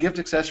zone, the gift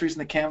accessories,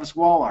 and the canvas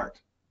wall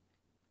art.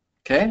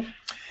 Okay?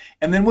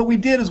 And then what we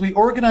did is we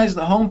organized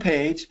the home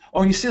page.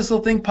 Oh, you see this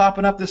little thing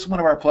popping up? This is one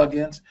of our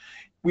plugins.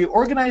 We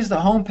organized the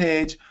home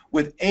page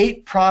with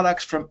 8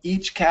 products from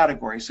each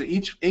category. So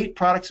 8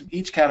 products from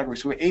each category.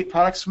 So 8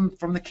 products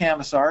from the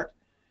canvas art.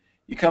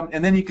 You come,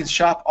 and then you can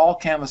shop all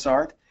canvas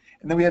art.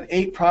 And then we have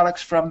 8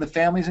 products from the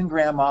families and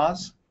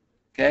grandmas.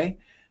 Okay.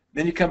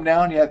 Then you come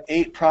down, you have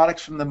 8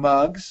 products from the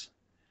mugs.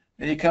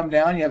 Then you come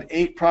down, you have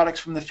 8 products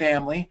from the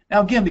family.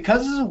 Now again,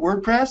 because this is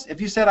WordPress,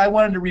 if you said I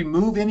wanted to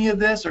remove any of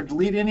this or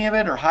delete any of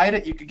it or hide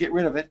it, you could get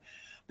rid of it.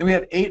 Then we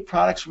have 8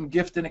 products from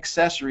gift and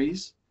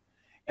accessories.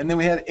 And then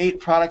we have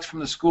 8 products from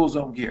the school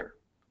zone gear.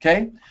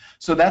 Okay?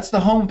 So that's the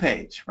home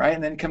page, right?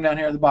 And then come down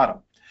here at the bottom.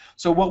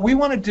 So what we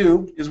want to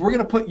do is we're going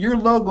to put your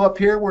logo up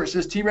here where it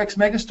says T-Rex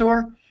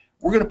Megastore.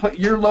 We're going to put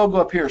your logo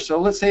up here. So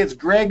let's say it's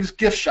Greg's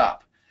Gift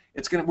Shop.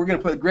 We're going to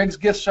put Greg's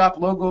Gift Shop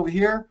logo over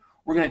here.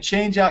 We're going to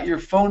change out your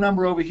phone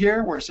number over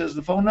here where it says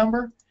the phone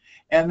number.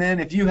 And then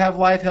if you have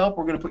live help,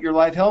 we're going to put your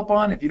live help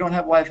on. If you don't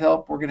have live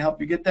help, we're going to help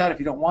you get that if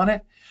you don't want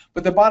it.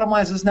 But the bottom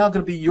line is this is now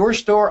going to be your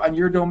store on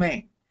your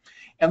domain.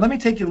 And let me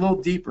take you a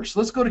little deeper. So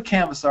let's go to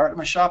canvas art. I'm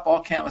going to shop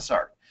all canvas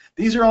art.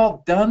 These are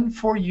all done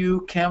for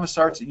you canvas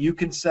arts that you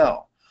can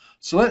sell.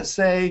 So let's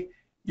say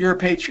you're a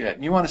patriot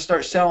and you want to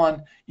start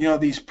selling, you know,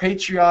 these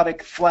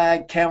patriotic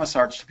flag canvas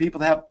arts to people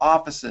that have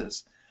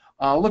offices.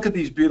 Look at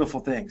these beautiful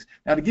things.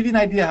 Now, to give you an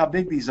idea how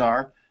big these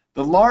are,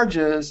 the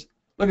larges,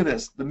 look at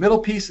this. The middle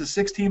piece is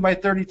 16 by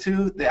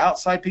 32. The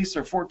outside piece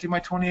are 14 by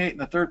 28, and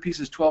the third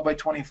piece is 12 by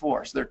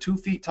 24. So they're 2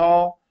 feet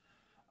tall,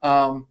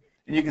 and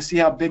you can see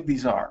how big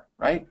these are,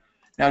 right?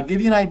 Now, to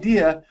give you an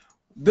idea,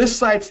 this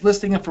site's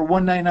listing them for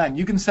 $199.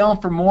 You can sell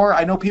them for more.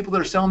 I know people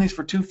that are selling these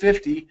for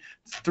 $250,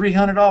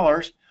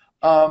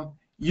 $300.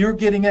 You're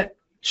getting it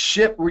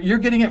shipped. You're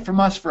getting it from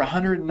us for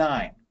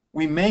 $109.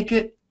 We make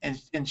it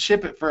and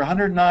ship it for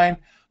 $109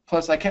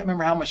 plus I can't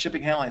remember how much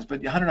shipping handling is,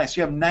 but $109. So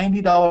you have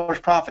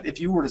 $90 profit if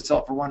you were to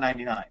sell it for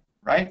 $199,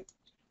 right?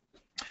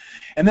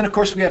 And then of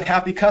course we have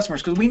happy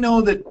customers because we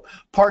know that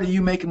part of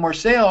you making more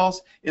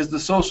sales is the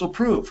social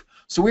proof.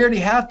 So we already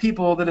have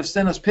people that have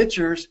sent us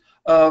pictures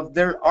of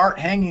their art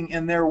hanging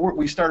in their work.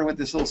 We started with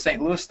this little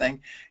St. Louis thing.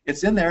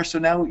 It's in there, so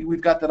now we've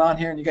got that on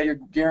here, and you got your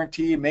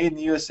guarantee, made in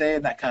the USA,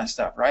 and that kind of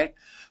stuff, right?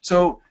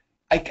 So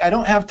I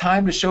don't have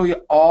time to show you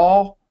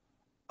all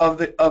of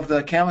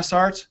the canvas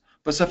arts,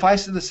 but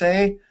suffice it to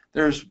say,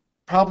 there's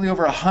probably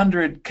over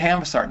 100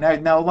 canvas art.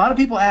 Now a lot of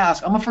people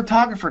ask, I'm a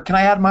photographer, can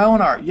I add my own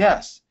art?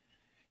 Yes.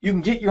 You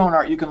can get your own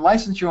art, you can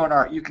license your own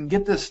art, you can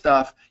get this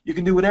stuff, you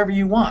can do whatever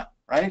you want,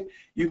 right?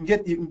 You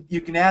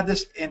can add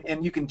this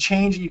and you can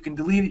change it, you can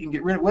delete it, you can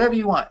get rid of it, whatever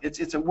you want. It's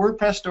a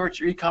WordPress store, it's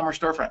your e-commerce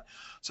storefront.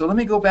 So let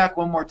me go back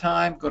one more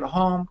time, go to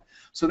home.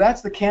 So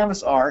that's the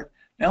canvas art.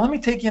 Now let me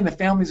take you into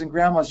families and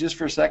grandmas just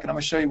for a second. I'm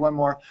going to show you one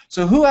more.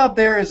 So who out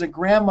there is a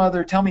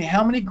grandmother? Tell me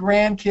how many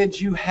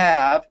grandkids you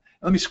have.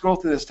 Let me scroll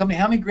through this. Tell me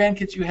how many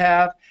grandkids you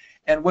have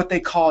and what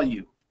they call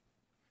you.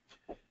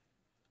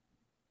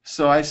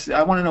 So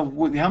I want to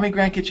know how many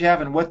grandkids you have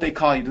and what they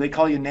call you. Do they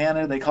call you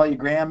Nana? Do they call you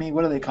Grammy?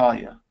 What do they call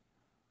you?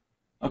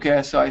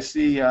 Okay, so I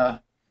see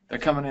they're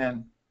coming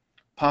in.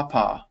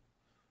 Papa.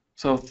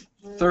 So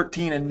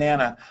 13 and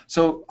Nana.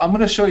 So I'm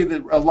going to show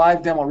you a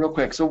live demo real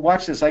quick. So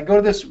watch this. I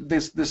go to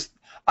this.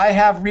 I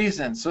have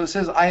reasons. So it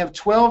says I have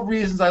 12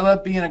 reasons I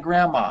love being a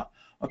grandma.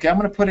 Okay, I'm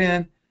going to put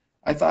in.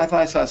 I thought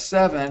I saw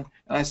 7, and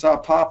I saw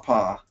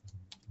Papa,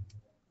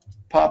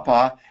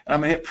 and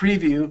I'm going to hit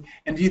preview.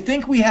 And do you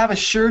think we have a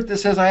shirt that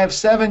says I have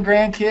 7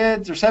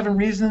 grandkids or 7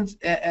 reasons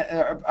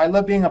I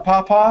love being a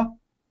Papa?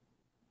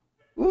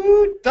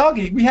 Ooh,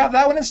 doggy, we have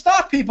that one in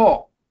stock,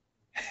 people.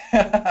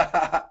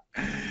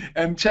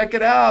 And check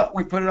it out.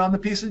 We put it on the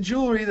piece of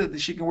jewelry that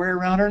she can wear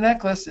around her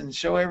necklace and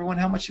show everyone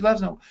how much she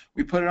loves them.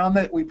 We put it on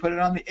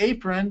the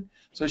apron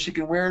so she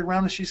can wear it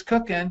around as she's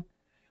cooking.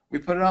 We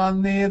put it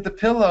on the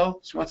pillow.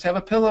 She wants to have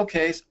a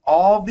pillowcase.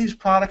 All of these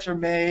products are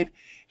made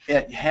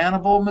at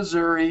Hannibal,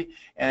 Missouri,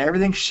 and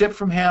everything's shipped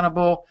from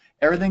Hannibal.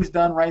 Everything's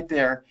done right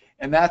there.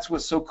 And that's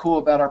what's so cool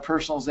about our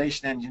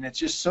personalization engine. It's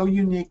just so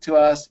unique to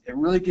us. It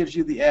really gives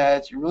you the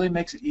edge. It really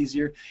makes it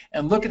easier.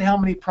 And look at how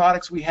many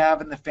products we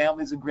have in the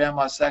families and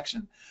grandma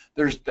section.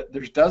 There's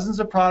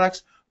dozens of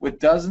products with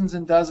dozens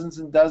and dozens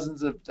and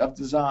dozens of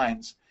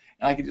designs.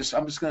 And I'm just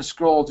going to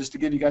scroll just to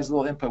give you guys a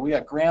little input. We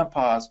got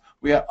grandpas,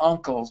 we got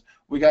uncles,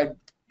 we got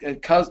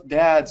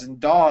dads and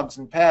dogs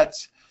and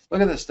pets.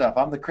 Look at this stuff.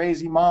 I'm the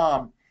crazy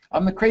mom.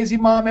 I'm the crazy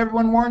mom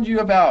everyone warned you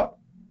about.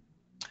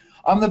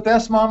 I'm the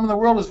best mom in the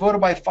world is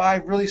voted by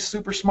 5 really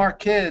super smart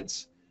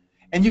kids.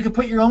 And you can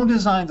put your own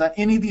designs on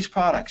any of these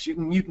products. You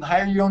can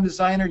hire your own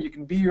designer. You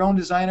can be your own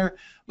designer.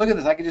 Look at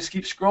this. I can just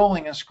keep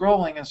scrolling and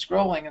scrolling and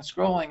scrolling and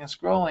scrolling and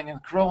scrolling and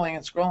scrolling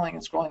and scrolling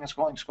and scrolling and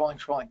scrolling and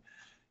scrolling.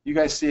 You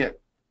guys see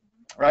it,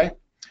 right?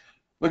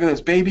 Look at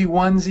this. Baby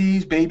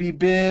onesies, baby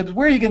bibs.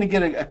 Where are you going to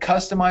get a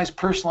customized,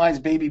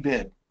 personalized baby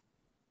bib?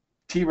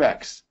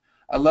 T-Rex.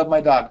 I love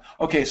my dog.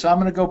 Okay, so I'm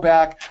going to go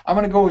back. I'm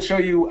going to go show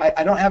you.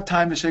 I don't have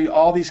time to show you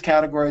all these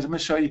categories. I'm going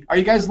to show you. Are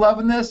you guys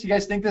loving this? You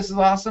guys think this is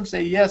awesome?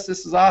 Say yes,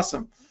 this is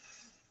awesome.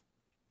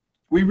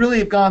 We really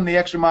have gone the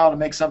extra mile to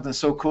make something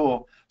so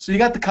cool. So you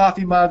got the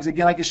coffee mugs.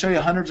 Again, I can show you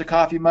hundreds of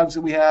coffee mugs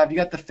that we have. You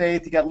got the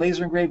Faith. You got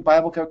laser engraved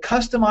Bible cover,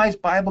 customized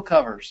Bible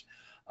covers,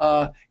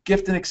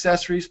 gift and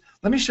accessories.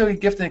 Let me show you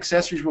gift and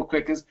accessories real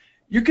quick.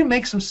 You can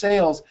make some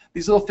sales.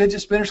 These little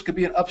fidget spinners could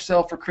be an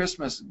upsell for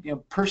Christmas. You know,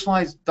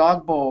 personalized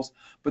dog bowls.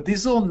 But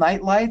these little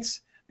night lights,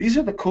 these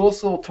are the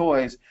coolest little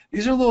toys.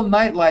 These are little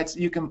night lights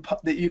that you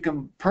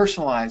can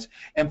personalize.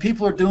 And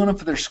people are doing them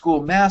for their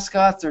school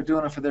mascots. They're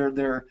doing them for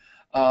their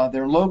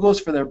logos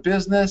for their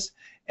business.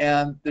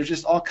 And there's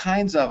just all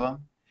kinds of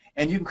them.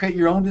 And you can create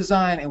your own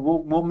design, and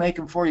we'll make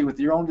them for you with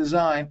your own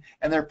design.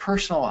 And they're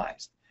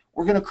personalized.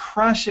 We're going to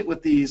crush it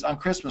with these on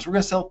Christmas. We're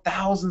going to sell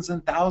thousands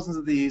and thousands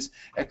of these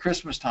at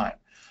Christmas time.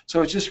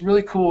 So it's just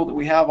really cool that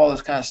we have all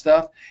this kind of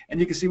stuff. And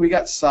you can see we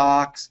got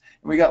socks,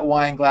 and we got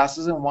wine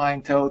glasses and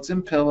wine totes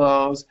and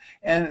pillows.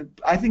 And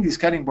I think these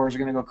cutting boards are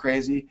going to go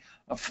crazy.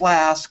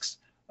 Flasks,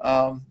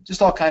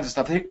 just all kinds of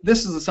stuff.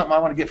 This is something I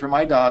want to get for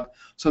my dog.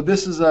 So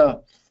this is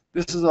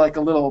like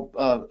a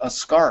little a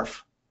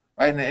scarf,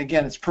 right? And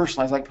again, it's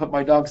personalized. I can put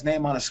my dog's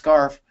name on a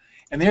scarf.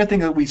 And the other thing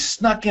that we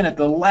snuck in at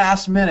the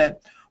last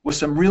minute with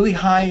some really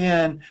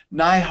high-end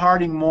Nye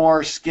Harding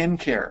Moore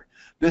skincare.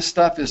 This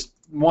stuff is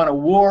won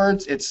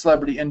awards, it's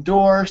celebrity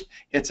endorsed,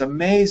 it's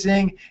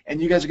amazing,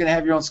 and you guys are going to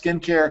have your own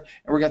skincare,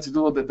 and we're going to do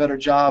a little bit better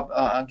job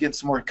on getting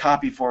some more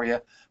copy for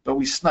you, but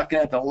we snuck in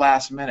at the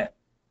last minute.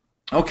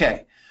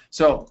 Okay,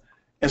 so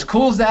as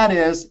cool as that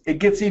is, it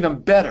gets even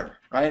better,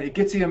 right? It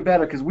gets even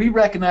better because we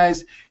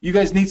recognize you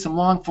guys need some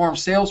long-form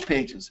sales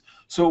pages.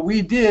 So what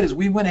we did is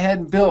we went ahead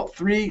and built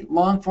 3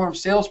 long-form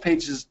sales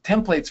pages,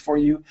 templates for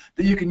you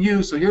that you can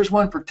use. So here's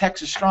one for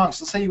Texas Strong.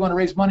 So let's say you want to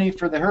raise money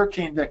for the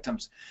hurricane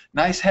victims.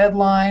 Nice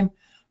headline,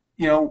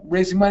 you know,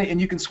 raising money,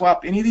 and you can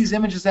swap any of these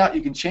images out.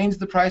 You can change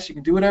the price. You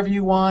can do whatever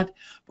you want,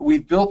 but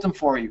we've built them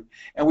for you.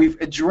 And we've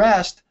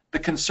addressed the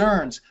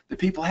concerns that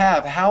people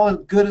have. How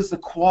good is the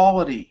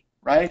quality,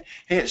 right?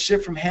 Hey, it's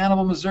shipped from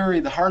Hannibal,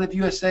 Missouri, the heart of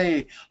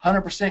USA,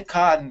 100%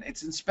 cotton.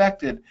 It's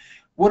inspected.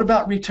 What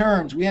about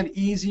returns? We have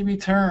easy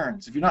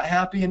returns. If you're not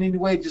happy in any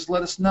way, just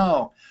let us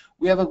know.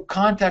 We have a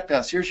contact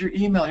us. Here's your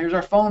email. Here's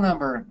our phone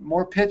number.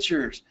 More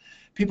pictures.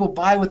 People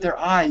buy with their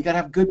eye. You got to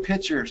have good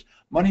pictures.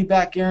 Money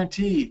back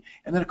guarantee.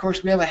 And then, of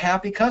course, we have a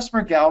happy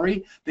customer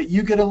gallery that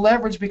you get to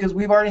leverage because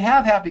we've already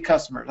have happy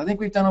customers. I think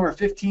we've done over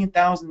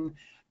 15,000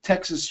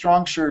 Texas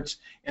Strong shirts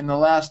in the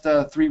last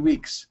 3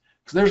 weeks.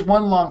 So there's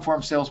one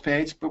long-form sales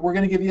page, but we're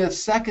going to give you a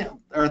second,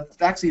 or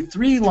actually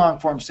 3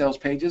 long-form sales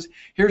pages.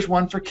 Here's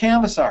one for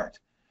canvas art,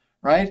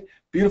 right?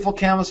 Beautiful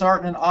canvas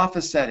art in an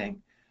office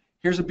setting.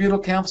 Here's a beautiful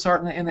canvas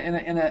art in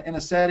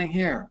a setting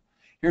here.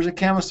 Here's a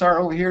canvas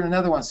art over here and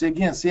another one. So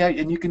again, see how,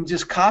 and you can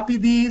just copy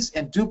these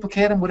and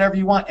duplicate them, whatever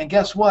you want. And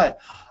guess what?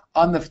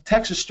 On the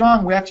Texas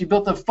Strong, we actually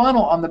built a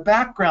funnel on the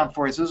background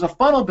for you. So there's a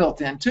funnel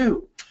built in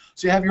too.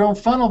 So you have your own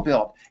funnel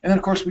built. And then,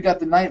 of course, we got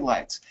the night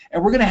lights.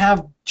 And we're going to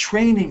have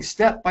training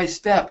step by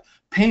step,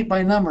 paint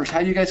by numbers, how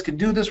you guys can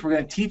do this. We're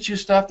going to teach you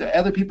stuff that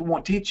other people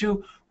won't teach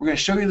you. We're going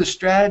to show you the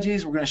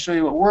strategies. We're going to show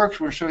you what works.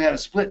 We're going to show you how to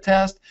split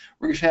test.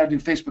 We're going to show you how to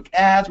do Facebook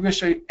ads. We're going to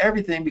show you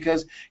everything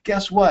because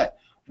guess what?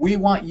 We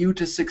want you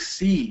to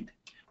succeed.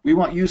 We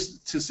want you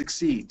to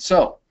succeed.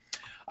 So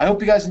I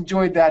hope you guys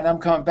enjoyed that, and I'm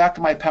coming back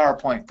to my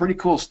PowerPoint. Pretty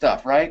cool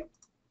stuff, right?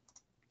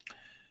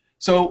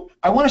 So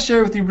I want to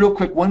share with you real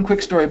quick one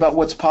quick story about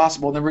what's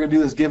possible, and then we're going to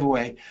do this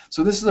giveaway.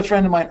 So this is a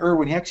friend of mine,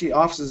 Erwin. He actually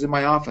offices in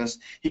my office.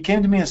 He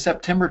came to me in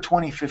September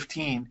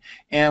 2015,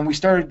 and we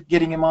started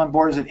getting him on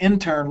board as an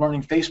intern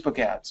learning Facebook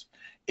ads.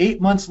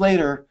 8 months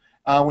later,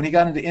 when he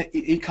got into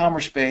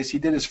e-commerce space, he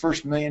did his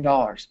first $1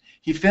 million.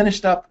 He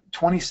finished up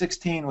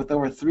 2016 with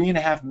over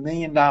 $3.5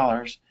 million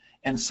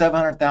and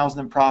 $700,000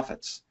 in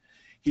profits.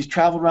 He's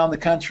traveled around the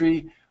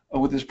country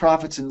with his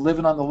profits and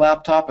living on the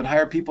laptop and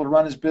hired people to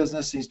run his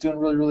business. He's doing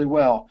really, really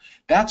well.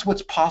 That's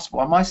what's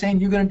possible. Am I saying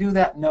you're going to do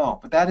that? No,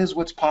 but that is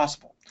what's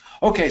possible.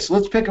 Okay, so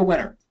let's pick a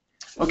winner.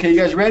 Okay, you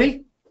guys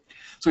ready?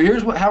 So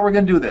here's how we're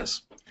going to do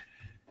this.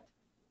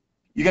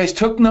 You guys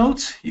took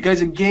notes. You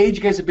guys engaged.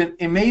 You guys have been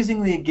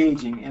amazingly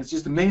engaging, and it's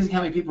just amazing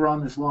how many people are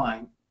on this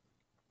line.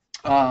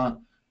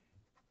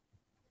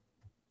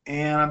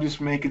 And I'm just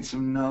making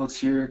some notes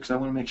here because I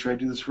want to make sure I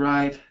do this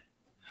right.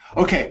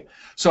 Okay,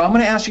 so I'm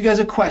going to ask you guys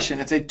a question.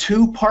 It's a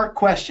 2-part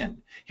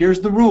question. Here's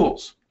the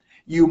rules.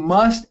 You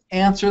must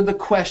answer the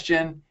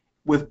question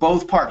with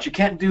both parts. You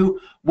can't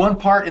do one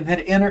part and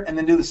hit enter and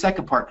then do the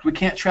second part. We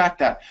can't track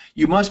that.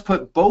 You must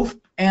put both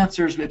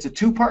answers. It's a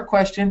two-part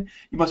question.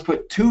 You must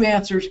put 2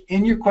 answers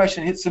in your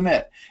question, hit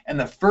submit. And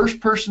the first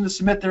person to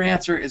submit their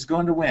answer is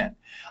going to win.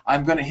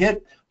 I'm going to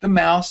hit the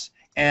mouse,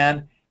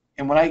 and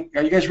are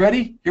you guys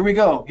ready? Here we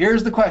go.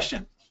 Here's the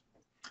question.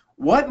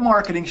 What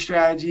marketing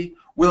strategy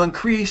will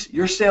increase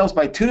your sales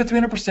by 200 to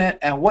 300%,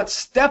 and what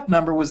step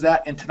number was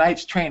that in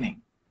tonight's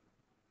training?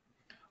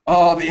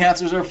 Oh, the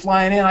answers are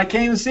flying in. I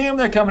can't even see them.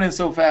 They're coming in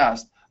so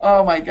fast.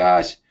 Oh my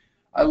gosh,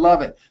 I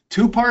love it.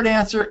 2-part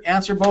answer,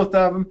 answer both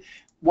of them.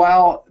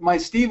 While my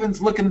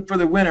Steven's looking for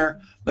the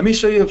winner, let me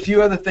show you a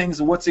few other things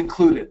of what's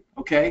included,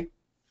 okay?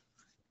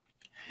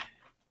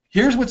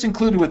 Here's what's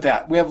included with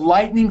that. We have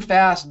lightning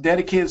fast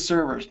dedicated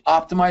servers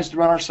optimized to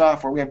run our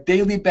software. We have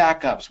daily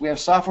backups. We have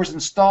softwares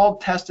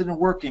installed, tested, and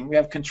working. We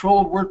have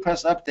controlled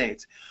WordPress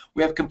updates.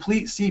 We have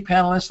complete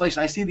cPanel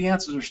installation. I see the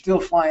answers are still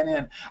flying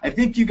in. I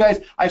think you guys,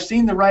 I've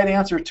seen the right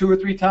answer 2 or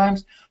 3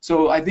 times,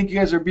 so I think you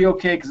guys will be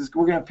okay because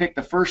we're going to pick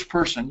the first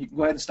person. You can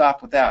go ahead and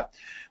stop with that.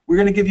 We're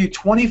going to give you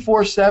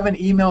 24/7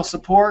 email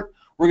support.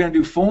 We're going to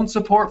do phone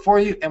support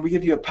for you, and we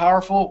give you a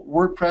powerful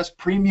WordPress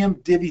premium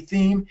Divi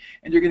theme,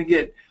 and you're going to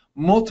get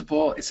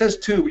multiple, it says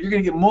 2, but you're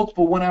going to get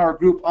multiple 1-hour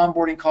group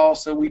onboarding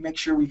calls, so we make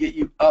sure we get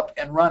you up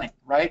and running,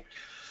 right?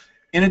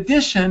 In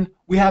addition,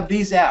 we have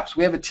these apps.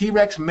 We have a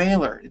T-Rex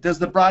mailer. It does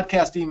the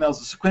broadcast emails,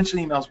 the sequential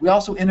emails. We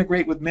also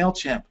integrate with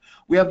MailChimp.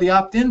 We have the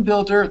opt-in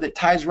builder that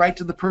ties right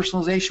to the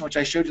personalization, which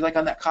I showed you like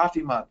on that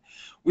coffee mug.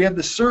 We have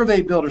the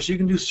survey builder, so you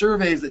can do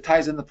surveys that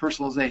ties in the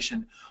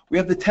personalization. We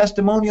have the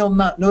testimonial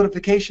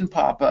notification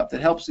pop-up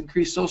that helps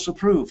increase social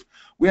proof.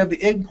 We have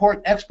the import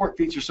and export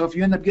feature, so if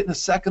you end up getting a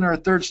second or a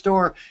third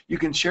store, you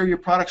can share your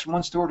products from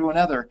one store to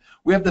another.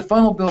 We have the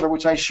funnel builder,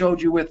 which I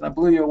showed you with, and I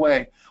blew you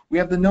away. We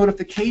have the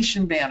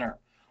notification banner.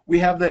 We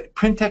have the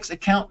Printex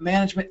account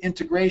management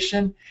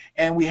integration,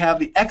 and we have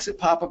the exit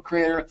pop-up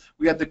creator.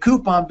 We have the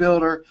coupon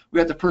builder. We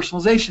have the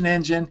personalization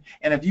engine,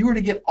 and if you were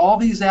to get all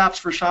these apps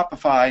for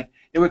Shopify,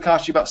 it would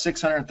cost you about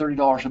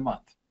 $630 a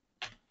month.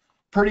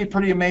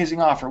 Pretty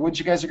amazing offer. Wouldn't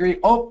you guys agree?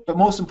 Oh, but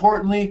most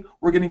importantly,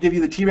 we're going to give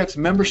you the T-Rex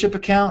membership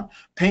account,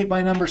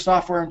 paint-by-number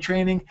software and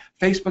training,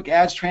 Facebook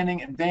ads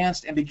training,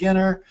 advanced and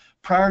beginner,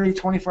 priority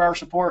 24-hour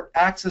support,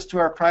 access to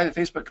our private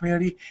Facebook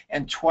community,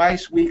 and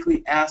twice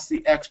weekly Ask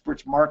the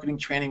Experts marketing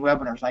training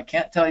webinars. I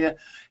can't tell you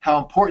how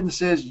important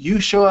this is. You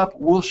show up,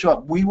 we'll show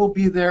up. We will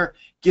be there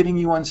getting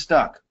you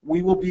unstuck.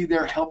 We will be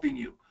there helping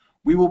you.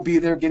 We will be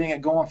there getting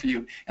it going for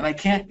you. And I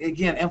can't,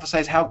 again,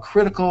 emphasize how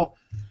critical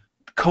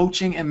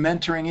coaching and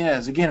mentoring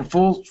is. Again,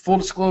 full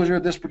disclosure,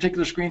 this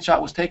particular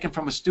screenshot was taken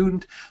from a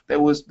student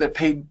that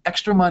paid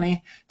extra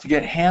money to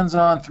get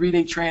hands-on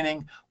 3-day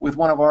training with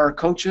one of our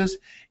coaches,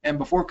 and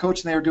before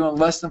coaching they were doing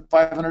less than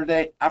 $500 a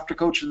day. After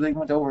coaching they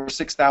went to over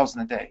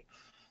 $6,000 a day.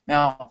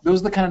 Now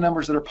those are the kind of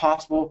numbers that are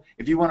possible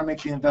if you want to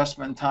make the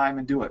investment in time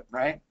and do it,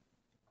 right?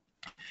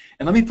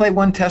 And let me play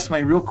one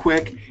testimony real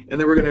quick, and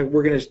then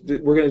we're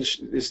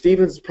gonna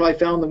Steven's probably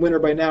found the winner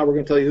by now. We're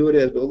gonna tell you who it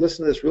is, but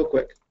listen to this real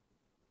quick.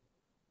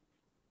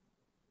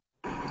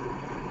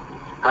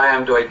 Hi,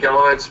 I'm Dwight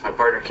Gilowitz, my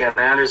partner Ken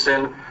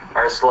Anderson,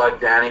 our slug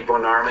Danny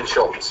Bonarman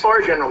Schultz.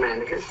 Or general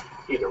manager,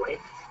 either way.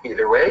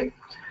 Either way.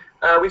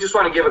 We just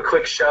want to give a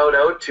quick shout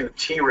out to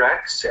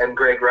T-Rex and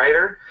Greg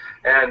Ryder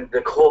and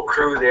the whole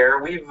crew there.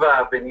 We've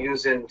been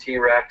using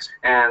T-Rex,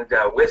 and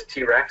with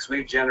T-Rex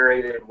we've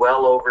generated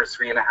well over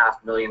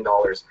 $3.5 million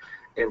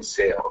in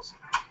sales.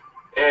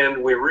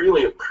 And we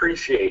really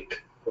appreciate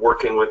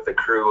working with the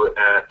crew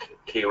at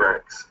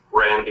T-Rex.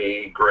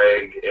 Randy,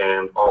 Greg,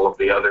 and all of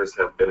the others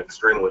have been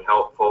extremely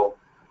helpful.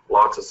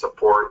 Lots of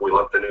support. We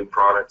love the new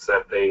products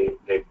that they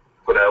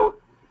put out,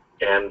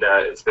 and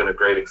it's been a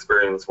great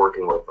experience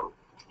working with them.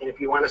 And if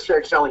you want to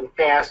start selling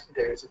fast,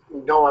 there's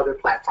no other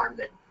platform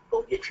that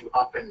will get you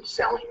up and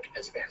selling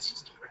as fast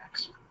as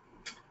T-Rex.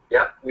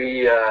 Yeah,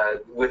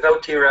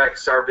 without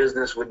T-Rex, our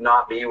business would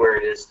not be where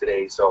it is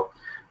today. So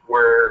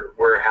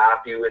we're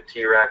happy with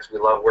T-Rex. We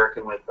love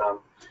working with them,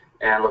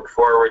 and look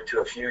forward to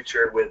a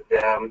future with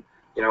them,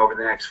 you know, over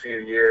the next few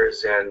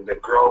years, and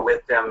grow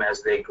with them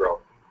as they grow.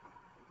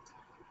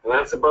 And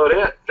that's about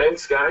it.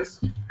 Thanks,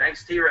 guys.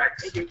 Thanks,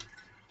 T-Rex. Thank you.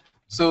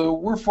 So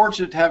we're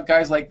fortunate to have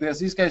guys like this.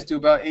 These guys do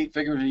about 8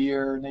 figures a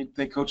year, and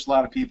they coach a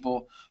lot of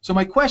people. So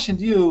my question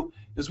to you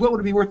is, what would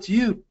it be worth to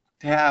you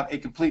to have a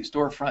complete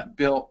storefront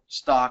built,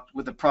 stocked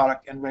with a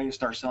product and ready to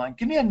start selling?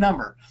 Give me a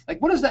number.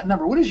 Like, what is that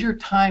number? What is your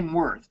time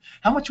worth?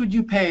 How much would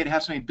you pay to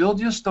have somebody build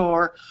you a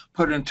store,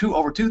 put in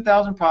over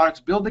 2,000 products,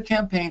 build the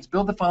campaigns,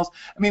 build the funnels?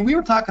 I mean, we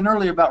were talking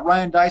earlier about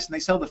Ryan Dyson. They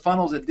sell the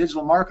funnels at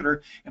Digital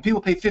Marketer, and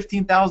people pay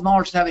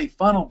 $15,000 to have a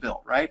funnel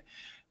built, right?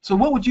 So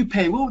what would you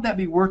pay? What would that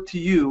be worth to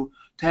you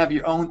to have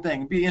your own thing?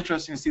 It'd be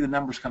interesting to see the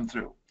numbers come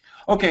through.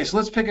 Okay, so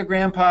let's pick a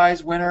grand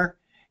prize winner.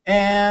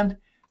 And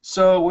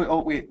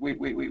so, wait.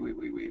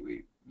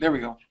 There we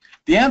go.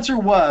 The answer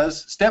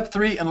was step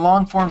 3 in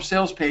long form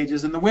sales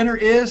pages, and the winner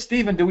is,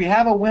 Steven, do we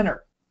have a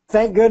winner?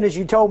 Thank goodness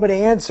you told me the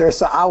answer,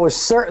 so I was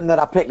certain that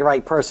I picked the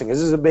right person, because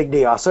this is a big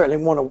deal. I certainly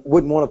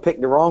wouldn't want to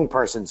pick the wrong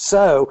person.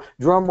 So,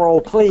 drum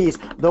roll please,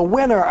 the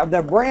winner of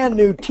the brand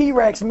new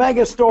T-Rex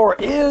Megastore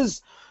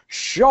is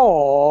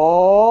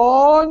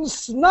Sean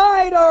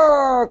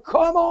Snyder.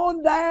 Come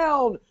on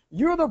down.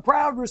 You're the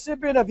proud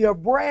recipient of your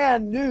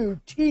brand new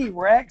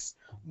T-Rex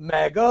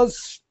Mega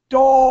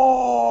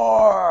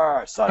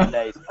Store.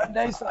 Sunday.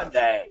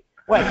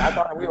 Wait, I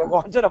thought we were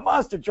going to the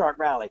monster truck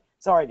rally.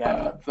 Sorry,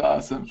 guys. That's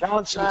awesome.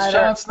 Sean Snyder.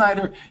 Sean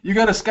Snyder, you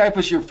got to Skype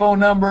us your phone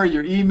number,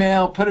 your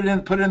email, put it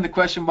in the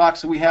question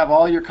box so we have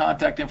all your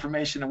contact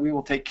information and we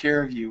will take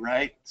care of you,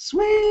 right?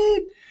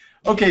 Sweet.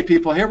 Okay,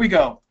 people, here we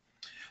go.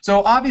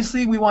 So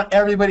obviously we want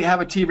everybody to have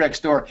a T-Rex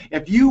store.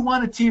 If you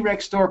want a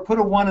T-Rex store, put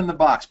a 1 in the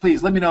box.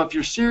 Please let me know if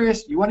you're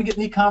serious, you want to get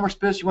an e-commerce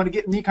business, you want to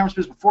get an e-commerce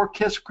business before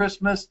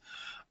Christmas.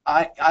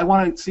 I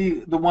want to see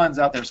the 1s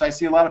out there. So I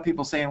see a lot of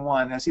people saying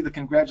 1. And I see the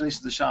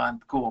congratulations to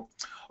Sean. Cool.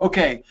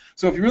 Okay,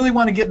 so if you really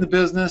want to get in the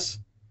business,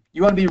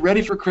 you want to be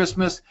ready for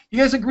Christmas, you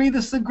guys agree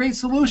this is a great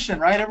solution,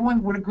 right?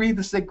 Everyone would agree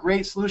this is a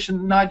great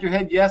solution. Nod your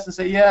head yes and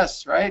say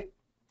yes, right?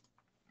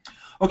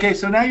 Okay,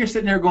 so now you're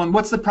sitting here going,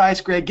 what's the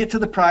price, Greg? Get to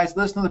the price,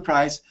 listen to the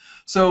price.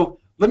 So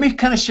let me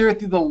kind of share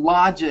with you the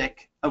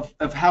logic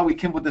of how we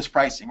came with this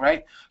pricing,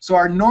 right? So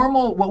our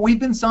normal, what we've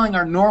been selling,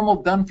 our normal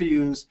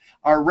done-for-yous,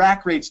 our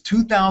rack rates,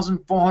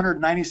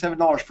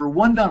 $2,497 for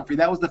 1 done-for-you.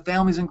 That was the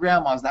families and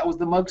grandmas. That was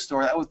the mug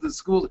store. That was the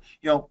schools.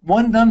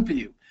 1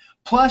 done-for-you.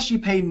 Plus you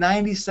pay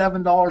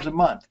 $97 a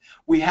month.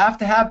 We have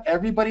to have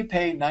everybody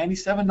pay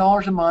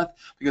 $97 a month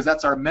because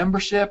that's our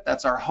membership,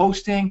 that's our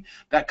hosting,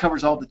 that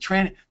covers all the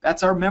training,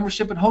 that's our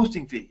membership and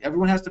hosting fee.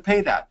 Everyone has to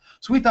pay that.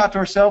 So we thought to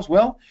ourselves,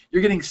 well,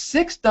 you're getting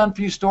 6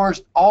 done-for-you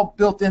stores all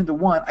built into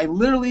 1.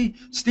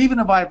 Steve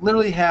and I have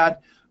literally had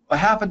a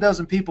half a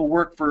dozen people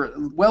work for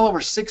well over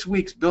 6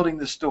 weeks building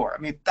this store. I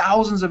mean,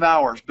 thousands of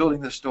hours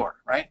building this store,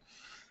 right?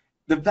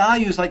 The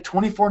value is like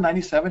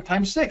 $24.97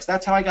 times 6.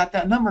 That's how I got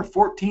that number,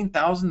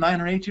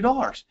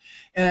 $14,982.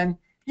 And,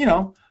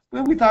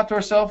 we thought to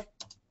ourselves,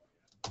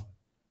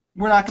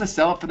 we're not going to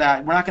sell it for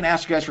that. We're not going to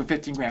ask you guys for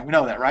 15 grand. We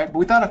know that, right? But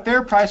we thought a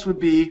fair price would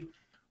be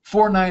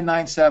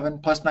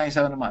 $4,997 plus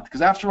 $97 a month.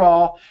 Because after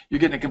all, you're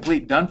getting a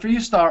complete done-for-you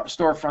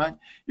storefront.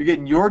 You're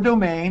getting your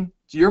domain,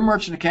 your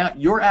merchant account,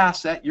 your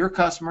asset, your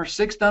customer,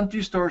 6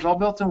 done-for-you stores all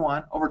built in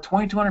 1, over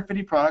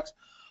 2,250 products,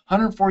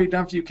 140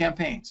 done-for-you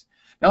campaigns.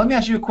 Now let me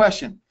ask you a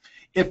question.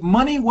 If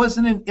money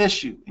wasn't an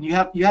issue and you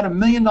had $1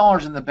 million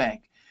in the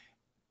bank,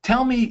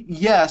 tell me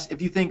yes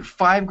if you think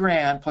 $5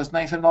 grand plus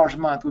 $97 a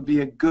month would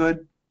be a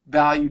good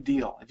value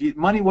deal. If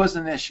money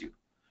wasn't an issue,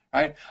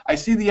 right? I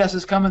see the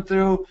yeses coming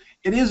through.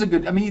 It is a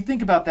good. I mean, you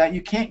think about that. You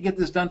can't get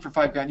this done for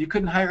 $5 grand. You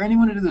couldn't hire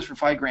anyone to do this for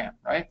 $5 grand,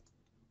 right?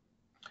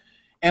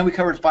 And we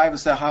covered 5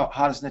 of the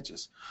hottest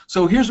niches.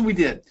 So here's what we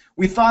did.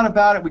 We thought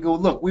about it. We go,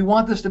 look, we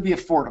want this to be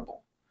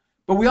affordable,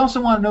 but we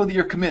also want to know that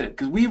you're committed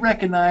because we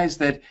recognize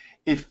that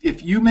if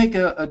you make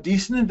a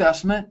decent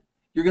investment,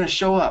 you're going to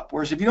show up.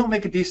 Whereas if you don't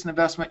make a decent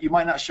investment, you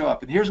might not show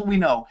up. And here's what we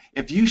know.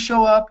 If you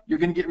show up, you're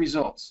going to get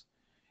results.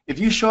 If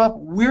you show up,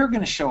 we're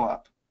going to show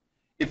up.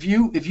 If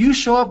you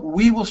show up,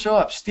 we will show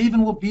up.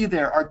 Stephen will be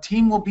there. Our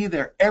team will be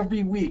there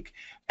every week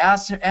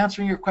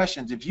answering your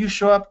questions. If you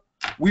show up,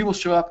 we will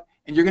show up,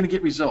 and you're going to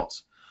get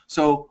results.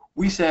 So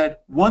we said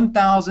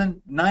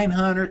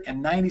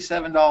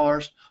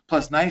 $1,997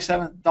 plus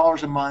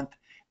 $97 a month.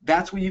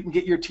 That's where you can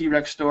get your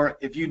T-Rex store.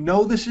 If you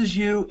know this is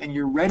you and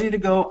you're ready to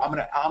go, I'm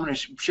gonna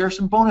share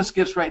some bonus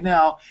gifts right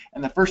now,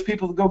 and the first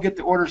people to go get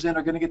the orders in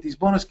are going to get these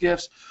bonus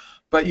gifts.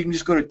 But you can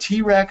just go to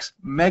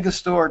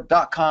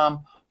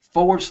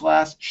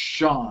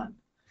trexmegastore.com/Sean.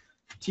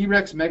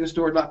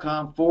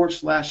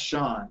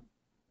 trexmegastore.com/Sean.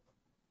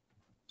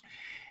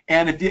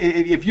 And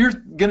if you're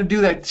going to do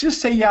that,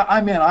 just say, yeah,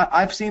 I'm in.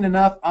 I've seen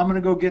enough. I'm going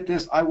to go get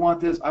this. I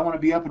want this. I want to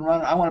be up and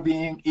running. I want to be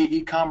in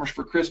e-commerce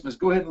for Christmas.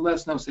 Go ahead and let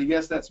us know. Say,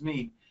 yes, that's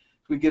me.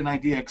 We get an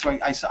idea. So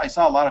I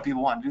saw a lot of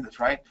people want to do this,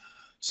 right?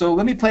 So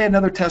let me play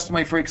another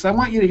testimony for you because I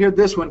want you to hear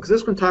this one because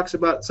this one talks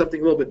about something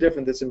a little bit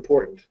different that's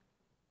important.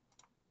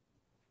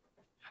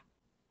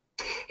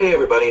 Hey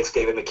everybody, it's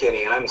David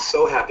McKinney, and I'm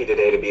so happy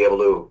today to be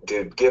able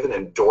to give an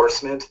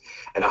endorsement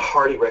and a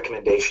hearty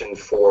recommendation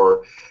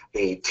for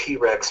the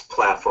T-Rex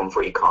platform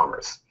for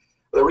e-commerce.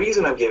 The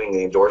reason I'm giving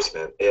the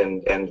endorsement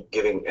and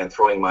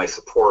throwing my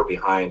support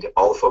behind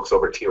all the folks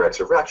over at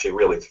T-Rex are actually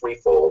really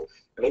threefold,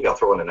 and maybe I'll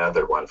throw in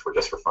another one for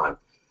fun.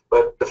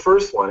 But the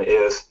first one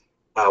is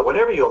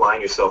whenever you align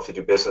yourself to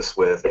do business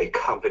with a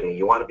company,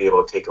 you want to be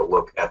able to take a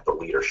look at the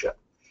leadership.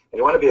 And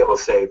you want to be able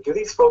to say, do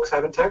these folks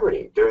have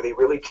integrity? Do they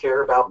really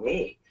care about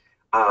me?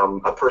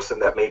 A person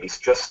that maybe is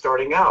just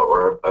starting out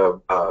or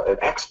an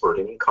expert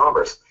in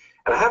e-commerce.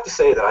 And I have to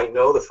say that I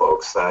know the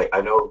folks.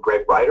 I know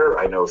Greg Ryder,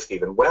 I know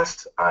Stephen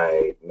West,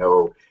 I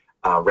know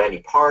Randy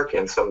Park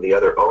and some of the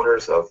other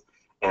owners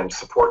and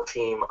support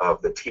team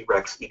of the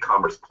T-Rex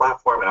e-commerce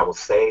platform. And I will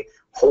say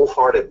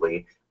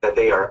wholeheartedly that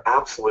they are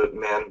absolute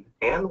men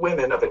and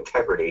women of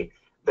integrity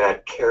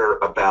that care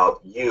about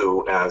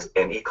you as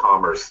an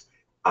e-commerce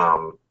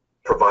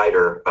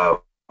provider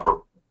of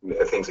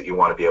things that you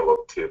want to be able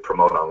to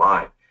promote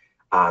online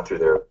through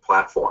their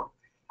platform.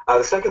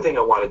 The second thing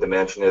I wanted to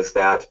mention is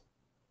that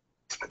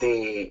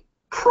the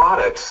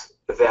products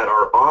that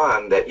are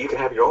on that you can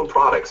have your own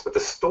products, but the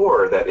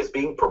store that is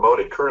being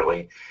promoted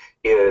currently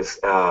is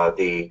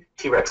the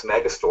T-Rex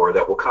Megastore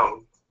that will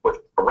come with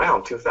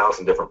around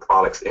 2,000 different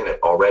products in it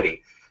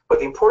already. But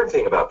the important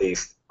thing about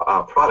these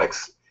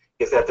products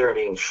is that they're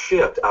being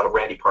shipped out of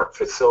Randy Park's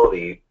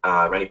facility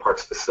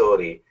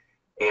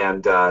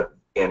and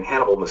in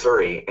Hannibal,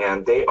 Missouri,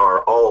 and they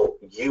are all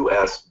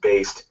U.S.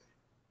 based.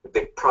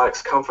 The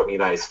products come from the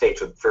United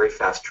States with very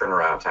fast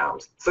turnaround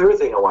times. Third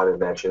thing I wanted to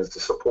mention is the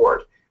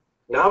support.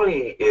 Not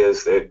only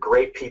is it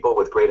great people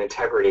with great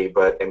integrity,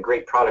 and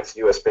great products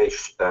U.S.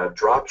 based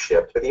drop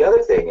shipped, but the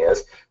other thing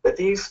is that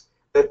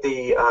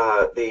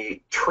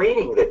the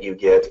training that you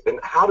get and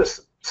how to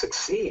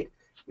succeed,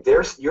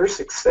 your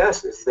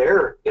success is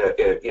their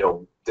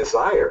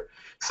desire.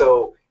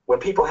 So when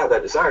people have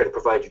that desire to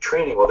provide you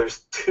training, well,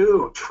 there's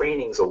 2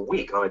 trainings a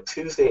week on a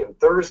Tuesday and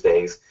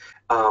Thursdays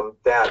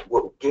that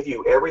will give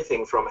you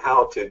everything from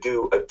how to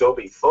do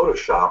Adobe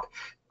Photoshop,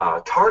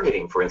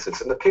 targeting, for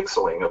instance, and the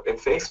pixeling in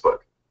Facebook.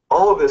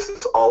 All of this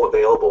is all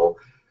available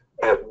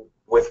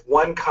with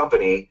one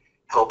company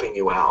helping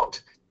you out.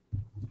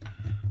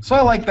 So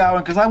I like that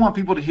one because I want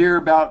people to hear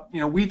about,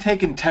 we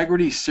take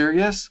integrity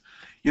serious.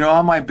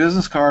 On my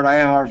business card, I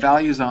have our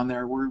values on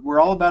there.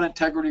 We're all about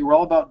integrity. We're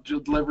all about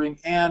delivering,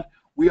 and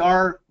we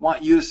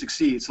want you to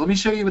succeed. So let me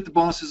show you what the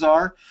bonuses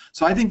are.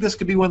 So I think this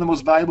could be one of the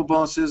most valuable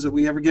bonuses that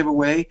we ever give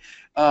away.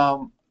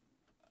 I'm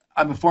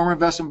a former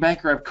investment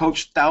banker. I've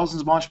coached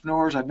thousands of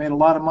entrepreneurs. I've made a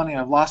lot of money.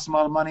 I've lost a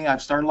lot of money.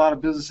 I've started a lot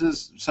of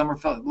businesses.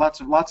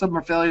 Lots of them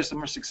are failures.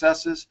 Some are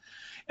successes.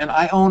 And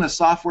I own a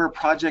software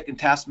project and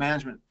task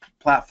management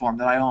platform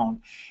that I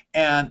own.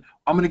 And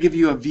I'm going to give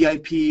you a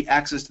VIP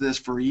access to this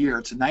for a year.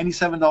 It's a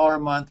 $97 a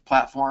month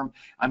platform.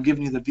 I'm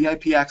giving you the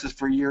VIP access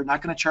for a year.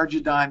 Not going to charge you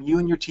a dime. You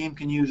and your team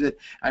can use it.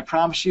 I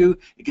promise you,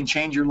 it can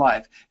change your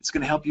life. It's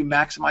going to help you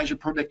maximize your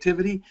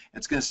productivity.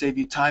 It's going to save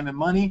you time and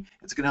money.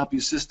 It's going to help you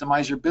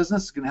systemize your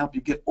business. It's going to help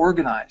you get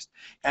organized.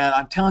 And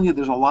I'm telling you,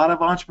 there's a lot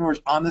of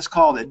entrepreneurs on this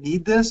call that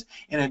need this.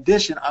 In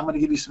addition, I'm going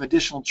to give you some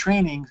additional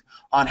training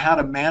on how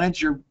to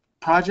manage your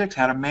projects,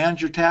 how to manage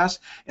your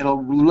tasks.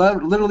 It'll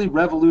literally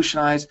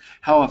revolutionize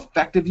how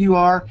effective you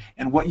are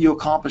and what you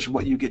accomplish and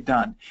what you get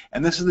done.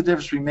 And this is the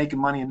difference between making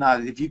money and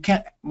not. If you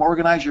can't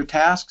organize your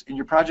tasks and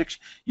your projects,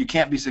 you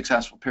can't be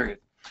successful, period.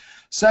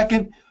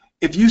 Second,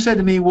 if you said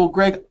to me, well,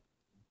 Greg,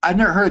 I've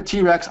never heard of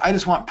T-Rex, I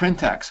just want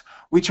Printex.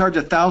 We charge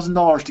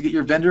 $1,000 to get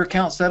your vendor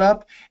account set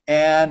up,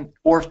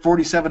 or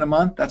 $47 a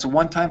month. That's a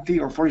one-time fee,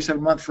 or $47 a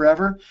month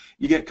forever.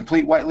 You get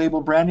complete white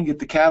label branding, get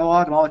the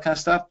catalog and all that kind of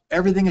stuff.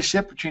 Everything is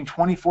shipped between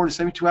 24 to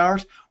 72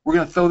 hours. We're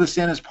going to throw this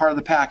in as part of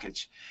the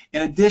package.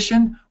 In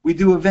addition, we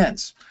do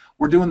events.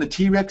 We're doing the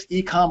T-Rex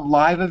Ecom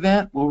Live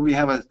event where we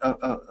have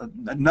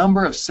a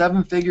number of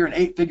 7-figure and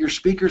 8-figure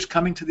speakers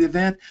coming to the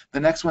event. The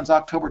next one's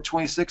October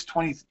 26th,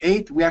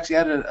 28th. We actually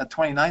added a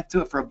 29th to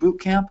it for a boot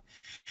camp.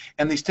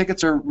 And these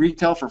tickets are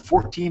retail for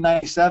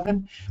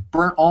 $14.97.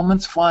 Bernd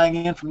Ullman's flying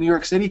in from New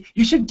York City.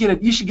 You should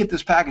get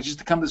this package just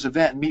to come to this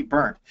event and meet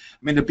Bernd. I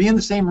mean, to be in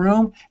the same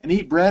room and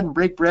eat bread and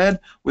break bread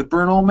with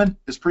Bernd Ullman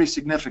is pretty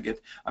significant.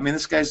 I mean,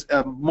 this guy's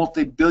a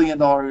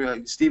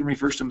multi-billion-dollar. Stephen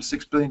refers to him as a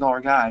 $6 billion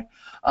guy.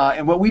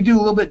 And what we do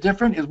a little bit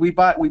different is we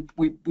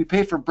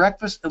pay for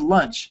breakfast and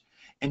lunch,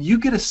 and you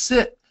get to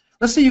sit.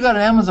 Let's say you got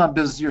an Amazon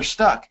business, you're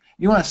stuck.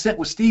 You want to sit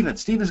with Stephen.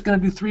 Stephen's going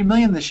to do $3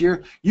 million this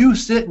year. You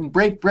sit and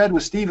break bread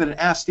with Stephen and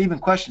ask Stephen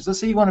questions. Let's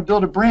say you want to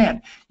build a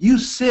brand. You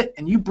sit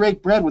and you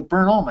break bread with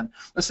Bernd Ullman.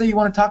 Let's say you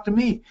want to talk to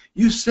me.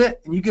 You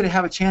sit and you get to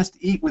have a chance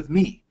to eat with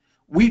me.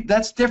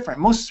 That's different.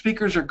 Most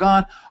speakers are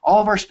gone.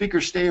 All of our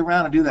speakers stay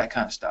around and do that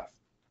kind of stuff.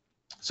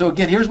 So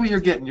again, here's what you're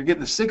getting. You're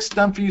getting the 6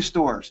 done-for-you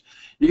stores.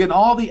 You're getting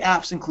all the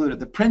apps included,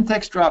 the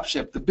Printex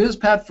Dropship, the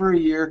BizPad for a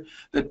year,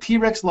 the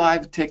T-Rex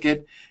Live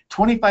ticket,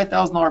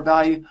 $25,000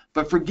 value,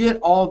 but forget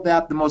all of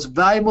that. The most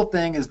valuable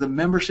thing is the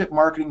membership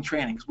marketing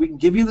trainings. We can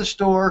give you the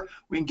store,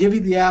 we can give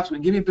you the apps, we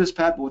can give you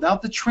BizPad, but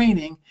without the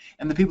training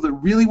and the people that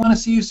really want to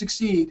see you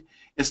succeed,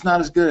 it's not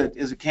as good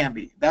as it can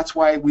be. That's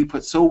why we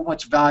put so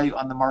much value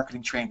on the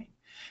marketing training.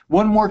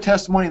 One more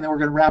testimony, and then we're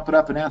going to wrap it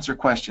up and answer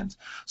questions.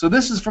 So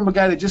this is from a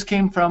guy that just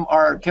came from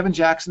Kevin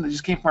Jackson, that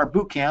just came from our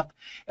boot camp,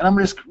 and I'm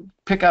going to just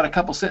pick out a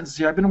couple sentences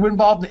here. I've been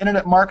involved in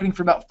internet marketing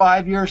for about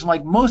 5 years, and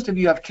like most of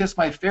you, I've kissed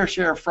my fair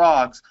share of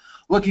frogs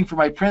looking for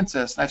my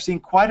princess, and I've seen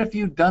quite a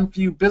few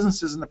done-for-you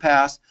businesses in the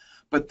past,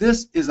 but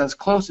this is as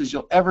close as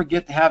you'll ever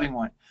get to having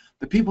one.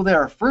 The people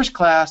there are first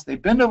class. They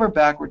bend over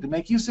backward to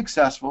make you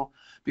successful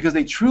because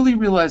they truly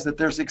realize that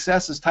their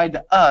success is tied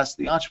to us,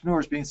 the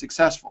entrepreneurs, being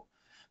successful.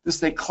 This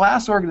is a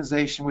class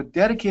organization with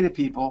dedicated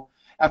people.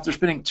 After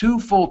spending 2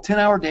 full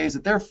 10-hour days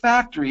at their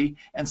factory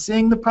and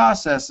seeing the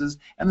processes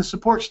and the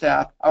support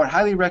staff, I would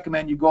highly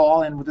recommend you go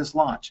all in with this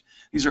launch.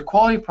 These are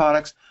quality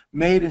products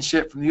made and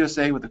shipped from the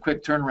USA with a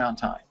quick turnaround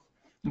time.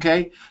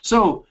 Okay,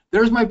 so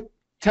there's my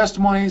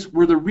testimonies.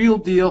 We're the real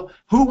deal.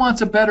 Who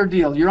wants a better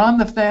deal? You're on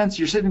the fence.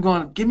 You're sitting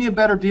going, give me a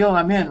better deal and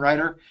I'm in,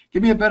 writer.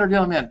 Give me a better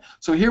deal, I'm in.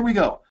 So here we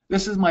go.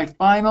 This is my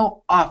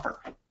final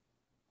offer.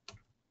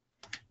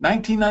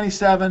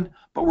 $19.97,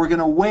 but we're going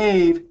to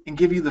waive and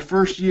give you the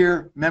first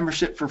year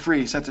membership for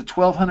free. So that's a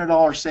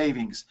 $1,200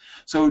 savings.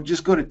 So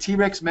just go to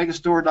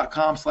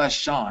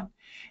trexmegastore.com/Sean,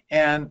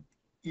 and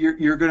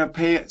you're going to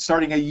pay it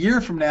starting a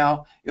year from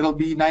now. It'll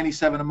be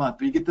 $97 a month,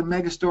 but you get the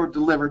Megastore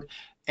delivered,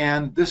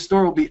 and this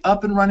store will be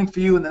up and running for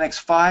you in the next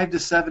 5 to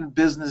 7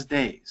 business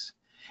days.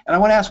 And I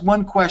want to ask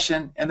one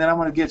question, and then I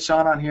want to get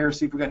Sean on here,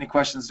 see if we got any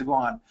questions to go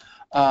on.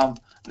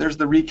 There's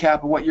the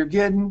recap of what you're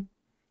getting.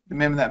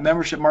 Remember that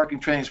membership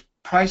marketing training is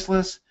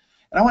priceless.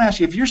 And I want to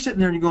ask you, if you're sitting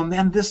there and you're going,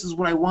 man, this is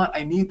what I want,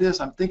 I need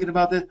this, I'm thinking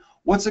about this,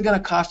 what's it going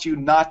to cost you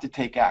not to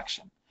take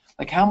action?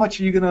 Like, how much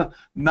are you going to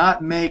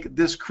not make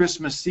this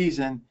Christmas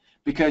season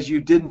because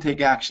you didn't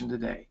take action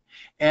today?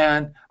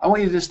 And I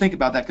want you to just think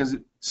about that, because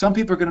some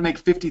people are going to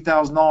make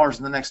 $50,000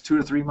 in the next 2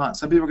 to 3 months.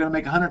 Some people are going to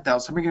make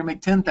 $100,000. Some are going to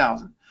make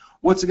 $10,000.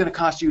 What's it going to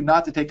cost you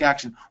not to take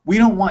action? We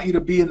don't want you to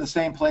be in the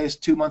same place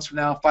 2 months from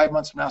now, 5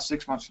 months from now,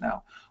 6 months from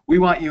now. We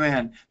want you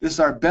in. This is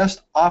our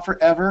best offer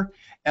ever,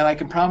 and I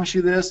can promise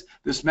you this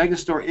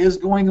Megastore is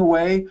going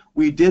away.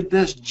 We did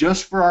this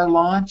just for our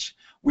launch.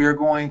 We are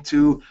going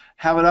to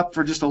have it up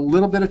for just a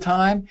little bit of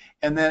time,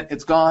 and then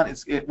it's gone.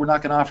 We're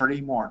not going to offer it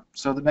anymore.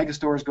 So the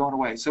Megastore is going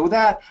away. So with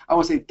that, I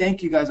will say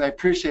thank you guys. I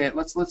appreciate it.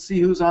 Let's see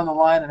who's on the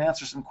line and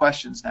answer some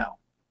questions now.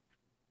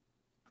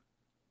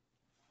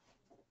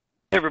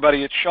 Hey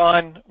everybody, it's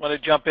Sean. I want to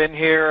jump in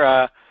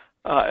here.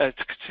 I've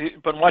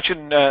been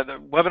watching the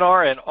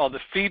webinar and all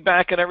the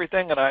feedback and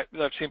everything, and I've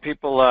seen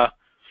people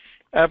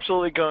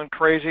absolutely going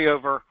crazy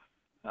over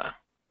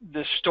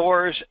the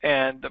stores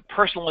and the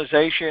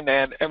personalization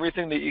and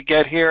everything that you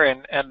get here.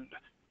 And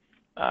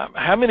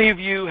how many of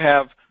you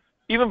have,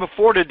 even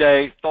before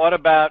today, thought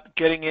about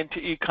getting into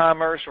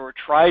e-commerce or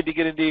tried to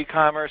get into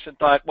e-commerce and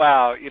thought,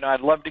 wow, I'd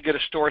love to get a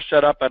store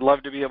set up. I'd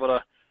love to be able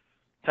to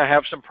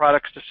have some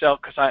products to sell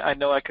because I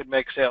know I could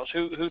make sales.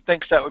 Who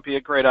thinks that would be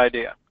a great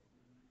idea?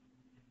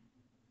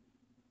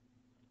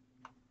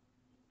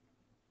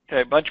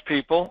 Okay, a bunch of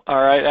people.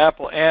 All right,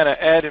 Apple, Anna,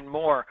 Ed, and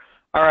more.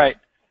 All right,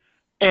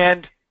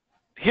 and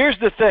here's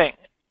the thing.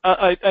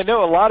 I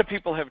know a lot of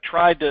people have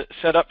tried to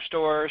set up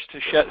stores,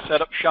 to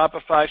set up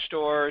Shopify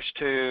stores,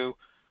 to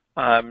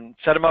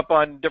set them up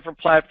on different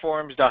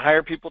platforms, to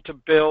hire people to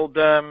build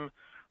them.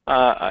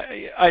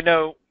 I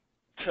know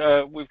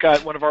we've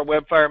got one of our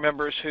WebFire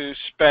members who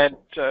spent,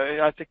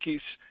 I think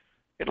he's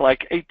at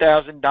like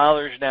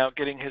 $8,000 now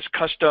getting his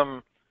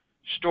custom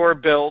store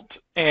built,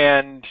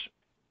 and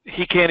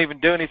he can't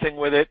even do anything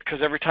with it because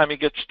every time he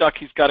gets stuck,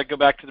 he's got to go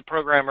back to the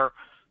programmer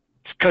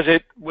because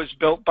it was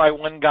built by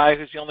one guy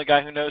who's the only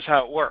guy who knows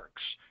how it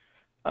works.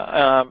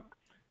 One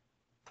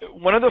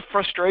of the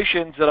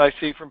frustrations that I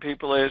see from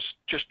people is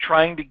just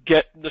trying to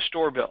get the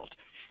store built.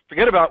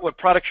 Forget about what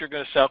products you're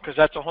going to sell, because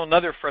that's a whole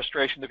other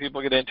frustration that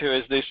people get into,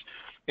 is this,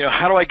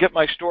 how do I get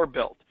my store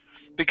built?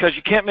 Because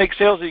you can't make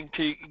sales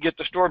until you get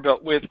the store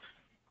built. With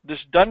this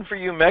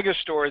done-for-you mega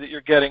store that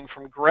you're getting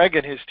from Greg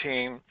and his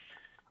team,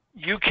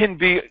 you can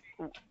be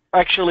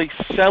actually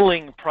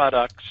selling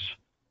products,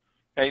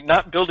 okay?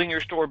 Not building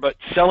your store, but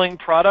selling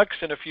products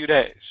in a few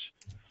days.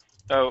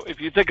 So if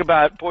you think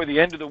about, boy, the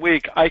end of the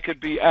week, I could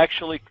be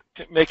actually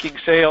making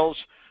sales.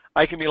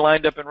 I can be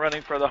lined up and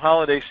running for the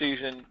holiday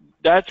season.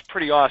 That's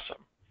pretty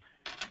awesome.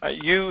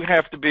 You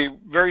have to be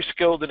very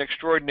skilled and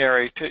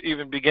extraordinary to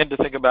even begin to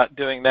think about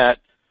doing that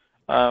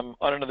on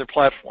another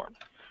platform.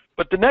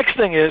 But the next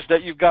thing is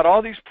that you've got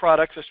all these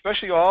products,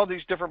 especially all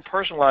these different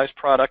personalized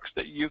products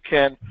that you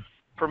can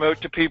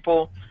promote to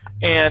people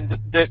and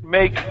that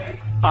make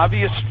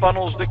obvious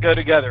funnels that go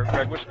together.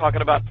 Greg was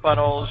talking about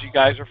funnels. You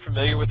guys are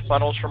familiar with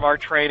funnels from our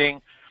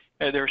training.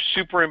 They're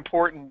super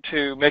important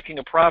to making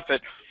a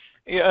profit.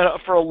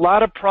 For a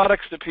lot of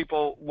products that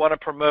people want to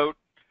promote,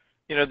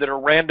 that are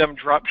random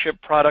dropship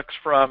products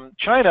from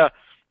China,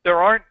 there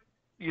aren't,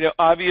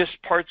 obvious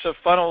parts of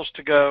funnels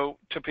to go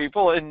to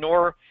people, and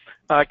nor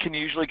can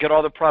you usually get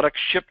all the products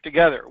shipped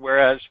together.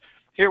 Whereas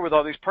here with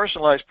all these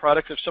personalized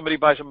products, if somebody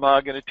buys a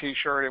mug and a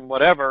t-shirt and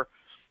whatever,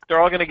 they're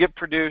all going to get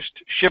produced,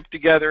 shipped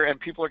together, and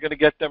people are going to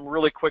get them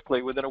really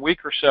quickly within a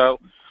week or so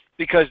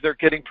because they're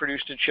getting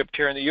produced and shipped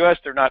here in the U.S.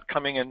 They're not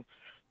coming in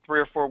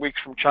 3 or 4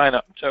 weeks from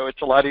China. So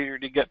it's a lot easier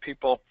to get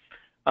people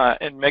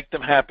and make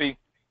them happy.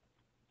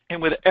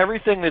 And with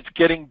everything that's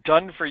getting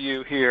done for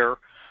you here,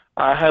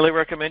 I highly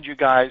recommend you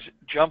guys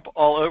jump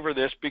all over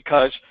this,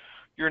 because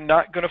you're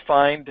not going to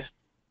find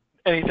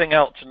anything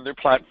else, another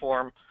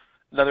platform,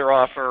 another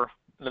offer,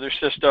 another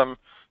system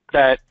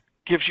that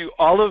gives you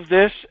all of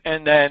this,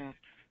 and then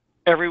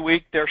every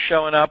week they're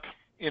showing up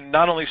in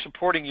not only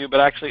supporting you, but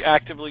actually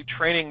actively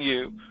training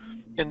you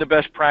in the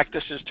best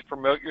practices to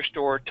promote your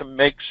store, to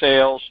make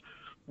sales,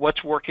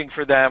 what's working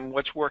for them,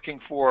 what's working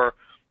for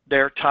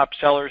their top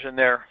sellers and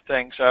their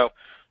thing. So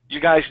you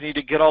guys need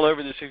to get all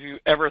over this. If you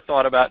ever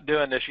thought about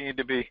doing this, you need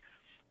to be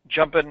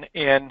jumping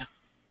in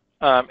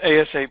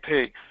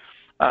ASAP.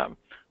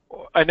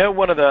 I know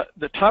one of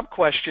the top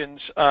questions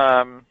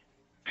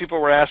people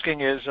were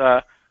asking is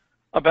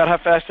about how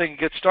fast they can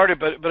get started,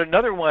 but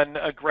another one,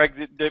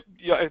 Greg, that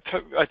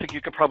I think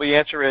you could probably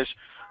answer is,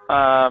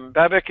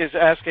 Babak is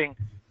asking,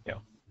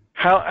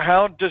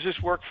 how does this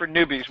work for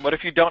newbies? What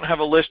if you don't have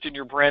a list and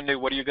you're brand new?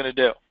 What are you going to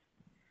do?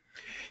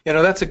 You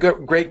know, that's a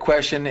great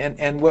question,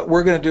 and what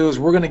we're going to do is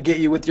we're going to get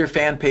you with your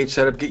fan page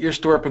set up, get your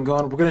store up and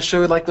going. We're going to show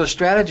you like those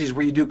strategies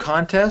where you do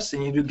contests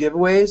and you do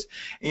giveaways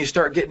and you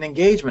start getting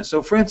engagement.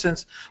 So for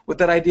instance, with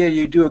that idea,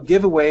 you do a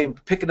giveaway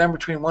and pick a number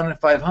between 1 and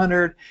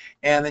 500,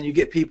 and then you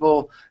get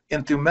people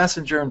in through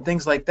Messenger and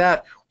things like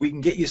that. We can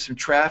get you some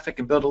traffic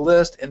and build a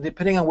list, and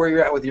depending on where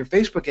you're at with your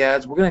Facebook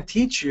ads, we're going to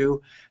teach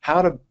you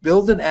how to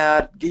build an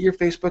ad, get your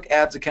Facebook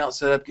ads account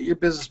set up, get your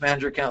business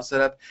manager account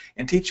set up,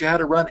 and teach you how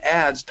to run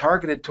ads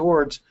targeted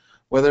towards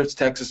whether it's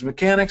Texas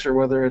mechanics or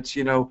whether it's,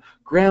 you know,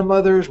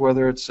 grandmothers,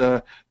 whether it's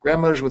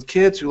grandmothers with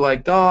kids who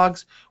like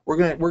dogs. We're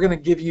gonna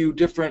give you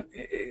different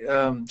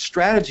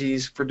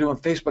strategies for doing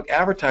Facebook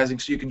advertising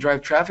so you can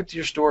drive traffic to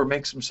your store and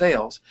make some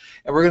sales.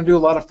 And we're gonna do a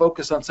lot of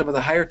focus on some of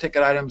the higher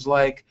ticket items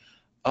like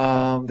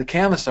the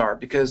Canvas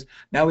art, because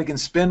now we can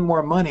spend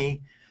more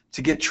money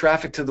to get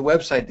traffic to the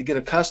website, to get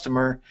a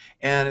customer,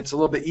 and it's a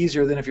little bit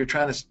easier than if you're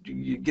trying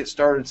to get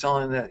started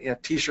selling a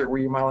T-shirt where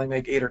you might only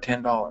make $8 or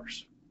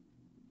 $10.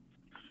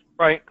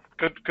 Right.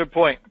 Good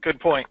point. Good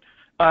point.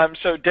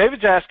 So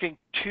David's asking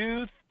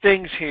two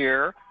things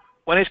here.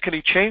 One is, can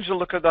he change the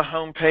look of the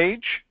home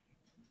page?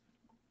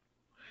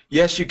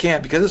 Yes, you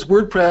can. Because it's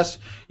WordPress,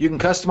 you can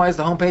customize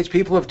the homepage.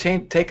 People have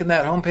taken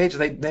that homepage,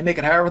 they make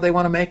it however they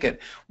want to make it.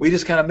 We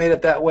just kind of made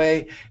it that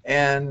way,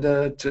 and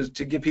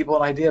to give people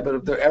an idea.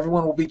 But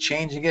everyone will be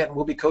changing it, and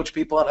we'll be coach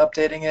people on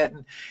updating it.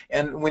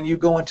 And when you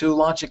go into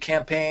launch a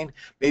campaign,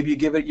 maybe you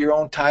give it your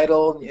own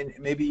title, and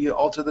maybe you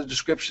alter the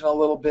description a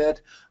little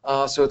bit,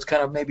 so it's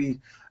kind of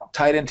maybe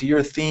tied into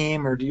your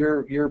theme or to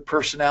your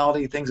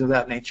personality, things of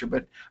that nature.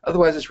 But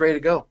otherwise, it's ready to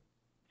go.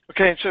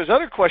 Okay, so his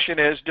other question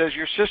is, does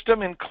your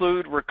system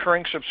include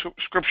recurring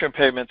subscription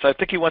payments? I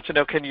think he wants to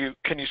know, can you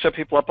set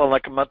people up on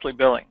like a monthly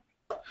billing?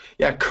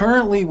 Yeah,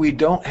 currently we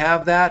don't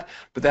have that,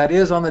 but that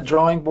is on the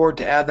drawing board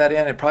to add that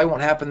in. It probably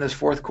won't happen this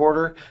fourth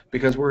quarter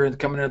because we're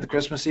coming into the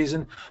Christmas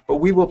season, but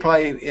we will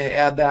probably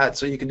add that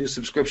so you can do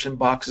subscription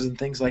boxes and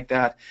things like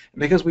that. And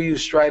because we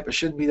use Stripe, it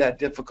shouldn't be that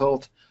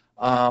difficult,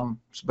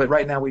 but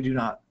right now we do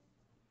not.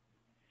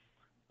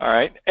 All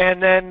right,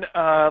 and then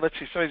let's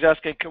see, somebody's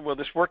asking, will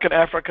this work in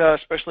Africa,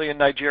 especially in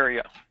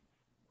Nigeria?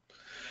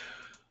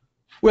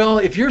 Well,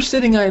 if you're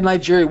sitting in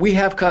Nigeria, we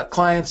have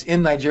clients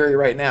in Nigeria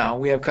right now.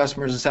 We have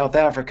customers in South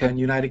Africa and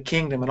United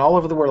Kingdom and all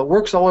over the world. It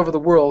works all over the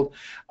world,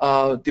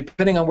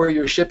 depending on where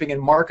you're shipping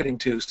and marketing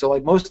to. So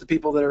like most of the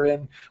people that are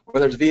in,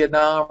 whether it's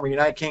Vietnam or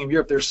United Kingdom,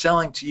 Europe, they're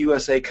selling to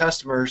USA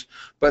customers,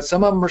 but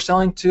some of them are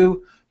selling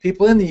to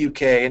people in the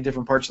UK and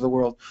different parts of the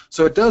world.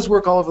 So it does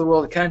work all over the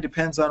world. It kind of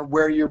depends on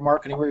where you're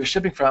marketing, where you're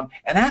shipping from.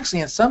 And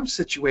actually, in some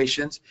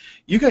situations,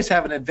 you guys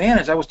have an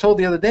advantage. I was told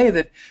the other day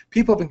that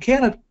people up in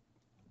Canada,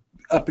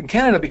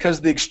 because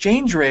of the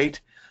exchange rate,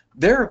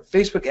 their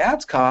Facebook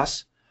ads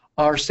costs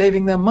are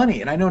saving them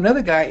money. And I know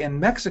another guy in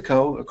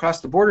Mexico,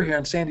 across the border here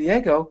in San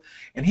Diego,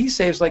 and he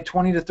saves like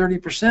 20 to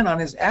 30% on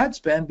his ad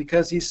spend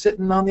because he's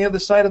sitting on the other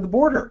side of the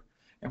border.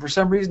 And for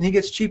some reason, he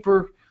gets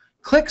cheaper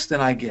clicks than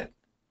I get.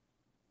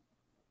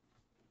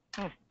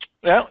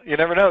 Well, you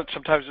never know.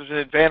 Sometimes there's an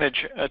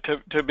advantage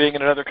to being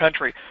in another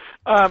country.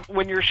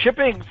 When you're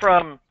shipping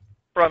from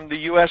the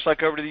U.S.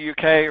 like over to the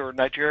U.K. or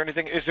Nigeria or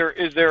anything, is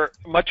there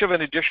much of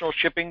an additional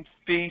shipping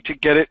fee to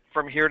get it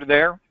from here to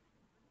there?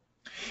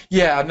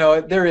 Yeah, no,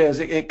 there is.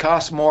 It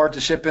costs more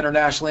to ship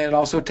internationally, and it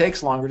also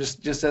takes longer,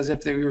 just as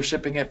if you were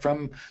shipping it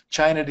from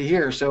China to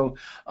here. So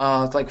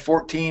it's like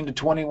 14 to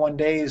 21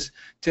 days,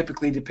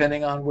 typically,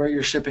 depending on where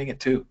you're shipping it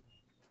to.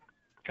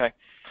 Okay.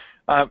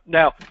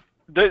 Now,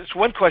 there's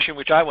one question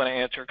which I want to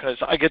answer because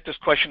I get this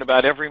question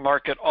about every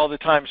market all the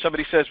time.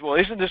 Somebody says, well,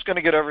 isn't this going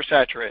to get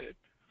oversaturated?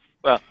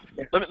 Well,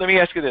 let me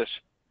ask you this.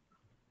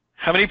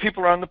 How many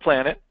people are on the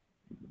planet?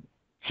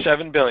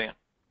 7 billion.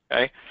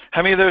 Okay.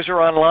 How many of those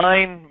are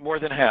online? More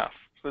than half.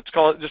 So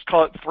just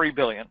call it 3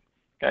 billion.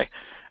 Okay.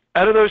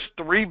 Out of those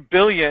 3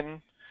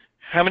 billion,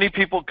 how many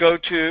people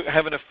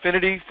have an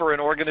affinity for an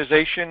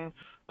organization,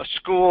 a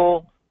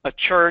school, a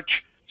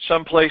church,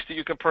 someplace that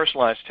you can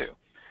personalize to?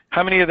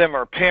 How many of them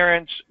are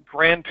parents,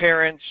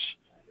 grandparents?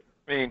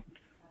 I mean,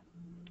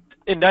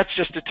 and that's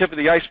just the tip of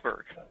the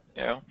iceberg.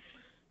 You know,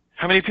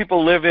 how many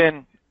people live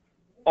in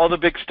all the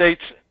big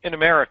states in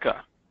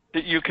America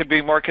that you could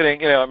be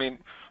marketing? You know, I mean,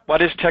 why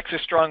does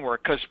Texas Strong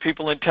work? Because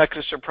people in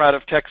Texas are proud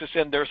of Texas,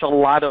 and there's a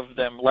lot of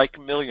them, like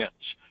millions.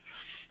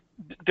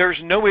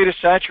 There's no way to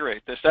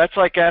saturate this. That's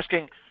like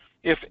asking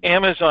if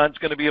Amazon's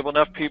going to be able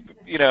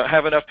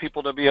have enough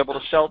people to be able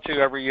to sell to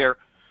every year,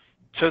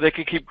 so they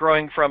can keep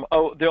growing from,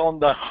 they own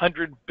the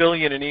 100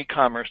 billion in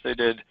e-commerce they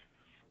did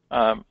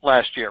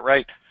last year,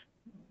 right?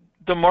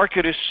 The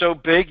market is so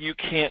big you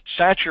can't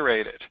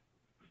saturate it.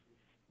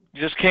 You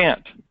just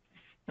can't.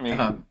 I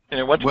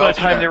mean, once upon a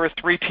time there were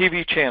 3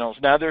 TV channels.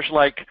 Now there's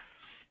like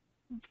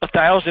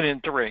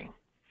 1,003,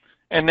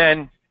 and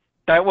then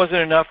that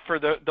wasn't enough for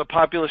the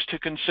populace to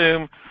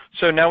consume.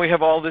 So now we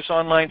have all this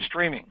online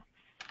streaming.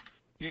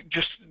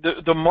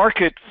 The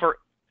market for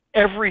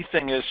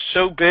everything is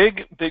so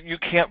big that you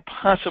can't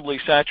possibly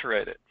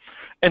saturate it.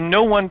 And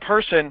no one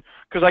person,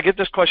 because I get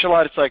this question a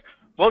lot, it's like,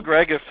 well,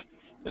 Greg,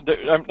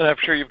 I'm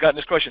sure you've gotten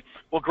this question,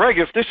 well, Greg,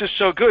 if this is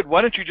so good,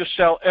 why don't you just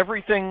sell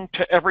everything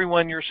to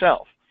everyone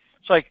yourself?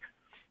 It's like,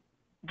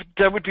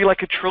 that would be like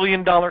 $1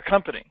 trillion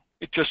company.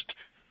 It just,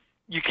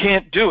 you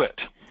can't do it.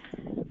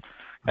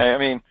 I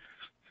mean,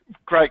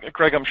 Greg,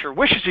 I'm sure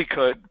wishes he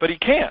could, but he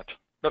can't.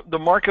 The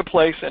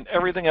marketplace and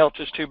everything else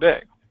is too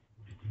big.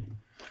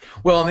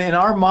 Well, in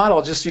our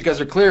model, just so you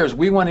guys are clear, is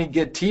we want to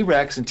get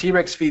T-Rex, and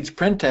T-Rex feeds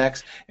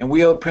Printex, and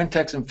we owe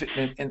Printex,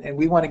 and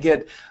we want to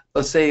get,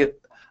 let's say,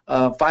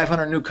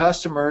 500 new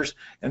customers,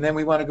 and then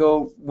we want to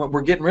go, when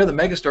we're getting rid of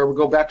the megastore, we'll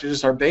go back to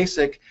just our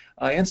basic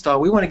install.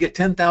 We want to get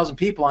 10,000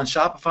 people on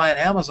Shopify and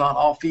Amazon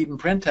all feeding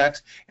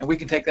Printex, and we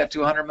can take that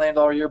to a $100 million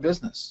a year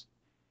business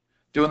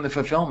doing the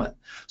fulfillment.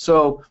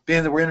 So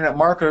being that we're internet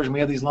marketers and we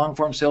have these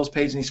long-form sales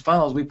pages and these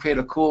funnels, we create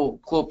a cool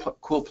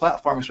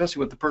platform, especially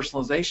with the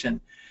personalization.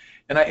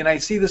 And I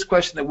see this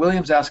question that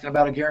William's asking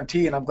about a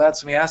guarantee, and I'm glad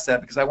somebody asked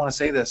that because I want to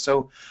say this.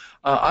 So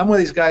I'm one of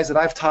these guys that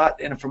I've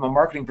taught, and from a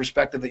marketing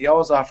perspective, that you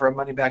always offer a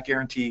money-back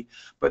guarantee.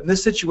 But in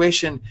this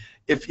situation,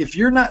 if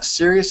you're not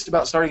serious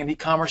about starting an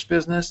e-commerce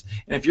business,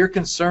 and if you're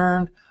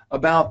concerned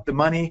about the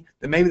money,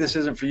 then maybe this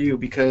isn't for you,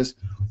 because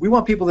we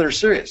want people that are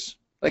serious.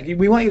 Like,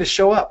 we want you to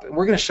show up, and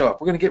we're going to show up.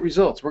 We're going to get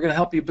results. We're going to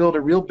help you build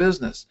a real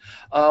business.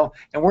 And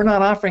we're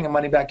not offering a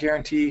money-back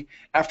guarantee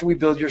after we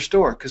build your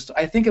store, because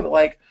I think of it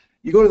like,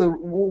 you go to the,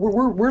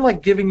 we're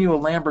like giving you a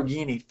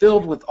Lamborghini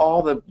filled with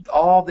all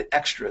the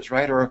extras,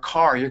 right? Or a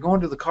car. You're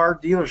going to the car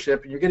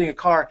dealership and you're getting a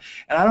car,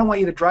 and I don't want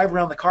you to drive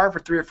around the car for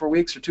 3 or 4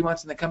 weeks or 2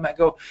 months and then come back and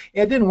go,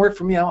 yeah, it didn't work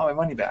for me, I want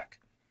my money back.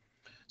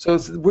 So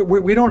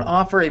we don't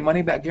offer a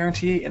money back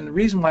guarantee, and the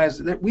reason why is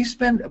that we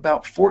spend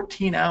about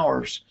 14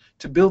 hours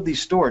to build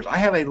these stores. I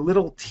have a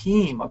little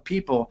team of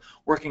people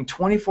working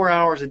 24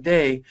 hours a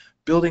day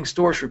building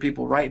stores for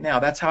people right now.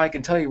 That's how I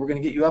can tell you we're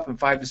going to get you up in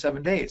 5 to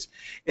 7 days.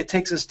 It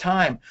takes us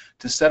time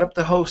to set up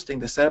the hosting,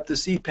 to set up the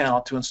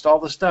cPanel, to install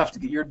the stuff, to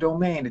get your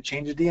domain, to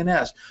change the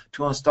DNS,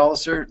 to install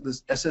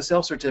the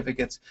SSL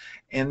certificates,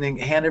 and then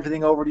hand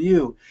everything over to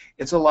you.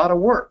 It's a lot of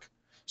work.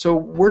 So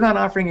we're not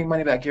offering any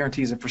money-back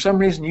guarantees. If for some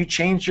reason you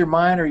changed your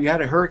mind or you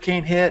had a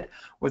hurricane hit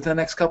within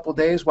the next couple of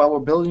days while we're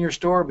building your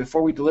store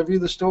before we deliver you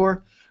the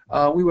store,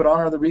 we would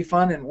honor the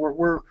refund, and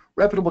we're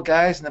reputable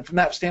guys. And then from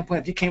that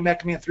standpoint, if you came back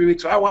to me in 3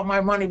 weeks, I want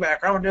my money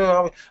back, I'm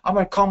going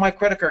to call my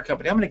credit card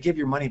company, I'm going to give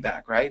your money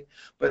back, right?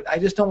 But I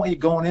just don't want you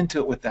going into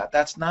it with that.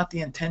 That's not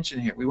the intention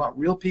here. We want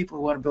real people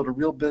who want to build a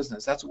real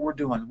business. That's what we're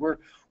doing.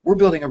 We're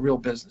building a real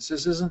business.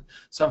 This isn't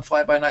some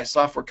fly-by-night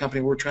software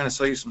company where we're trying to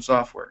sell you some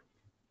software.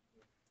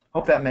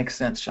 Hope that makes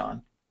sense,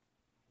 Sean.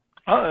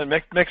 Oh, it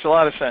makes a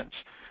lot of sense.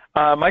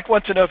 Mike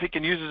wants to know if he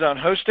can use his own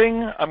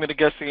hosting. I'm going to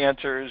guess the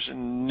answer is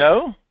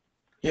no.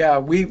 Yeah,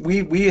 we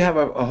have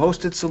a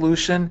hosted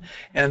solution,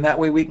 and that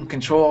way we can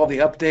control all the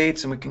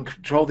updates and we can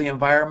control the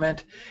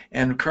environment.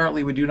 And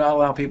currently we do not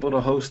allow people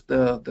to host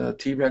the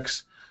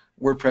T-Rex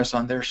WordPress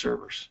on their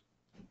servers.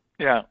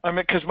 Yeah, I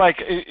mean, because Mike,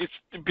 it's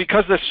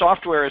because the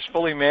software is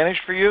fully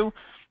managed for you.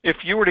 If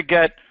you were to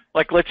get,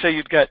 like, let's say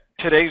you'd get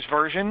today's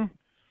version,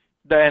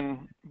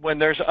 then when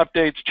there's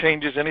updates,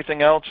 changes,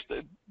 anything else,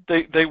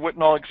 they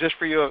wouldn't all exist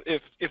for you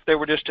if they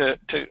were just to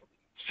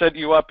set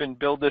you up and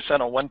build this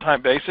on a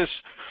one-time basis.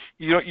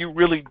 You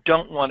really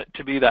don't want it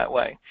to be that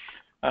way.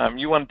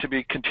 You want it to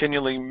be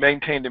continually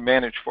maintained and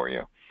managed for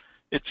you.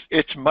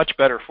 It's much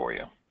better for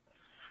you.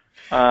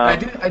 I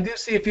do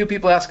see a few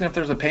people asking if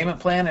there's a payment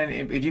plan,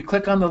 and if you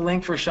click on the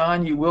link for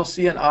Sean, you will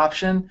see an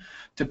option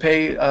to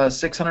pay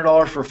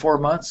 $600 for 4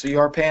 months. So you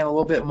are paying a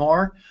little bit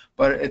more,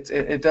 but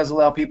it does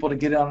allow people to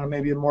get on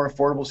maybe a more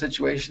affordable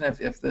situation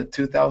if the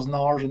 $2,000 in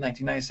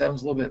 1997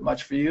 is a little bit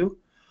much for you.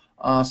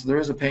 So there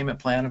is a payment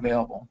plan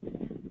available.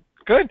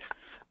 Good.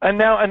 And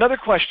now another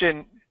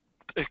question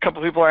a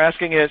couple people are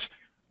asking is,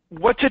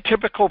 what's a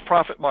typical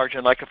profit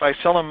margin? Like if I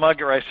sell a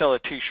mug or I sell a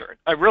T-shirt?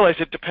 I realize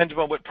it depends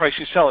on what price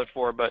you sell it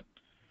for, but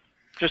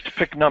just to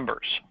pick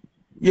numbers.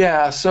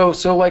 Yeah, so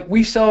like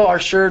we sell our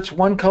shirts,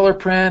 1 color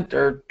print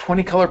or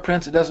 20 color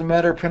prints, it doesn't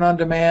matter, print on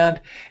demand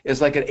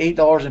is like an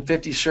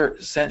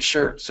 $8.50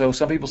 shirt. So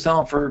some people sell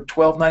them for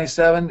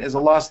 $12.97 as a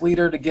loss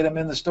leader to get them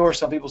in the store.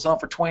 Some people sell them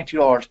for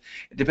 $22.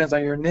 It depends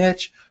on your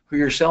niche, who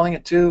you're selling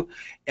it to,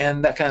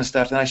 and that kind of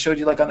stuff. And I showed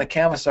you like on the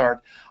canvas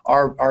art,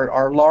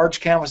 our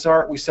large canvas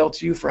art we sell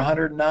to you for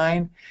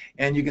 $109,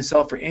 and you can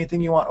sell it for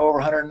anything you want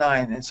over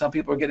 $109, and some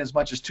people are getting as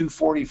much as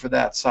 $240 for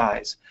that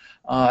size.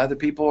 Other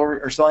people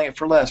are selling it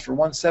for less, for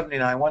 $179,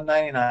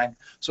 $199.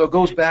 So it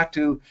goes back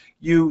to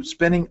you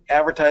spending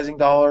advertising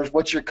dollars,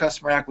 what's your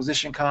customer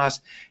acquisition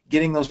cost,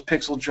 getting those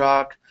pixel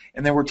dropped,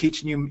 and then we're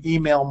teaching you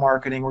email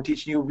marketing, we're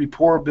teaching you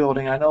rapport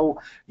building. I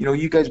know,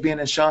 you guys being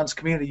in Sean's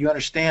community, you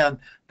understand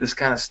this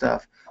kind of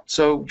stuff.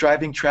 So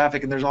driving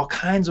traffic, and there's all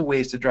kinds of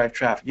ways to drive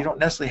traffic. You don't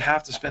necessarily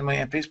have to spend money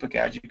on Facebook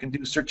ads. You can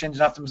do search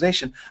engine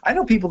optimization. I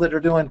know people that are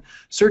doing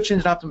search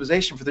engine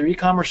optimization for their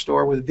e-commerce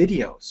store with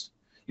videos,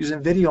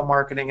 using video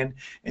marketing and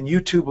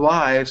YouTube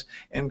lives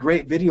and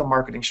great video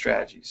marketing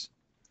strategies.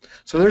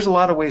 So there's a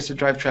lot of ways to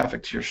drive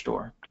traffic to your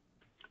store.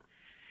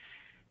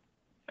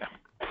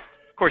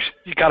 course,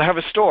 you got to have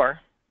a store,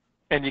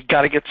 and you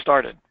got to get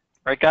started,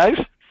 right, guys?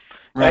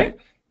 Right.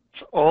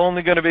 It's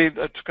only going to be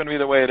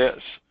the way it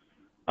is.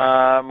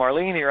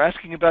 Marlene, you're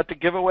asking about the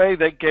giveaway.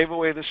 They gave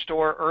away the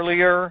store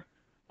earlier.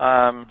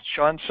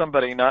 Sean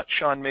somebody, not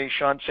Sean me,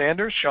 Sean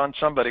Sanders, Sean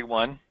somebody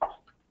won.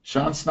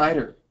 Sean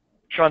Snyder.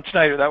 Sean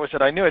Snyder, that was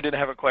it. I knew I didn't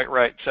have it quite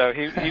right. So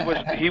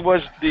he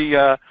was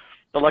the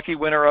lucky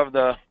winner of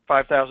the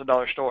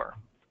 $5,000 store.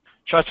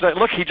 Sean Snyder,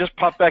 look, he just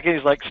popped back in.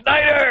 He's like,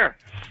 Snyder.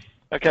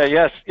 Okay,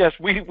 yes,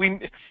 we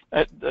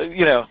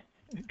you know,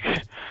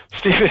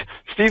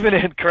 Stephen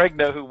and Craig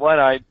know who won.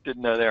 I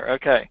didn't know there.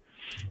 Okay.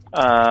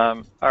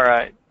 All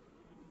right.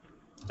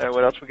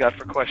 What else we got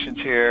for questions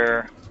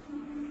here?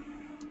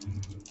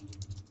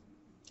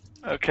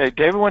 Okay,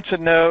 David wants to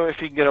know if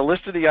he can get a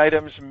list of the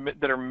items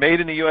that are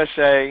made in the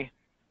USA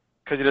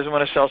because he doesn't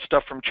want to sell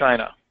stuff from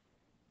China.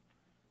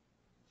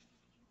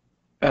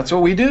 That's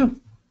what we do.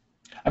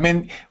 I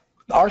mean,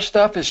 our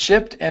stuff is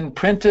shipped and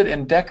printed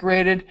and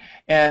decorated,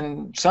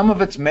 and some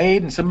of it's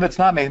made and some of it's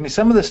not made. I mean,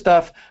 some of the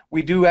stuff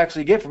we do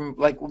actually get from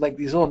like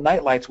these little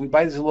night lights. We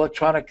buy these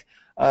electronic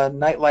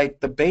night light,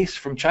 the base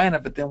from China,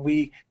 but then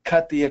we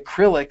cut the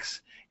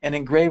acrylics and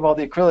engrave all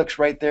the acrylics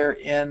right there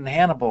in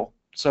Hannibal.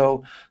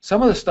 So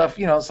some of the stuff,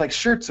 you know, it's like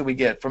shirts that we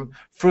get from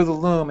Fruit of the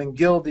Loom and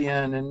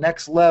Gildan and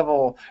Next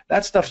Level.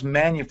 That stuff's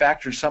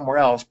manufactured somewhere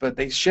else, but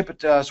they ship it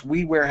to us,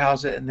 we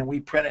warehouse it, and then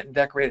we print it and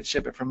decorate it,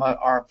 ship it from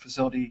our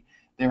facility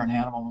there in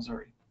Hannibal,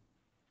 Missouri.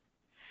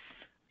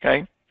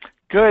 Okay,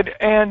 good.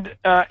 And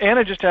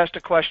Anna just asked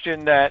a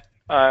question that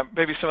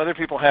maybe some other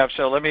people have,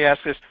 so let me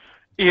ask this.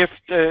 If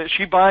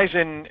she buys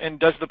and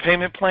does the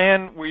payment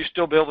plan, will you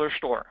still build her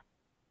store?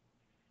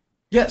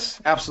 Yes,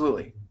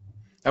 absolutely.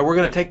 We're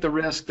going to take the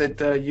risk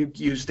that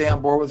you stay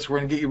on board with us. We're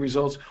going to get you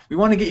results. We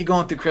want to get you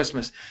going through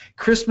Christmas.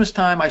 Christmas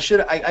time, I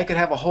could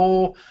have a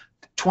whole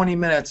 20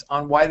 minutes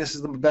on why this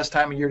is the best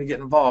time of year to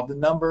get involved. The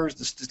numbers,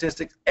 the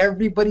statistics,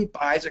 everybody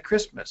buys at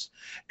Christmas.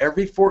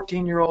 Every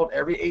 14-year-old,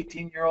 every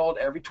 18-year-old,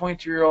 every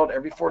 22-year-old,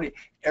 every 40,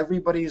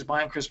 everybody is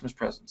buying Christmas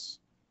presents.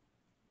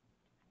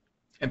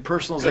 And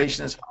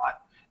personalization is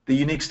hot. The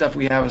unique stuff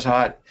we have is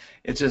hot.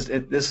 It's just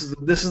this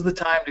is the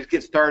time to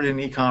get started in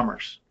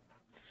e-commerce.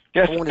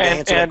 Yes, I wanted to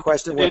answer that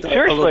question with a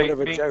little bit of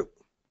a joke.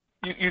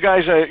 You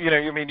guys,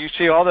 you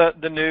see all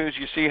the news.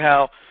 You see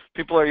how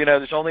people are,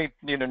 there's only,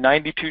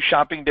 92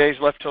 shopping days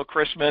left till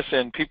Christmas,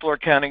 and people are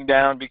counting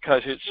down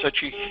because it's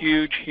such a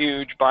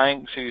huge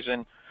buying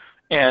season,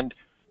 and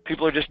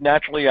people are just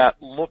naturally out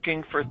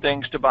looking for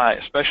things to buy,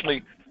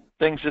 especially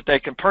things that they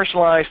can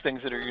personalize,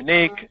 things that are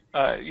unique,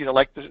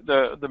 like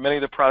the many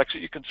of the products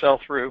that you can sell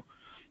through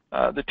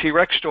the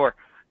T-Rex store.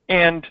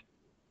 And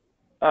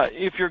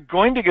if you're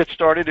going to get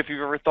started, if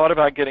you've ever thought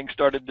about getting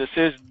started, this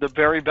is the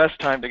very best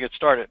time to get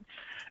started.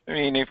 I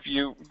mean,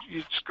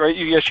 it's great.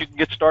 Yes, you can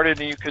get started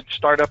and you could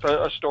start up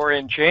a store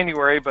in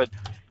January, but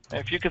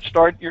if you could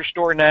start your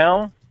store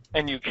now,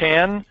 and you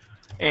can,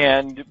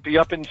 and be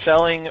up and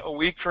selling a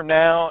week from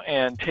now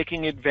and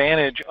taking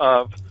advantage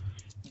of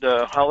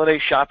the holiday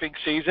shopping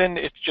season,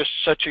 it's just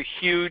such a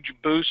huge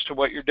boost to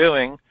what you're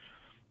doing.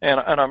 And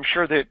I'm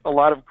sure that a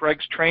lot of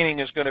Greg's training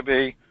is going to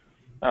be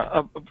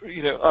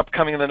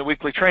upcoming, and then the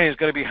weekly training is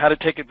going to be how to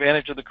take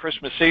advantage of the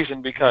Christmas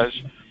season, because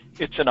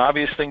it's an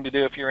obvious thing to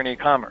do if you're in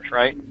e-commerce,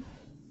 right?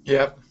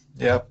 Yep.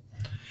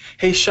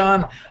 Hey,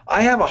 Sean,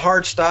 I have a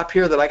hard stop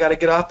here that I got to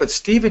get off, but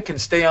Steven can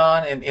stay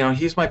on, and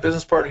he's my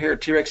business partner here at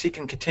T-Rex. He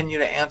can continue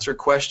to answer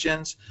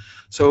questions.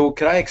 So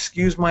could I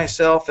excuse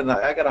myself? And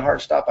I got a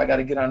hard stop. I got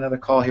to get on another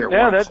call here.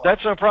 Yeah,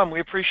 that's no problem. We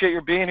appreciate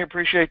your being here.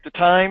 Appreciate the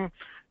time,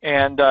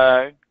 and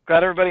glad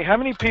everybody. How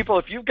many people?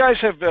 If you guys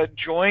have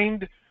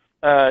joined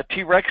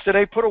T-Rex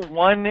today, put a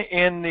 1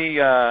 in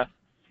the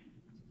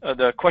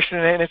question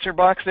and answer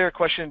box there,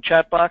 question and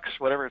chat box,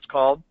 whatever it's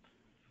called.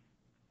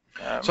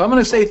 So I'm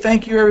going to say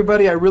thank you,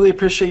 everybody. I really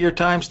appreciate your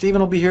time.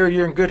 Steven will be here.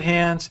 You're in good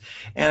hands.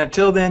 And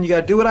until then, you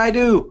got to do what I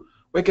do.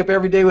 Wake up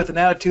every day with an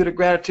attitude of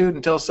gratitude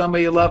and tell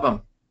somebody you love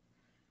them.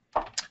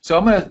 So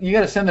you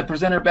got to send the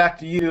presenter back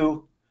to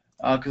you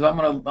because I'm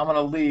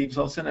gonna leave.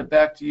 So I'll send it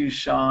back to you,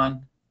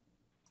 Sean.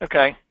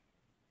 Okay.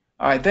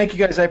 All right. Thank you,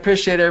 guys. I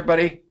appreciate it,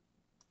 everybody.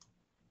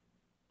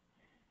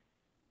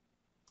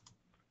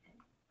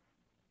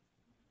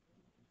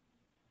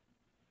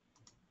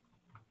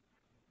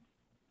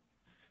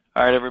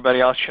 All right,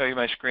 everybody, I'll show you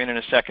my screen in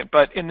a second.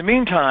 But in the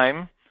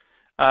meantime,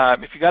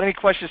 if you got any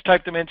questions,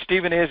 type them in.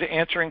 Steven is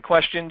answering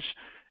questions,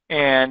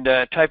 and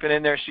type it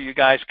in there so you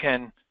guys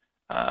can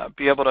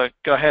be able to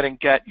go ahead and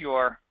get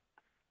your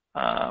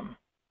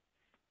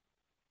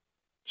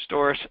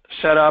stores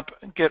set up,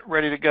 get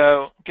ready to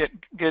go, get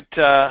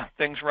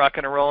things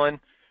rocking and rolling,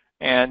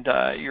 and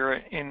you're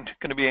going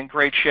to be in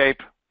great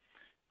shape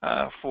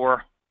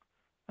for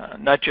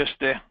not just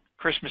the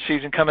Christmas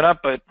season coming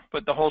up, but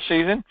the whole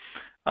season.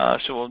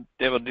 So we'll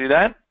be able to do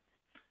that.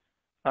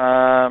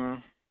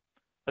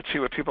 Let's see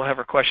what people have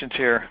for questions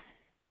here.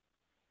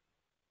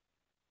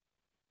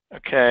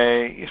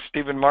 Okay,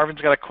 Stephen Marvin's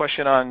got a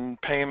question on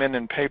payment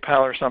and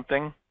PayPal or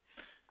something.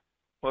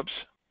 Whoops.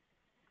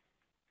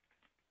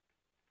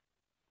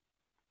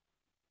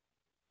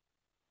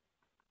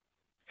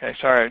 Okay,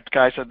 sorry,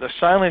 guys. The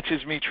silence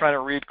is me trying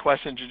to read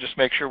questions and just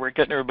make sure we're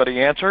getting everybody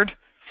answered.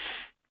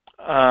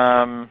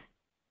 Basil,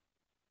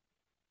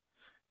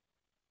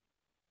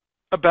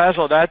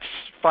 that's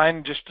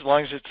fine, just as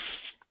long as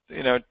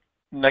it's,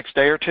 next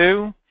day or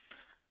two.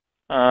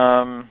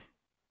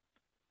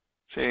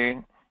 See.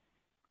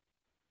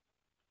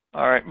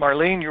 All right,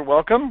 Marlene, you're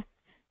welcome.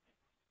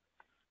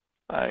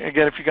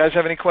 Again, if you guys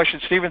have any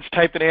questions, Steven's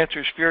typing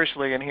answers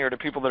furiously in here to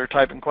people that are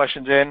typing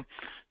questions in.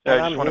 I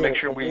just want to make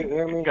sure we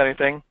got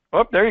anything.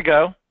 Oh, there you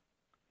go.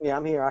 Yeah,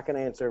 I'm here. I can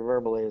answer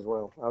verbally as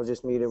well. I was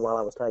just muted while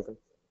I was typing.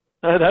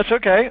 That's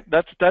okay.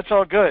 That's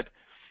all good.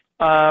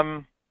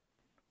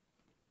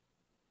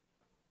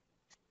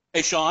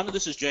 Hey, Sean,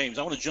 this is James.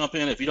 I want to jump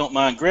in if you don't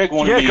mind. Greg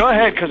wanted me. Yeah, go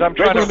ahead, because I'm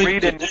trying to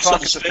read and talk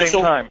at the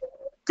same time.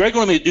 Greg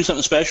wanted me to do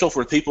something special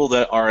for people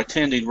that are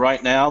attending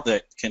right now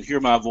that can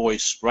hear my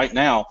voice right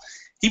now.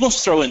 He wants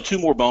to throw in 2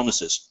 more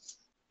bonuses,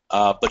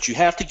 but you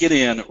have to get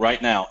in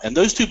right now. And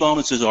those 2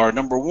 bonuses are,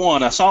 number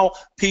 1, I saw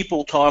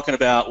people talking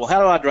about, well,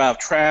 how do I drive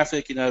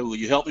traffic? Will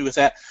you help me with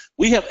that?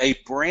 We have a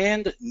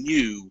brand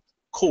new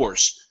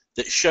course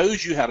that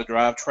shows you how to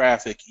drive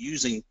traffic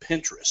using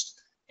Pinterest.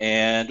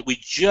 And we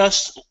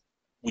just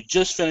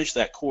finished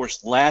that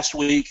course last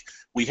week.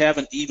 We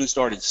haven't even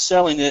started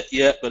selling it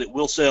yet, but it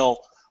will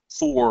sell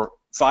for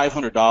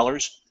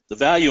 $500. The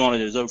value on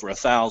it is over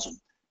 $1,000.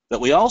 But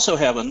we also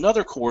have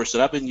another course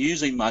that I've been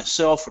using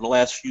myself for the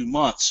last few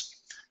months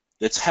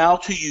that's how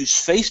to use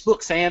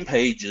Facebook fan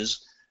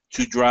pages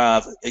to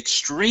drive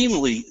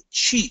extremely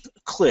cheap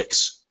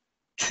clicks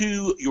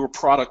to your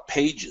product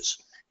pages.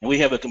 And we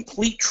have a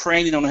complete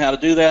training on how to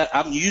do that.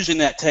 I'm using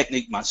that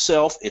technique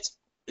myself. It's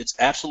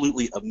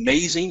absolutely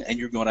amazing, and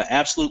you're going to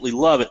absolutely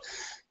love it.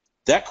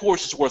 That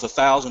course is worth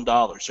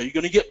 $1,000. So you're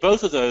going to get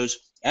both of those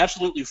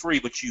absolutely free,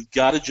 but you've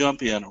got to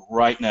jump in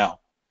right now.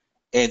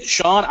 And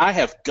Sean, I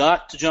have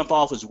got to jump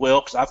off as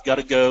well because I've got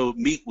to go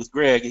meet with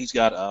Greg. We've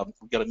got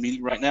a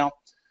meeting right now.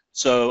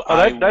 So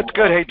that's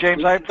good. Hey,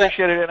 James, I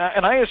appreciate it.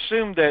 And I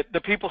assume that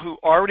the people who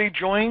already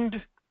joined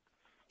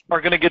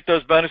are going to get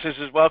those bonuses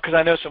as well, because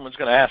I know someone's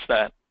going to ask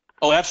that.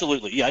 Oh,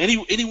 absolutely. Yeah,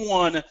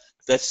 anyone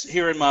that's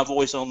hearing my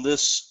voice on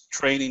this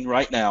training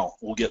right now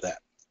will get that.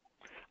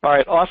 All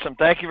right, awesome.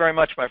 Thank you very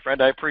much, my friend.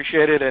 I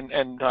appreciate it.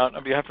 And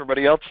on behalf of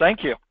everybody else,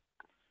 thank you.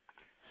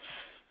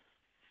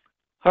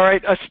 All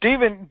right,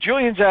 Stephen,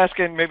 Julian's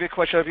asking, maybe a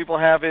question that people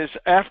have is,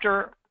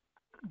 after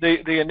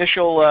the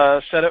initial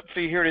setup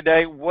fee here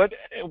today, what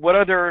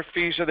other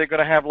fees are they going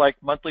to have, like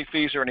monthly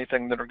fees or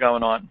anything that are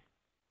going on?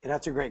 And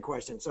that's a great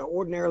question. So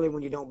ordinarily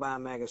when you don't buy a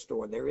mega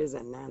store, there is a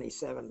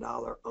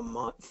 $97 a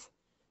month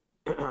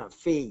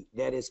fee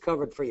that is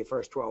covered for your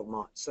first 12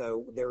 months.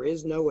 So there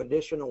is no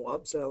additional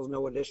upsells,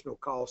 no additional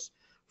costs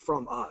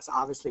from us.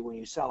 Obviously, when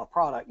you sell a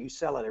product, you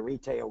sell it at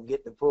retail,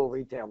 get the full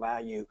retail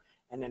value,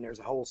 and then there's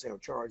a wholesale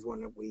charge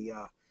when we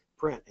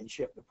print and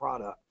ship the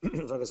product.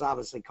 So there's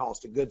obviously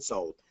cost of goods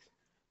sold.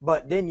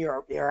 But then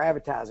your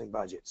advertising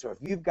budget. So if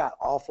you've got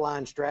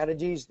offline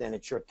strategies, then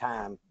it's your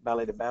time,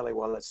 belly to belly,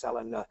 well, it's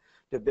selling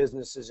to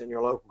businesses in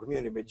your local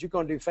community. But you're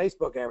going to do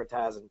Facebook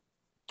advertising.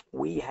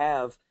 We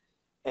have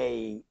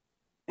a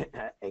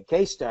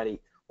case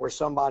study where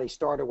somebody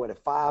started with a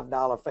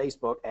 $5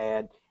 Facebook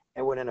ad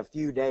and within a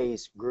few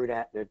days grew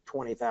that to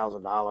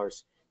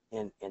 $20,000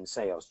 in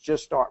sales,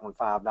 just starting with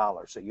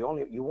 $5. So you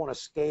want to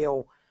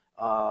scale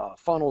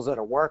funnels that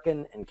are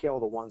working and kill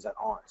the ones that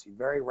aren't. So you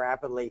very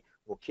rapidly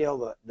will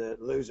kill the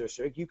losers.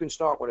 So you can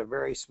start with a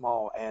very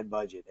small ad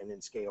budget and then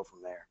scale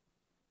from there.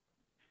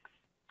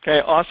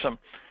 Okay, awesome.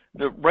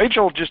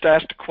 Rachel just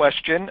asked a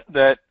question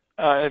that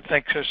I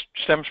think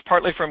stems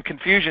partly from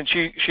confusion.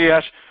 She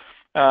asked,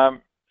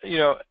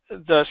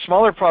 the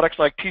smaller products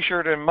like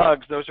T-shirt and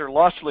mugs, those are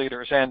loss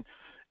leaders, and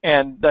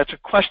that's a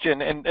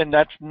question, and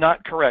that's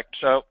not correct.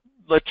 So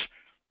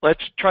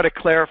let's try to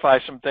clarify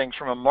some things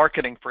from a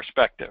marketing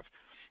perspective.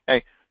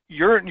 Okay,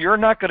 you're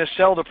not going to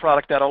sell the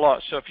product at a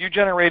loss. So if you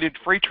generated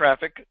free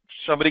traffic,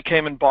 somebody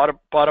came and bought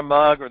a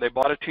mug or they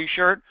bought a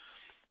T-shirt,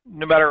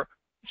 no matter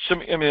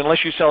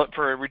unless you sell it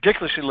for a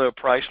ridiculously low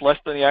price, less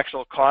than the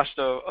actual cost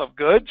of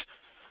goods,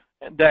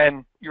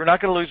 then you're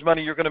not going to lose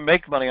money. You're going to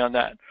make money on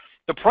that.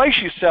 The price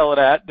you sell it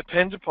at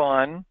depends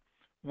upon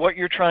what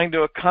you're trying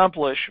to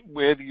accomplish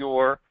with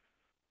your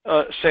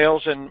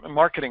sales and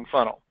marketing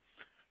funnel.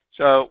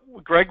 So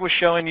Greg was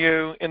showing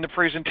you in the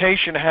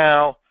presentation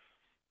how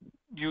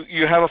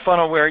you have a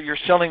funnel where you're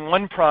selling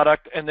one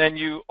product and then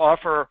you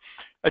offer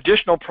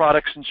additional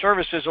products and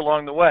services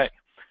along the way.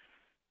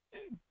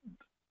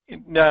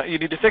 Now, you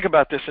need to think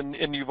about this,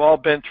 and you've all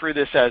been through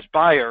this as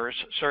buyers,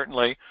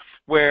 certainly,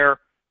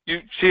 where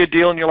you see a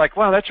deal and you're like,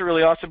 wow, that's a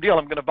really awesome deal,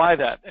 I'm going to buy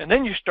that. And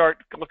then you start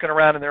looking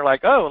around and they're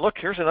like, oh, look,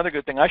 here's another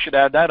good thing, I should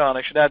add that on,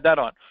 I should add that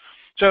on.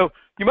 So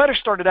you might have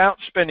started out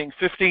spending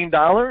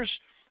 $15,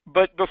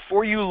 but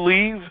before you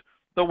leave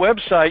the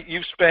website,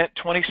 you've spent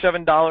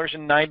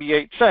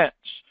 $27.98.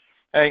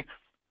 Okay?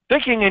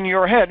 Thinking in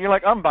your head, you're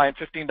like, I'm buying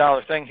a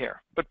 $15 thing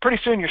here. But pretty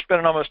soon you're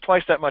spending almost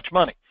twice that much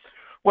money.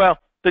 Well,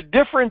 the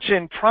difference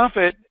in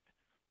profit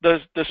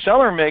the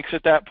seller makes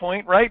at that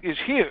point, right, is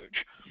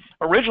huge.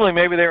 originally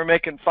maybe they were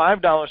making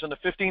 $5 on the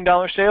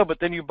 $15 sale, but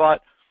then you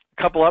bought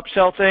a couple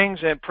upsell things,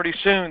 and pretty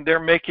soon they're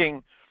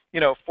making,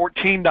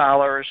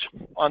 $14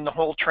 on the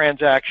whole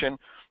transaction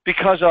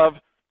because of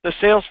the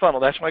sales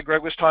funnel. That's why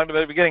Greg was talking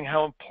about at the beginning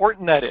how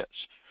important that is.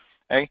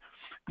 Okay?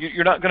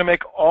 You're not going to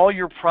make all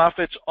your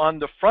profits on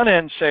the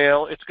front-end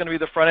sale. It's going to be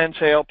the front-end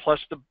sale plus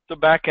the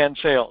back-end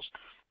sales.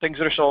 Things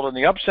that are sold in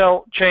the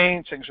upsell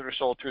chain, things that are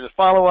sold through the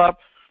follow-up,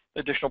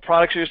 additional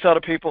products you sell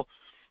to people.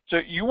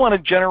 So you want to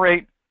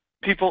generate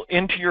people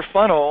into your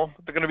funnel.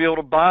 They're going to be able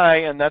to buy,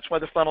 and that's why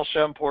the funnel is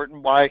so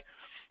important, why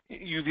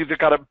you've either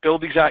got to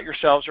build these out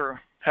yourselves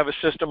or have a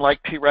system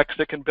like T-Rex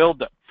that can build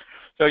them.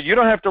 So you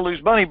don't have to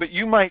lose money, but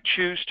you might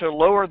choose to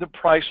lower the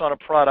price on a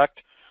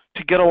product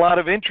to get a lot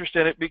of interest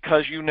in it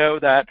because you know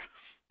that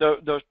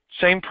the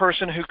same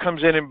person who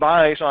comes in and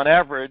buys on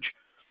average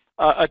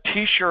a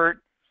T-shirt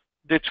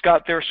that's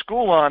got their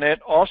school on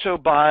it also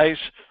buys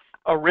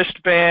a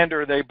wristband,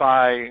 or they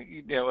buy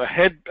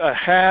a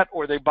hat,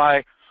 or they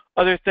buy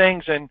other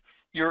things, and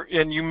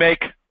you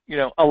make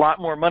a lot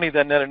more money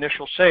than that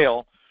initial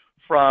sale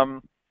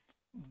from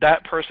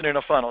that person in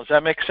a funnel. Does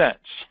that make sense?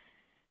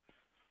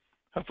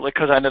 Hopefully,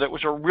 because I know that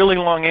was a really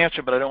long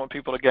answer, but I don't want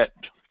people to get.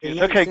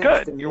 Okay,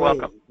 good. You're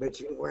welcome. But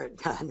you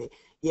weren't. I mean,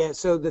 yeah.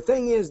 So the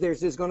thing is,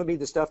 there's going to be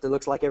the stuff that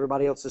looks like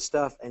everybody else's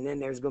stuff, and then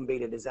there's going to be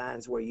the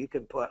designs where you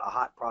can put a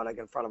hot product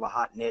in front of a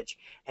hot niche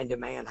and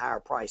demand higher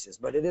prices.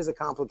 But it is a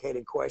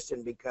complicated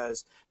question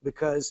because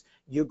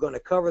you're going to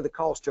cover the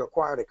cost to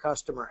acquire the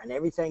customer, and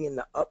everything in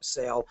the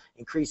upsell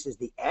increases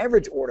the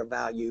average order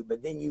value.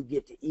 But then you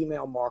get to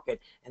email market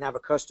and have a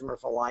customer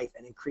for life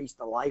and increase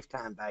the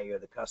lifetime value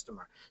of the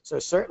customer. So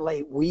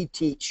certainly we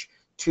teach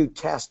to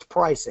test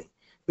pricing,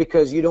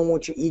 because you don't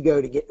want your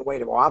ego to get in the way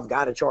of, well, I've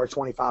got to charge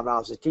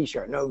 $25 a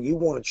T-shirt. No, you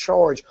want to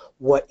charge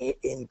what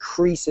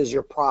increases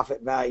your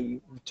profit value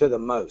to the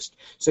most.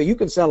 So you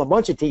can sell a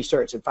bunch of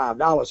T-shirts at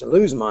 $5 and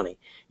lose money.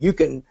 You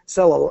can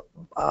sell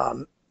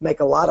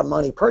make a lot of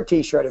money per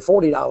T-shirt at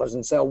 $40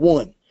 and sell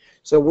one.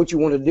 So what you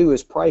want to do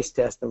is price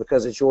test them,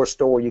 because it's your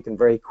store. You can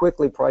very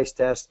quickly price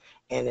test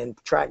and then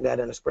track that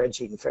in a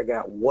spreadsheet and figure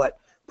out what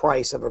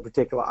price of a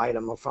particular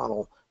item or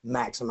funnel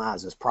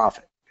maximizes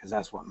profit, because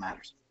that's what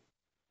matters.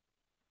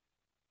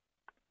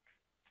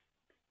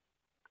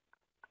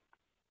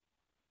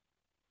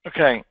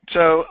 Okay,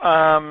 so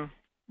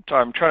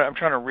sorry, I'm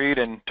trying to read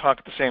and talk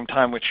at the same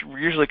time, which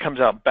usually comes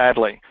out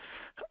badly.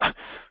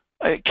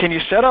 Can you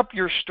set up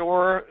your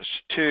store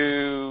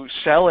to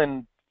sell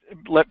and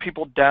let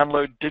people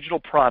download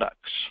digital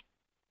products?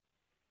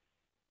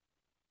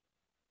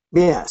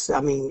 Yes,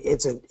 I mean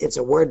it's a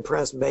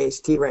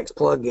WordPress-based T-Rex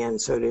plugin,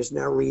 so there's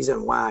no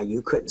reason why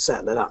you couldn't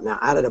set that up. Now,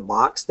 out of the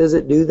box, does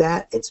it do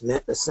that? It's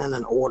meant to send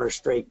an order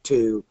straight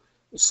to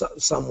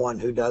someone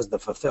who does the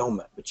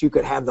fulfillment, but you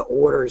could have the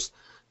orders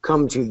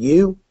come to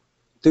you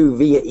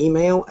via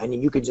email, and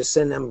then you could just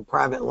send them a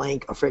private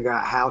link or figure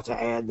out how to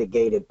add the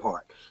gated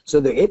part.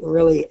 So there isn't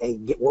really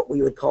what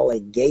we would call a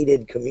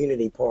gated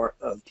community part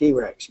of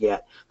T-Rex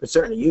yet, but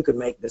certainly you could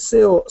make the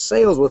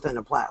sales within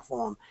the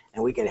platform,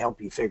 and we can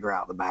help you figure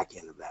out the back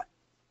end of that.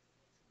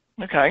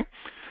 Okay.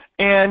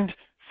 And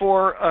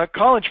for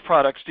college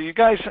products, do you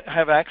guys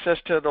have access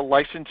to the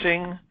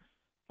licensing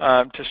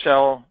to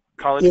sell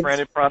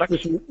college-branded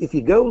products? If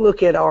you go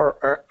look at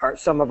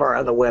some of our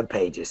other web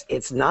pages,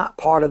 it's not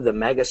part of the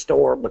mega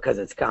store because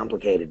it's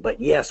complicated.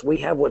 But yes, we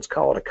have what's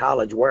called a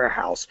college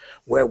warehouse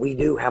where we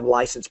do have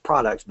licensed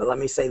products. But let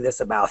me say this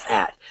about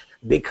that.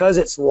 Because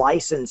it's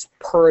licensed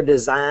per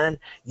design,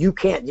 you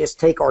can't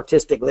just take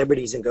artistic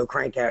liberties and go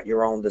crank out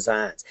your own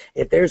designs.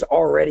 If there's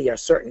already a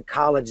certain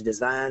college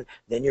design,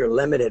 then you're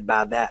limited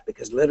by that,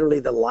 because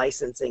literally the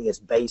licensing is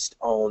based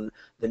on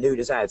the new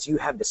designs. You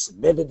have to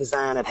submit a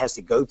design. It has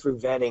to go through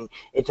vetting.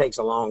 It takes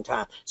a long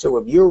time. So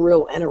if you're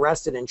real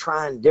interested in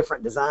trying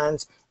different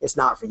designs, it's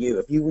not for you.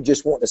 If you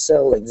just want to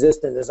sell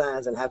existing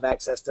designs and have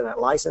access to that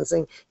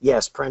licensing,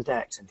 yes,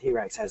 PrintX and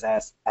T-Rex has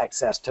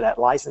access to that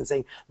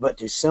licensing. But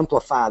to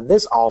simplify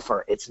this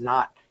offer, it's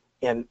not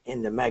in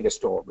the mega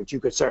store. But you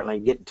could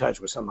certainly get in touch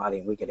with somebody,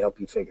 and we could help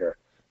you figure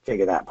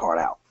that part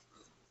out.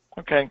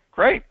 Okay,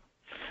 great.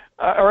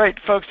 All right,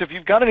 folks, if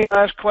you've got any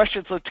last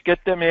questions, let's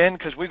get them in,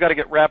 because we've got to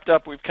get wrapped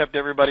up. We've kept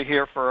everybody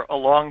here for a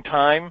long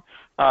time,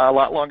 a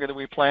lot longer than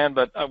we planned,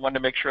 but I wanted to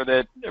make sure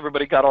that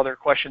everybody got all their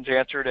questions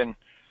answered and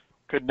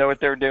could know what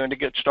they're doing to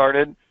get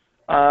started.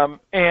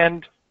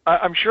 And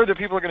I'm sure that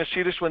people are going to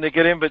see this when they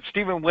get in, but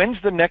Stephen, when's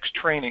the next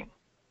training?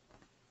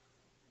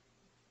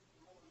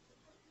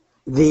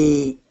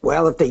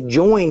 Well, if they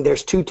join,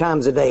 there's 2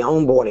 times a day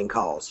onboarding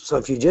calls. So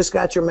if you just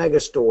got your mega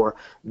store,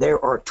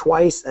 there are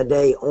twice a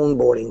day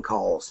onboarding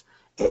calls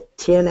at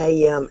 10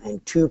 a.m.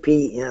 and 2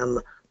 p.m.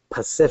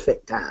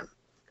 Pacific time,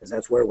 because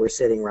that's where we're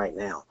sitting right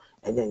now.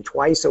 And then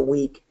twice a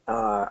week,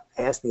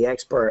 Ask the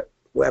Expert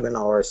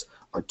webinars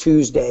are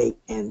Tuesday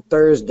and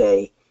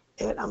Thursday.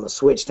 And I'm going to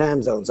switch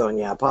time zones on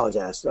you. I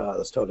apologize. I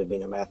was told to be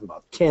in the math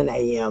about 10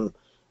 a.m.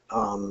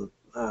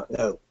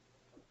 No,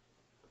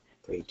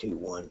 3, 2,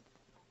 1.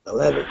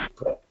 11.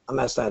 I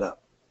messed that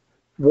up.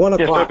 1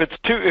 o'clock. Yeah,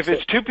 so if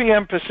it's 2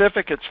 p.m.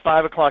 Pacific, it's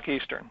 5 o'clock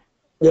Eastern.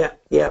 Yeah,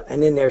 yeah,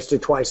 and then there's the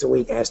twice a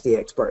week Ask the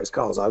Experts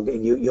calls.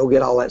 You'll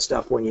get all that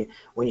stuff when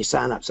you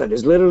sign up. So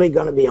there's literally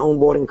going to be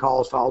onboarding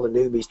calls for all the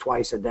newbies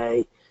twice a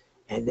day,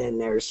 and then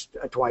there's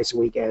a twice a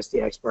week Ask the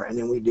Expert, and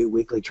then we do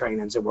weekly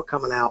trainings, and we're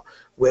coming out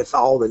with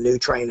all the new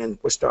training.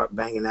 We'll start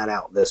banging that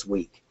out this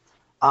week.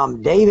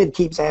 David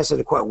keeps asking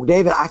the question.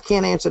 David, I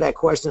can't answer that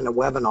question in the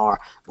webinar,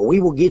 but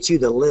we will get you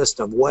the list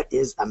of what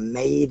is a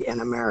made in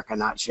America,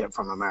 not shipped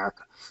from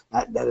America.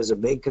 That is a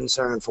big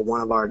concern for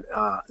one of our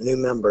new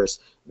members.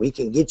 We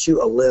can get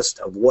you a list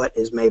of what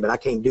is made, but I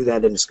can't do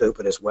that in the scope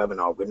of this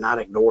webinar. We're not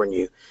ignoring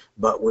you,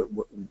 but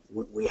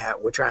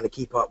we're trying to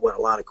keep up with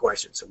a lot of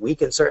questions. So we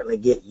can certainly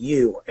get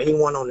you or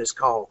anyone on this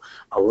call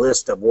a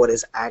list of what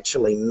is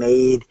actually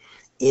made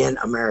in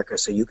America,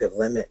 so you can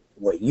limit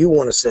what you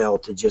want to sell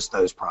to just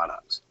those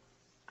products.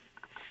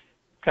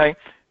 Okay,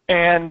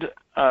 and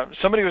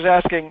somebody was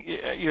asking,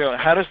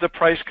 how does the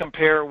price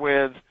compare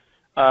with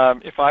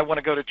if I want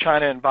to go to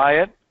China and buy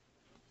it?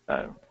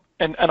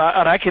 And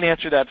I can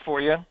answer that for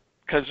you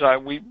because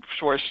we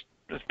source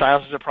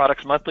thousands of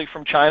products monthly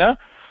from China.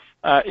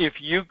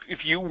 If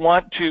you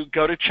want to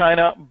go to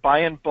China,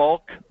 buy in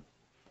bulk,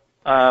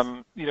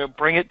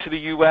 bring it to the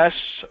U.S.,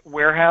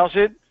 warehouse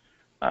it.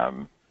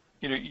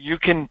 You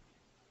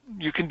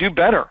can do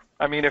better.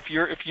 I mean, if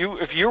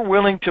you're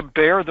willing to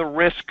bear the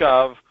risk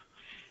of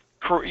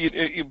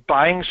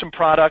buying some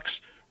products,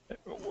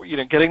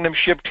 getting them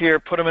shipped here,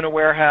 put them in a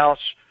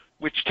warehouse,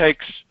 which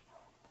takes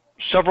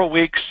several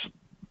weeks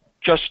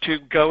just to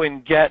go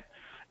and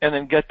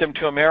then get them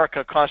to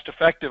America cost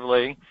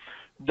effectively,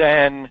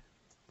 then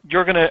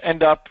you're going to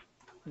end up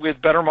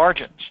with better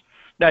margins.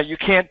 Now, you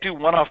can't do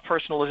one-off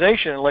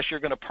personalization unless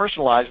you're going to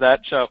personalize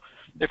that. So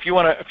if you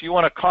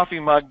want a coffee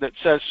mug that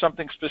says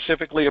something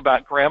specifically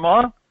about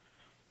grandma,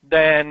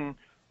 then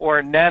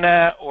or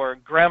Nana or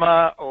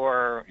grandma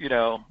or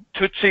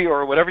Tootsie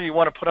or whatever you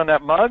want to put on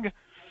that mug,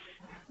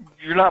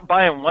 you're not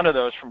buying one of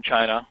those from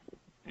China.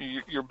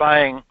 You're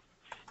buying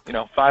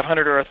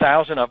 500 or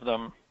 1,000 of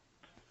them.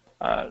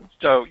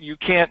 So you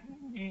can't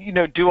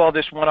do all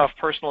this one-off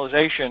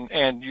personalization,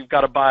 and you've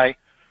got to buy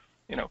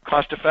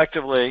cost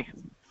effectively.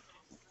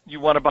 You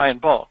want to buy in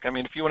bulk. I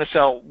mean, if you want to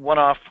sell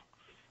one-off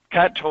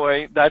cat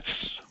toy, that's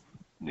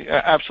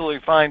absolutely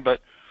fine, but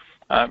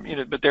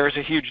but there is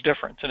a huge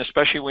difference, and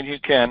especially when you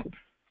can,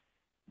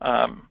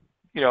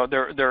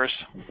 there's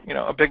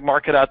a big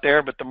market out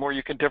there, but the more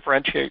you can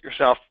differentiate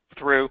yourself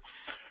through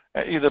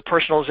either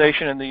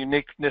personalization and the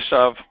uniqueness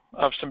of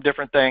some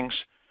different things,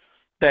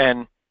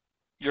 then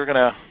you're going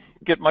to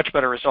get much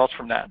better results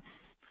from that.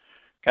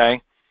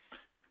 Okay.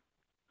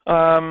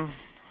 All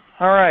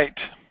right.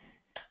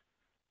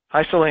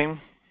 Hi, Celine.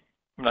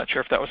 I'm not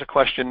sure if that was a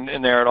question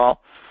in there at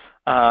all.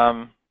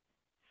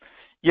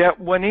 Yeah,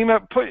 when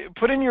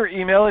put in your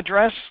email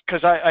address,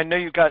 because I know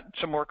you've got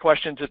some more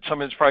questions that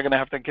someone's probably going to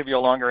have to give you a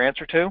longer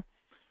answer to,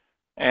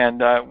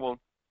 and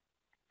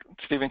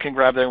Stephen can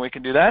grab that and we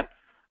can do that.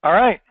 All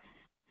right.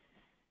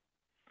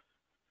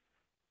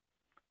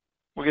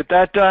 We'll get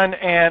that done,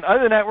 and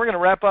other than that, we're going to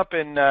wrap up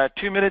in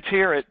 2 minutes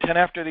here at 10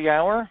 after the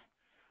hour.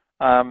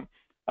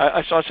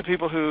 I saw some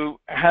people who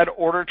had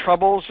order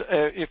troubles.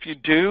 If you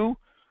do,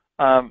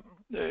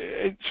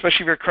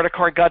 especially if your credit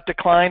card got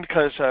declined,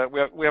 because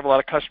we have a lot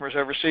of customers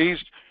overseas,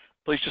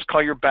 please just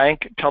call your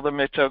bank, tell them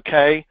it's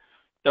okay.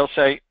 They'll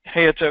say,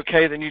 hey, it's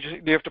okay. Then you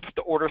have to put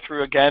the order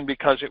through again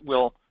because it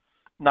will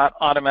not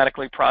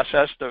automatically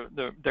process.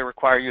 They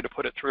require you to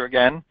put it through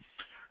again.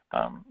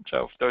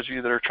 So for those of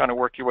you that are trying to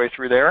work your way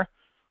through there,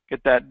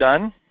 get that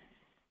done.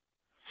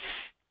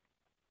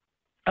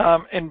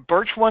 And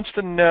Birch wants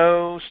to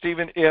know,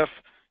 Stephen, if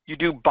you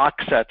do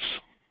box sets.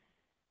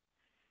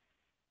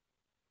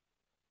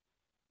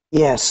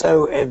 Yeah,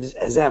 so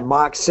as that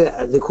box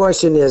set, the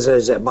question is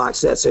that box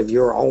sets of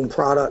your own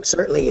product?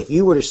 Certainly, if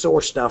you were to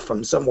source stuff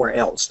from somewhere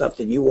else, stuff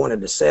that you wanted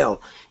to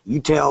sell,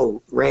 you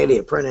tell Randy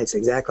at Printex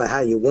exactly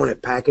how you want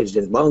it packaged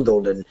and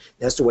bundled, and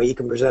that's the way you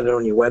can present it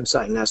on your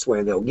website, and that's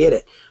where they'll get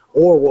it.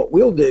 Or what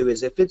we'll do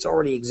is if it's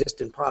already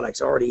existing products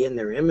already in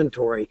their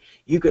inventory,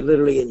 you could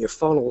literally in your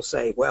funnel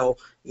say, well,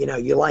 you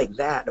like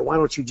that, why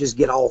don't you just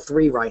get all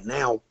three right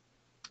now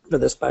for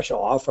the special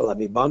offer, let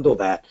me bundle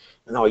that,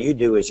 and all you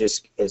do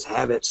is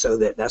have it so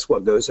that that's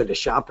what goes in the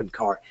shopping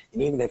cart.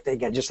 And even if they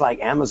get, just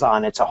like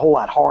Amazon, it's a whole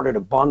lot harder to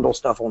bundle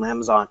stuff on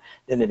Amazon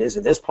than it is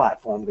in this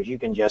platform, because you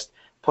can just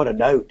put a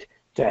note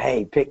to,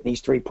 hey, pick these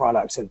three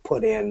products and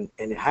put in,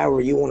 and however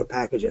you want to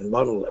package it and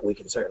bundle it, we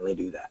can certainly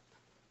do that.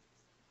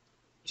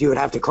 So you would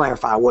have to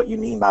clarify what you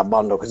mean by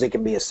bundle, because it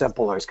can be as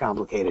simple or as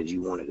complicated as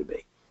you want it to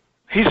be.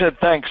 He said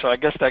thanks, so I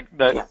guess that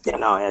no,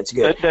 that's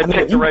good. That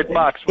takes the right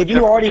box. If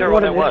you already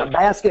wanted it in a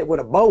basket with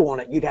a bow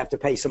on it, you'd have to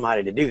pay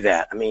somebody to do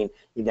that. I mean,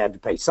 you'd have to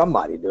pay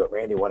somebody to do it,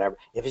 Randy, whatever.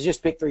 If it's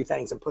just pick three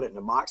things and put it in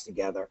a box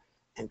together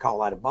and call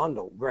that a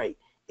bundle, great.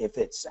 If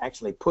it's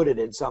actually put it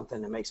in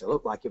something that makes it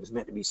look like it was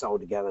meant to be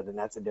sold together, then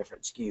that's a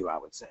different SKU, I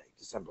would say,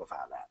 to simplify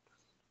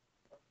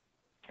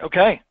that.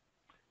 Okay.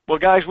 Well,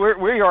 guys,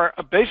 we are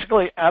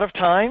basically out of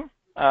time.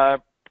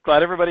 Glad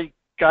everybody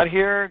got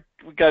here.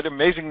 We got an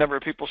amazing number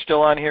of people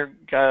still on here.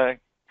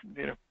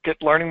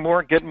 Learning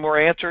more, getting more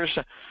answers,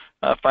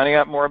 finding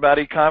out more about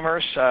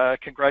e-commerce.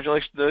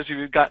 Congratulations to those of you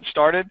who've gotten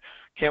started.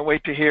 Can't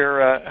wait to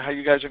hear how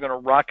you guys are going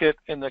to rock it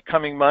in the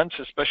coming months,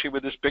 especially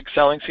with this big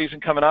selling season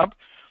coming up.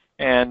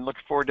 And look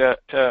forward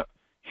to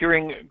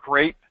hearing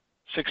great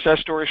success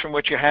stories from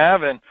what you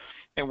have. And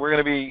we're going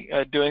to be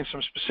doing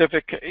some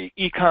specific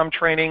e-com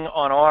training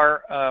on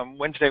our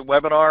Wednesday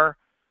webinar,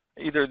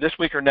 either this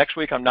week or next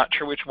week. I'm not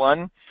sure which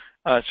one.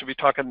 So we'll be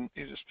talking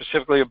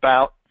specifically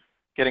about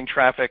getting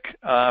traffic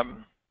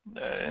and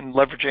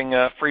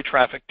leveraging free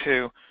traffic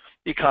to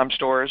e-com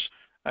stores,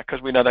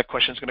 because we know that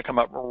question is going to come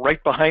up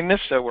right behind this.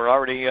 So we're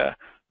already,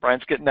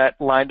 Brian's getting that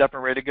lined up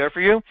and ready to go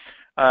for you.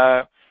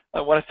 I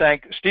want to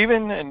thank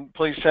Stephen, and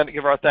please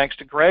give our thanks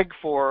to Greg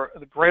for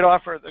the great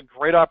offer, the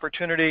great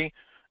opportunity,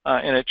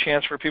 and a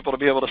chance for people to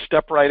be able to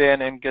step right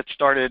in and get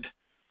started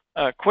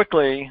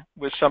quickly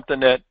with something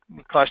that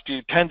would cost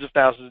you tens of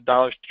thousands of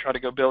dollars to try to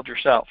go build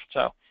yourself.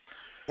 So,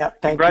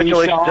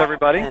 congratulations, Sean,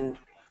 everybody.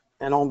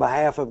 And on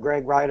behalf of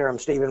Greg Ryder, I'm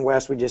Stephen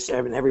West. We just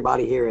and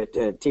everybody here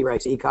at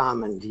T-Rex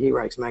Ecom and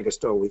T-Rex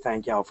Megastore, we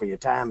thank y'all for your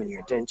time and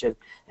your attention,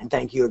 and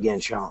thank you again,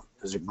 Sean.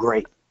 It was a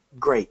great,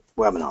 great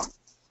webinar.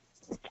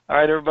 All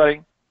right,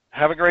 everybody.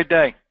 Have a great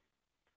day.